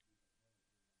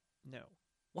 No.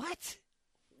 What?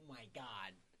 Oh my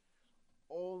god.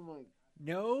 Oh my.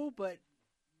 No, but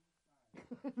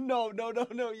No,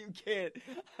 you can't.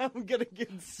 I'm gonna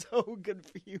get so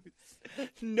confused.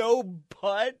 No,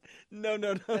 but? No.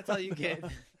 that's all you get.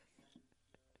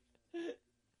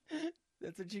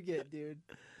 That's what you get, dude.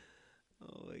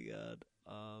 Oh my god.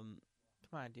 Come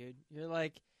on, dude. You're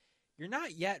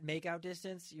not yet makeout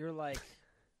distance. You're like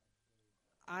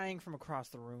eyeing from across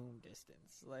the room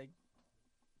distance. Like,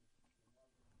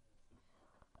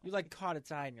 you like caught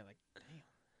its eye and you're like, damn.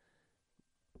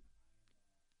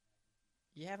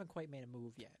 You haven't quite made a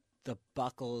move yet. The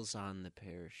buckles on the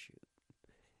parachute.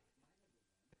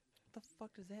 What the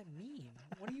fuck does that mean?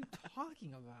 What are you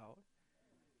talking about?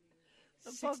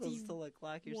 The 61. buckles to like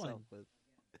lock yourself with.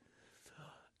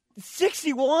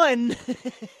 61.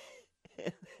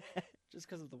 Just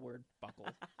because of the word buckle.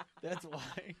 That's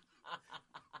why.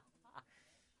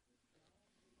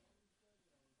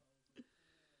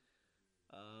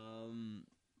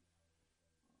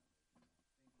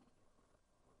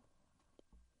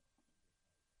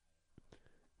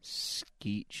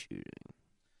 Skeet shooting.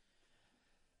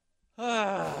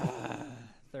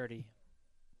 30.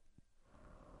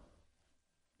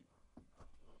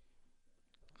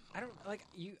 I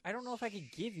don't know if I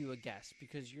could give you a guess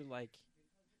because you're like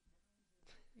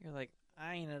You're like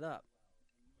eyeing it up.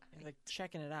 You're like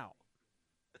checking it out.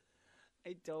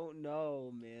 I don't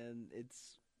know, man.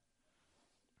 It's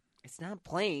not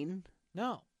plane.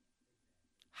 No.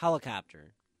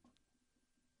 Helicopter.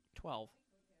 12.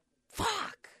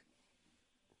 Fuck.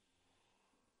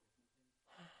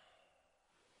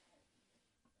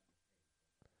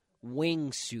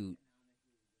 Wingsuit.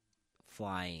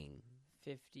 Flying.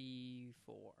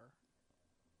 54.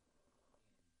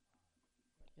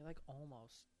 You're like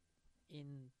almost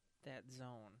in that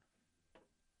zone.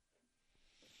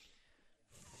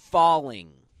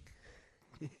 Falling.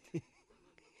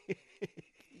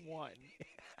 1.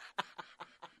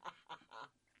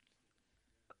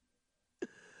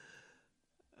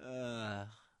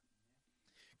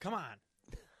 Come on.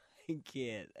 I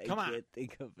can't. Come on. I can't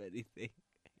think of anything.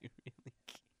 I really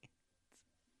can't.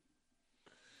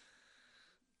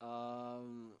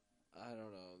 I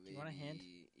don't know. Maybe, Do you want a hint?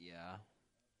 Yeah.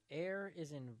 Air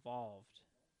is involved.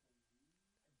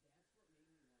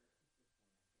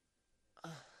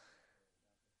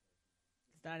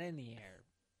 It's not in the air.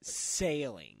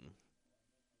 Sailing.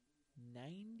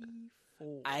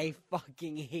 94. I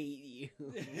fucking hate you.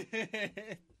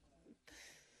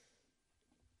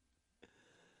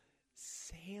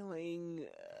 Sailing.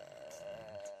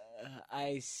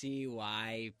 I see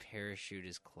why parachute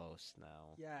is close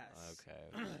now. Yes. Okay.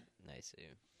 I see.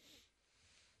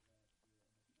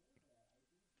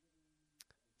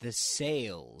 The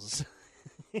sails.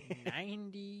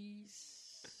 97.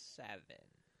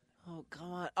 Oh,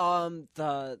 come on.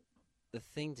 The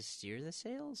thing to steer the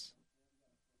sails?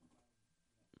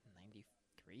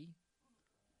 93?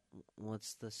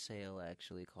 What's the sail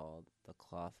actually called? The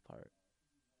cloth part.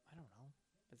 I don't know.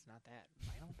 It's not that.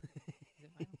 Vinyl? Is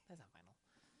it vinyl?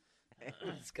 That's not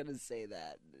vinyl. I was gonna say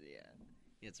that. Yeah.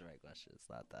 It's the right question. It's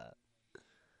not that.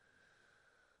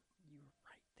 You're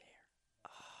right there.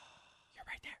 You're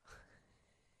right there.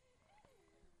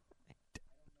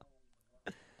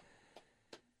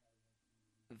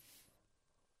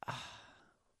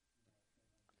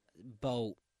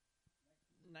 Boat.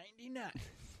 99.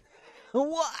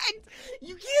 What?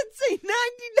 You can't say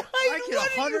 99. I can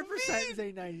What do you 100% mean?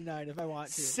 say 99 if I want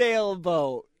to.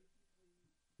 Sailboat.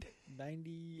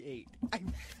 98.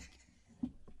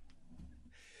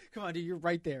 Come on, dude. You're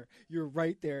right there. You're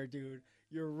right there, dude.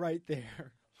 You're right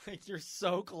there. Like, you're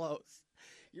so close.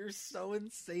 You're so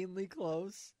insanely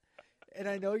close. And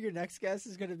I know your next guess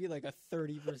is going to be like a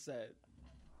 30%.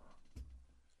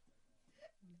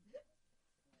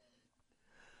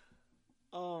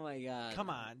 Oh my god. Come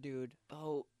on, dude.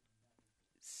 Boat.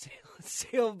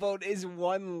 Sailboat is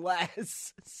one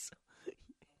less.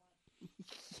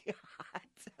 Yacht.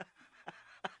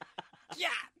 Yeah.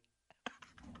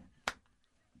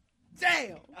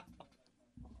 Damn.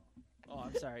 Oh,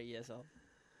 I'm sorry, ESL.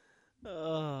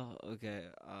 Oh, okay.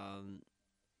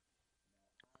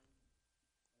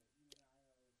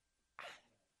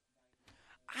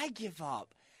 I give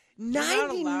up. not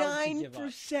allowed to give up.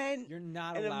 99%. You're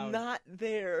not and allowed. I'm not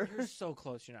there. You're so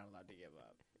close. You're not allowed to give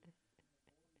up.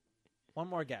 One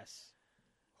more guess.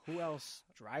 Who else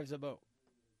drives a boat?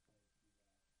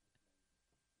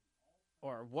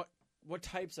 Or what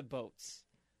types of boats?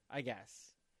 I guess.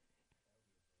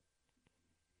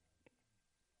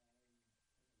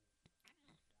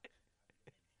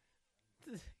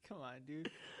 Come on, dude.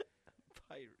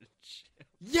 Pirate ship.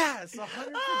 Yes, 100%.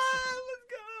 Let's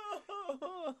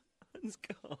go. Let's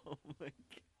go. Oh my god.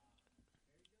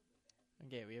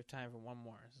 Okay, we have time for one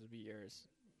more. This will be yours.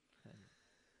 And I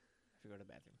have to go to the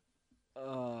bathroom.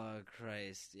 Oh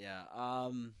Christ, yeah.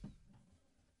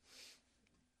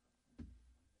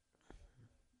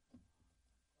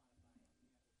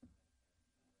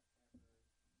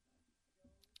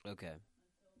 Okay.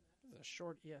 This is a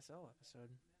short ESL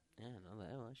episode. Yeah, no,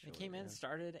 that was It came in,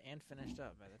 started, and finished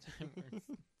up by the time we're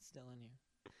still in here.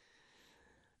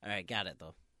 All right, got it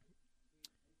though.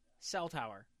 Cell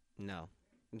tower. No,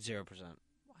 0%. What the fuck?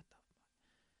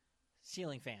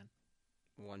 Ceiling fan.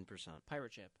 1%.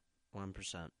 Pirate ship.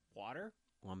 1%. Water.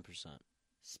 1%.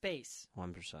 Space.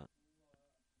 1%.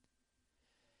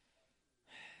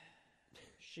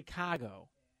 Chicago.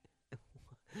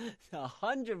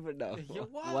 100, but no. You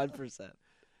what? 1%.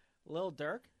 Lil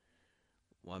Durk.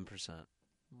 1%.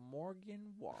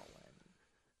 Morgan Wallen.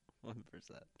 1%.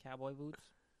 Cowboy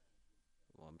boots.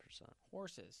 1%.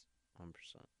 Horses. 1%.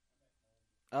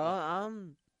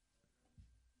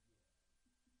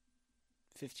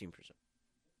 15%.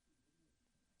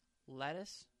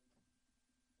 Lettuce.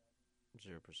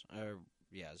 0%.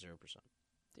 Yeah, 0%.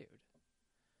 Dude.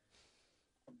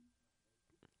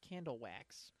 Candle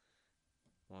wax.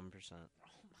 1%.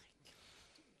 Oh my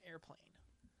god. Airplane.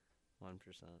 1%.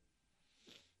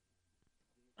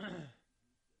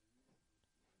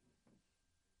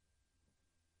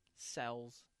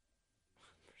 Cells.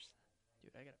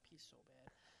 Dude, I gotta pee so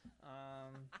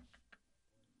bad.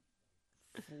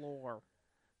 Floor.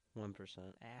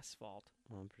 1%. Asphalt.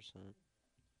 1%.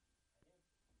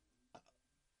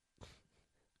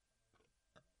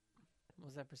 What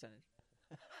was that percentage?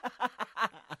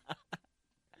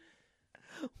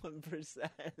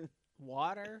 1%.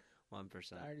 Water?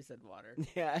 1%. I already said water.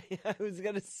 Yeah, I was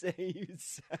gonna say you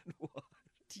said water.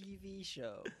 TV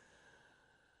show.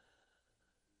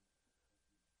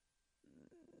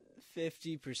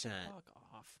 50%. Fuck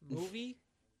off. Movie?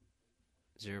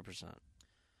 0%.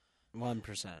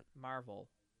 1%. Marvel.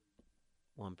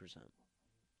 1%.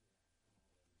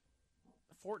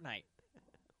 Fortnite.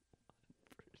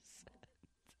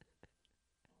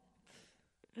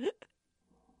 1%.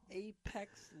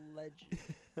 Apex Legends.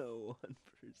 1%.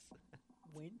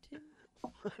 Winton?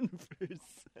 1%.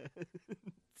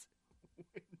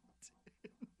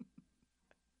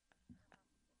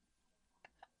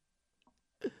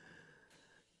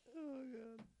 Oh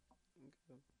god.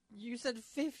 You said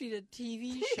 50 to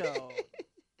TV show.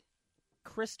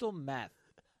 Crystal meth.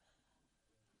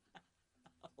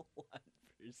 1%.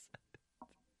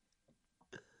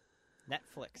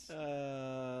 Netflix.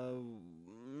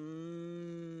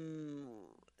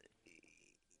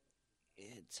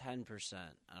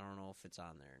 10%. I don't know if it's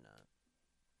on there or not.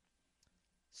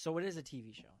 So it is a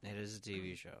TV show. It is a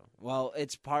TV show. Well,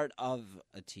 it's part of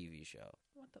a TV show.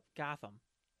 What the? Gotham.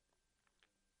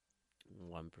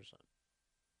 1%.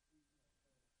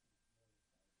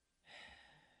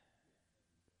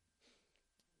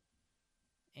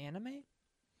 Anime?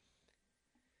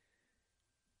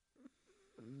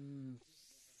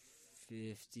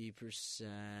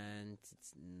 50%.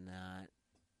 It's not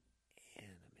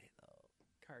anime though.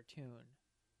 Cartoon.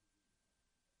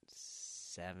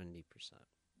 70%.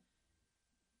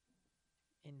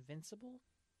 Invincible?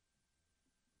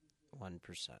 1%.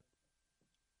 Cartoon.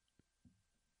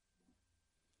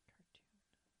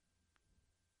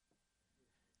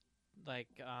 Like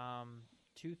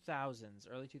 2000s,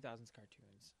 early 2000s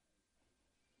cartoons.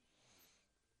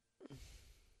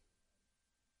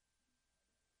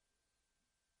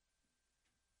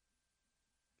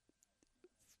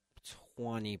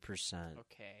 20%.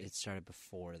 Okay. It started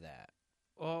before that.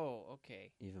 Oh,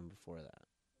 okay. Even before that.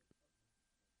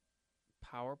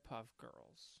 Powerpuff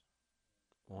Girls.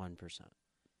 1%.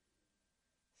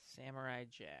 Samurai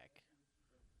Jack.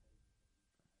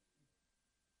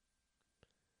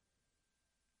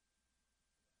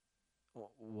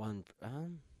 One.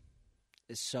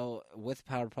 So with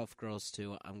Powerpuff Girls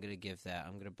 2, I'm gonna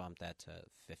bump that to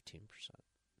 15%.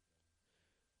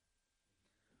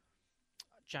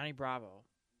 Johnny Bravo.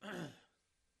 Like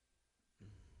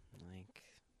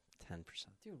 10%.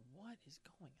 Dude, what is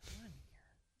going on here?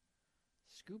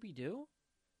 Scooby-Doo?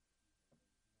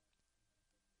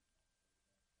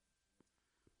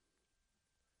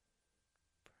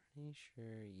 Pretty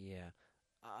sure, yeah.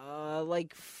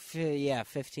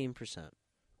 15%.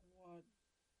 What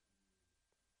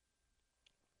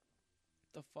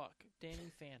the fuck?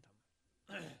 Danny Phantom.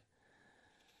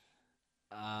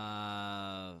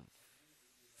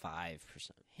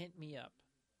 5%. Hint me up.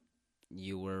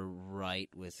 You were right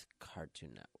with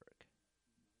Cartoon Network.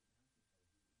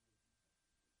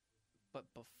 But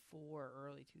before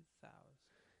early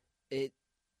 2000s.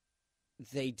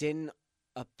 They didn't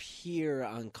appear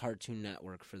on Cartoon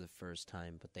Network for the first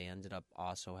time, but they ended up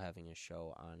also having a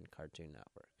show on Cartoon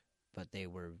Network. But they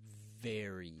were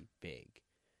very big.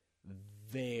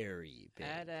 Very big.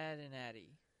 Ed and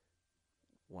Eddie.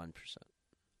 1%.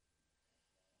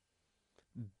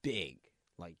 Big.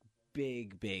 Like,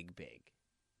 big.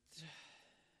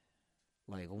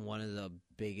 Like, one of the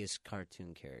biggest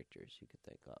cartoon characters you could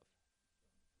think of.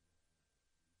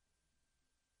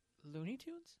 Looney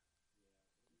Tunes?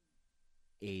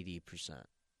 80%.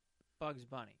 Bugs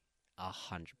Bunny.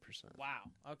 100%.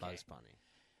 Wow. Okay. Bugs Bunny.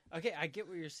 Okay, I get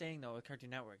what you're saying though with Cartoon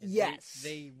Network. Yes.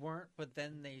 They weren't, but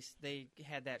then they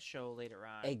had that show later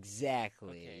on. Exactly.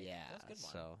 Okay, Yeah. that's a good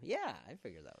one. So yeah, I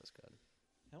figured that was good.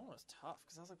 That one was tough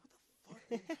because I was like, "What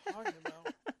the fuck are you talking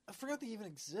about?" I forgot they even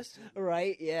existed.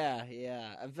 Right?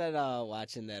 Yeah. I've been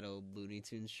watching that old Looney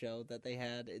Tunes show that they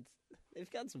had. They've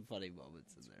got some funny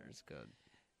moments in there. It's good.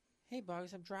 Hey,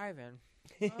 Bugs, I'm driving.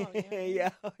 Oh,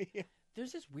 yeah. yeah.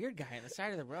 There's this weird guy on the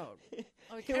side of the road.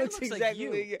 Oh, he He kind of looks looks exactly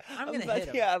like you. I'm gonna hit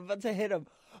him. Yeah, I'm about to hit him.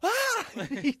 Ah!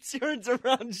 He turns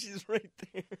around. She's right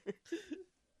there.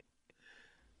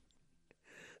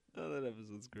 Oh, that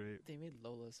episode's great. They made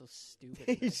Lola so stupid.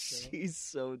 In that show. She's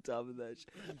so dumb in that show.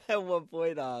 At one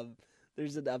point,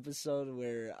 There's an episode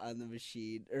where on the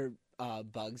machine, or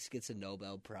Bugs gets a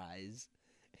Nobel Prize,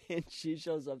 and she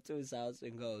shows up to his house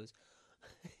and goes,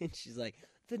 and she's like,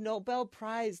 "The Nobel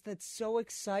Prize, that's so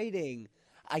exciting.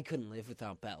 I couldn't live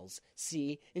without bells.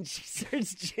 See?" And she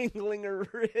starts jingling her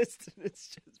wrist, and it's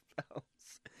just bells.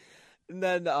 And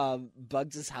then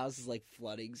Bugs' house is like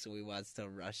flooding, so he wants to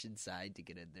rush inside to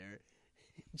get in there.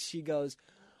 And she goes,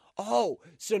 "Oh,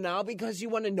 so now because you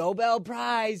won a Nobel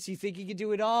Prize, you think you can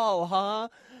do it all, huh?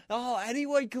 Oh,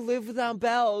 anyone can live without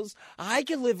bells. I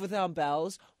can live without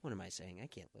bells." What am I saying? I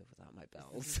can't live without my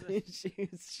bells. She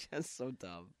was just so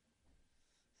dumb.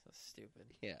 So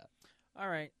stupid. Yeah. All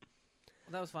right.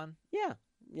 Well, that was fun.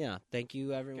 Yeah. Thank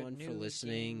you, everyone, for news,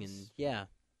 listening. games. And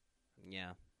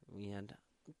yeah. We had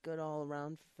good all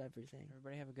around for everything.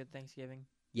 Everybody have a good Thanksgiving.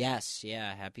 Yes,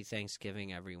 yeah. Happy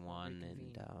Thanksgiving, everyone.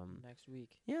 Reconvene And next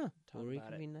week. yeah, Talk we'll about it.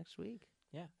 reconvene next week.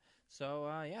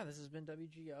 So, this has been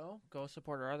WGO. Go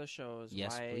support our other shows.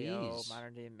 Yes, YAO, please.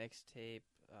 Modern Day Mixtape,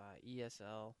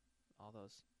 ESL, all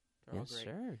those. They're all Yes, great.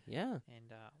 sir. Yeah.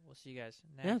 And we'll see you guys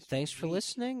next Yeah. Thanks for week.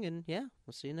 listening. And yeah,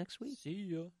 we'll see you next week. See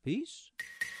ya. Peace.